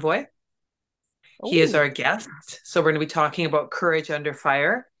Freedom Convoy. He is our guest. So we're going to be talking about courage under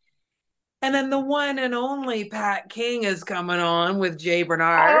fire. And then the one and only Pat King is coming on with Jay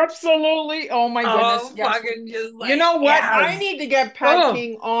Bernard. Absolutely. Oh my goodness. Yes. Fucking just You know what? yes. I need to get Pat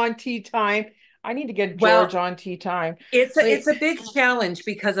King on Tea Time. I need to get George on Tea Time. It's a big challenge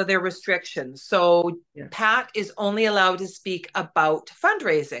because of their restrictions. So Pat is only allowed to speak about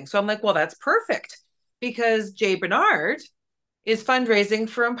fundraising. So I'm like, well, that's perfect because Jay Bernard is fundraising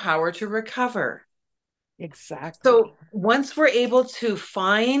for Empower to Recover. Exactly. So once we're able to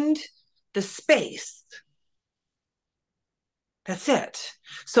find the space, that's it.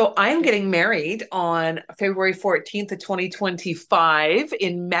 So I'm getting married on February 14th of 2025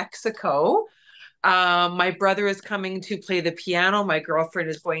 in Mexico. My brother is coming to play the piano. My girlfriend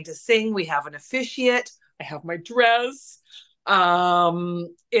is going to sing. We have an officiate. I have my dress.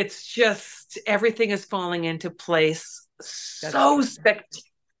 It's just everything is falling into place so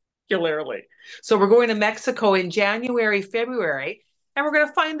spectacularly. So we're going to Mexico in January, February, and we're going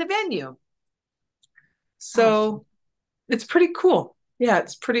to find the venue. So it's pretty cool. Yeah,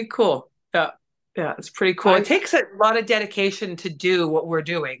 it's pretty cool. Yeah, it's pretty cool. It takes a lot of dedication to do what we're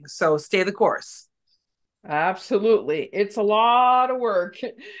doing. So stay the course. Absolutely. It's a lot of work.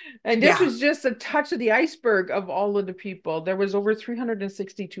 And this was just a touch of the iceberg of all of the people. There was over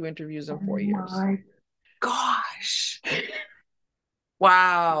 362 interviews in 4 years. Oh my gosh.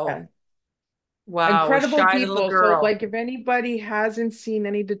 Wow. Yeah. Wow. Incredible Shy people. little girl. So like if anybody hasn't seen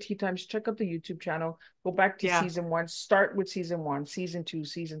any of the Tea Times, check out the YouTube channel. Go back to season 1. Start with season 1, season 2,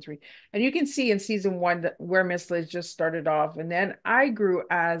 season 3. And you can see in season 1 that where Miss Liz just started off. And then I grew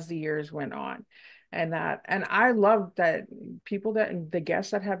as the years went on. And I love that people that the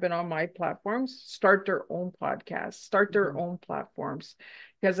guests that have been on my platforms start their own podcasts, start their own platforms,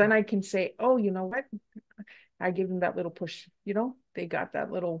 because then I can say, oh, you know what? I give them that little push, they got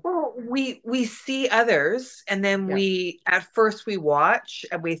that little. Well, we see others, and then we at first we watch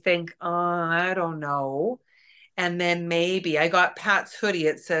and we think, oh, I don't know. And then maybe I got Pat's hoodie.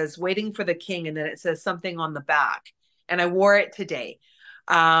 It says waiting for the king, and then it says something on the back. And I wore it today.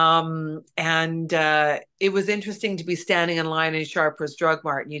 And it was interesting to be standing in line in Sharper's Drug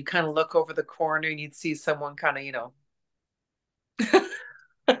Mart, and you'd kind of look over the corner and you'd see someone kind of,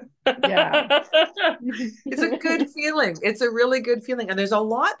 Yeah. It's a good feeling. It's a really good feeling. And there's a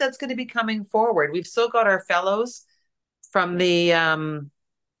lot that's going to be coming forward. We've still got our fellows from the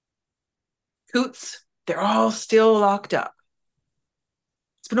Coots. They're all still locked up.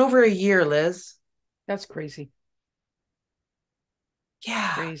 It's been over a year, Liz. That's crazy.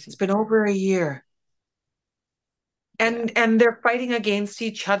 Yeah, crazy. It's been over a year. And they're fighting against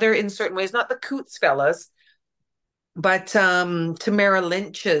each other in certain ways. Not the Coots fellas, but Tamara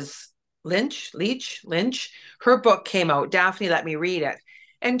Lynch, her book came out. Daphne let me read it.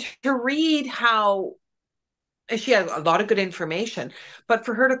 And to read how she had a lot of good information, but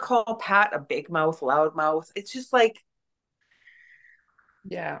for her to call Pat a big mouth, loud mouth, it's just like,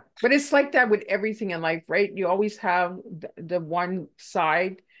 yeah, but it's like that with everything in life, right? You always have the one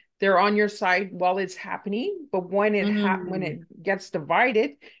side, they're on your side while it's happening, but when it gets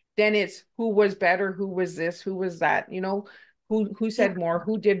divided, then it's who was better, who was this, who was that, who said more,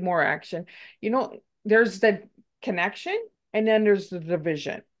 who did more action. There's the connection, and then there's the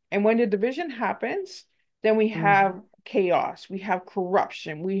division. And when the division happens, then we have chaos, we have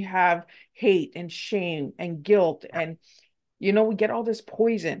corruption, we have hate and shame and guilt, and we get all this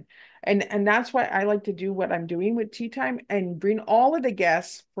poison. And that's why I like to do what I'm doing with Tea Time and bring all of the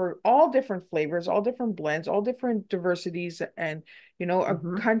guests for all different flavors, all different blends, all different diversities, and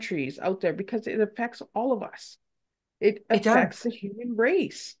countries out there, because it affects all of us. It affects the human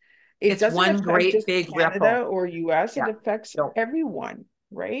race. It it's doesn't one affect great just big Canada ripple. or US. It affects everyone,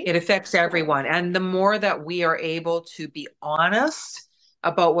 right? It affects everyone. And the more that we are able to be honest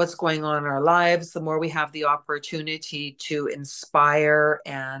about what's going on in our lives, the more we have the opportunity to inspire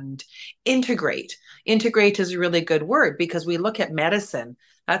and integrate. Integrate is a really good word, because we look at medicine.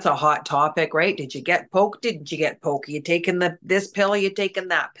 That's a hot topic, right? Did you get poked? Didn't you get poked? Are you taking this pill? Are you taking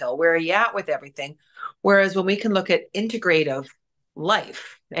that pill? Where are you at with everything? Whereas when we can look at integrative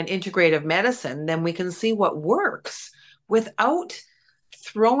life and integrative medicine, then we can see what works without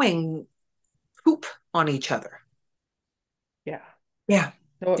throwing poop on each other. Yeah. Yeah.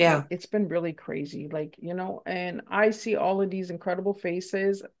 So Yeah. it's been really crazy, and I see all of these incredible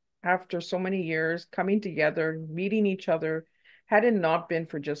faces after so many years coming together, meeting each other. Had it not been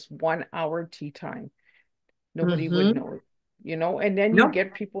for just 1 hour tea time, nobody would know it, and then you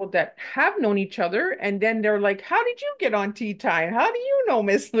get people that have known each other, and then they're like, how did you get on Tea Time? How do you know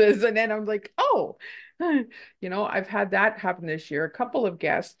Miss Liz? And then I'm like, oh, I've had that happen this year. A couple of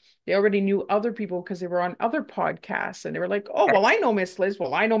guests, they already knew other people because they were on other podcasts, and they were like, oh, well, I know Miss Liz.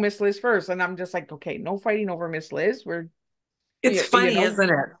 Well, I know Miss Liz first. And I'm just like, okay, no fighting over Miss Liz. It's funny, isn't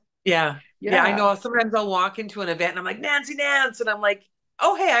it? Yeah. Yeah. I know sometimes I'll walk into an event and I'm like, Nancy Nance. And I'm like,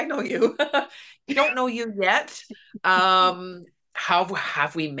 oh, hey, I know you. Don't know you yet. How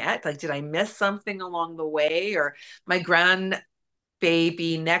have we met? Like, did I miss something along the way? Or my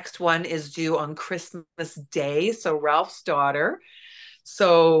grandbaby next one is due on Christmas Day. So Ralph's daughter.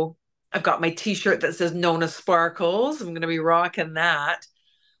 So I've got my t-shirt that says Nona Sparkles. I'm going to be rocking that.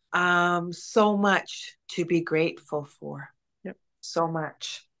 So much to be grateful for. Yep. So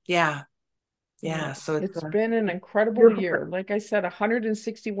much. Yeah. So it's been an incredible year. Like I said,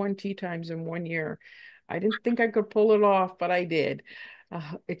 161 tea times in 1 year. I didn't think I could pull it off, but I did.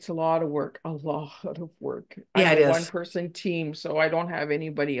 It's a lot of work, a lot of work. Yeah, I'm it a is. one-person team, so I don't have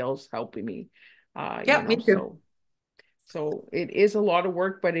anybody else helping me. Me too. So it is a lot of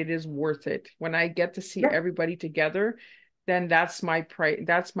work, but it is worth it. When I get to see everybody together, then that's my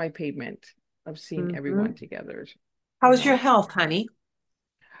payment of seeing everyone together. How's your health, honey?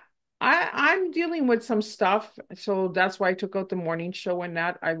 I'm dealing with some stuff, so that's why I took out the morning show, and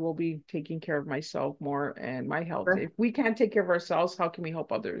that I will be taking care of myself more and my health. If we can't take care of ourselves, how can we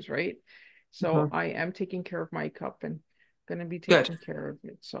help others, right? So I am taking care of my cup and going to be taking care of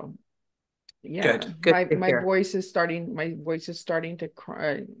it. So yeah, Good. my voice is starting to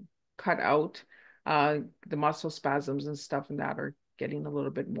cut out. The muscle spasms and stuff and that are getting a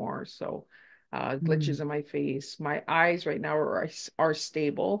little bit more. So glitches in my face. My eyes right now are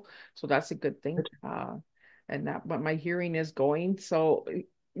stable, so that's a good thing. But my hearing is going. So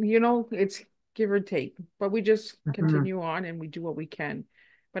it's give or take. But we just continue on and we do what we can.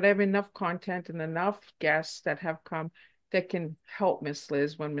 But I have enough content and enough guests that have come that can help Miss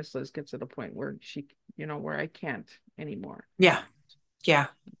Liz when Miss Liz gets to the point where she, where I can't anymore. Yeah. Yeah.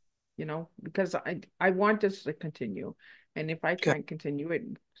 Because I want this to continue. And if I can't continue it,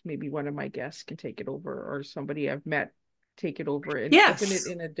 maybe one of my guests can take it over, or somebody I've met take it over and open it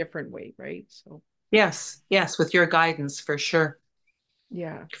in a different way, right? So yes, with your guidance for sure.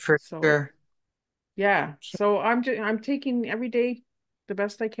 Yeah, for sure. Yeah, so I'm taking every day the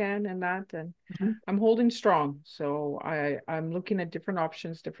best I can, and I'm holding strong. So I'm looking at different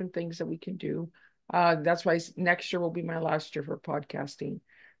options, different things that we can do. That's why next year will be my last year for podcasting,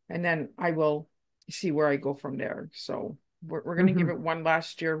 and then I will see where I go from there. So we're gonna give it one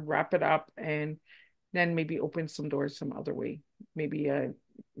last year, wrap it up, and then maybe open some doors some other way. Maybe a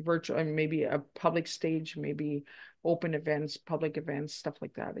virtual, maybe a public stage, maybe open events, public events, stuff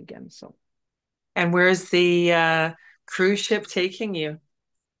like that again. So. And where's the cruise ship taking you?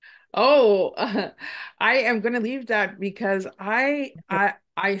 Oh, I am going to leave that because I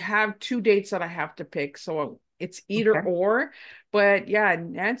have 2 dates that I have to pick, so it's either or. But yeah,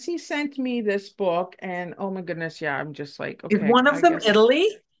 Nancy sent me this book, and oh my goodness, yeah, I'm just like, Is okay, one of I them guess. Italy?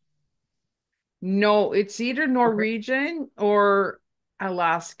 No, it's either Norwegian or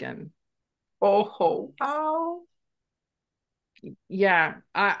Alaskan. Oh, Yeah,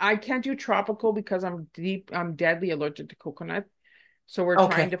 I can't do tropical because I'm deadly allergic to coconut. So we're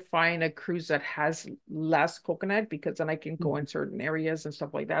trying to find a cruise that has less coconut, because then I can go in certain areas and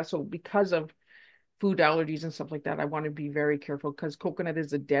stuff like that. So because of food allergies and stuff like that, I want to be very careful, because coconut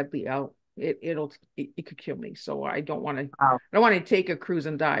is a deadly it could kill me. So I don't want to take a cruise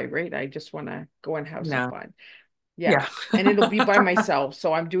and die, right? I just want to go and have some fun. Yeah. And it'll be by myself.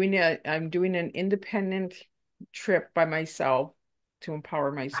 So I'm doing an independent trip by myself to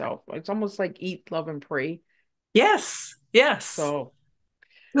empower myself. It's almost like eat, love, and pray. Yes. So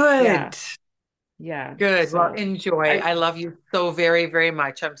good. Yeah. Good. So well, enjoy. I love you so very, very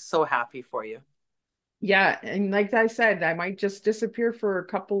much. I'm so happy for you. Yeah, and like I said, I might just disappear for a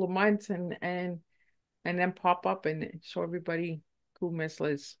couple of months and then pop up and show everybody who Miss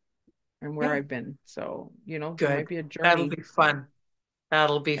Liz and where I've been. So, there might be a journey. That'll be fun.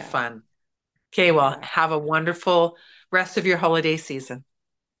 That'll be fun. Okay, well, have a wonderful rest of your holiday season.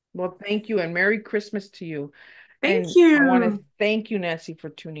 Well, thank you, and Merry Christmas to you. Thank you. I want to thank you, Nancy, for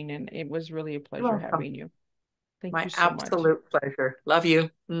tuning in. It was really a pleasure having you. Thank you so much. My absolute pleasure. Love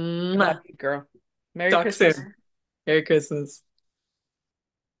you. Love you, girl. Merry Talk Christmas. soon. Merry Christmas.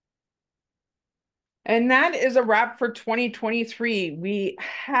 And that is a wrap for 2023. We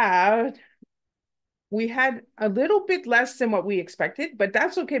had a little bit less than what we expected, but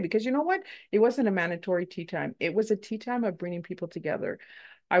that's okay, because you know what? It wasn't a mandatory tea time. It was a tea time of bringing people together.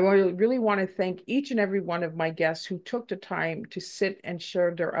 I really want to thank each and every one of my guests who took the time to sit and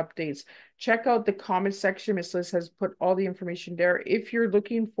share their updates. Check out the comment section. Miss Liz has put all the information there. If you're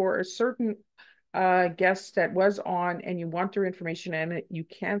looking for a certain guest that was on and you want their information and you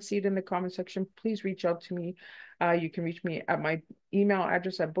can't see it in the comment section, please reach out to me. You can reach me at my email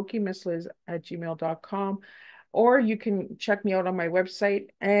address at bookingmissliz@gmail.com, or you can check me out on my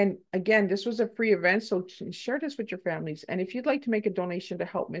website. And again, this was a free event, so share this with your families. And if you'd like to make a donation to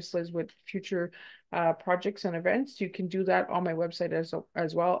help Miss Liz with future projects and events, you can do that on my website as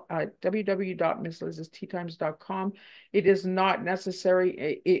well at www.misslizsteatimes.com. It is not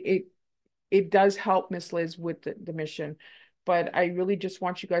necessary. It does help Miss Liz with the mission, but I really just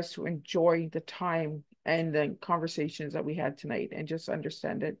want you guys to enjoy the time and the conversations that we had tonight, and just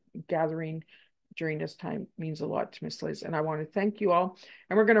understand that gathering during this time means a lot to Miss Liz. And I want to thank you all.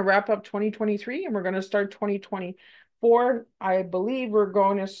 And we're going to wrap up 2023 and we're going to start 2024. I believe we're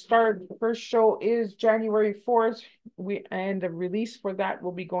going to start, the first show is January 4th. And the release for that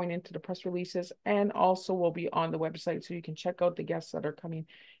will be going into the press releases, and also will be on the website, so you can check out the guests that are coming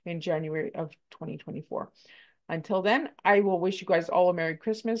in January of 2024. Until then, I will wish you guys all a Merry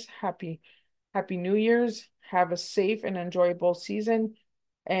Christmas, Happy New Year's. Have a safe and enjoyable season.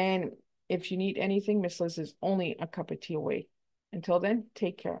 And if you need anything, Miss Liz is only a cup of tea away. Until then,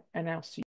 take care, and I'll see you.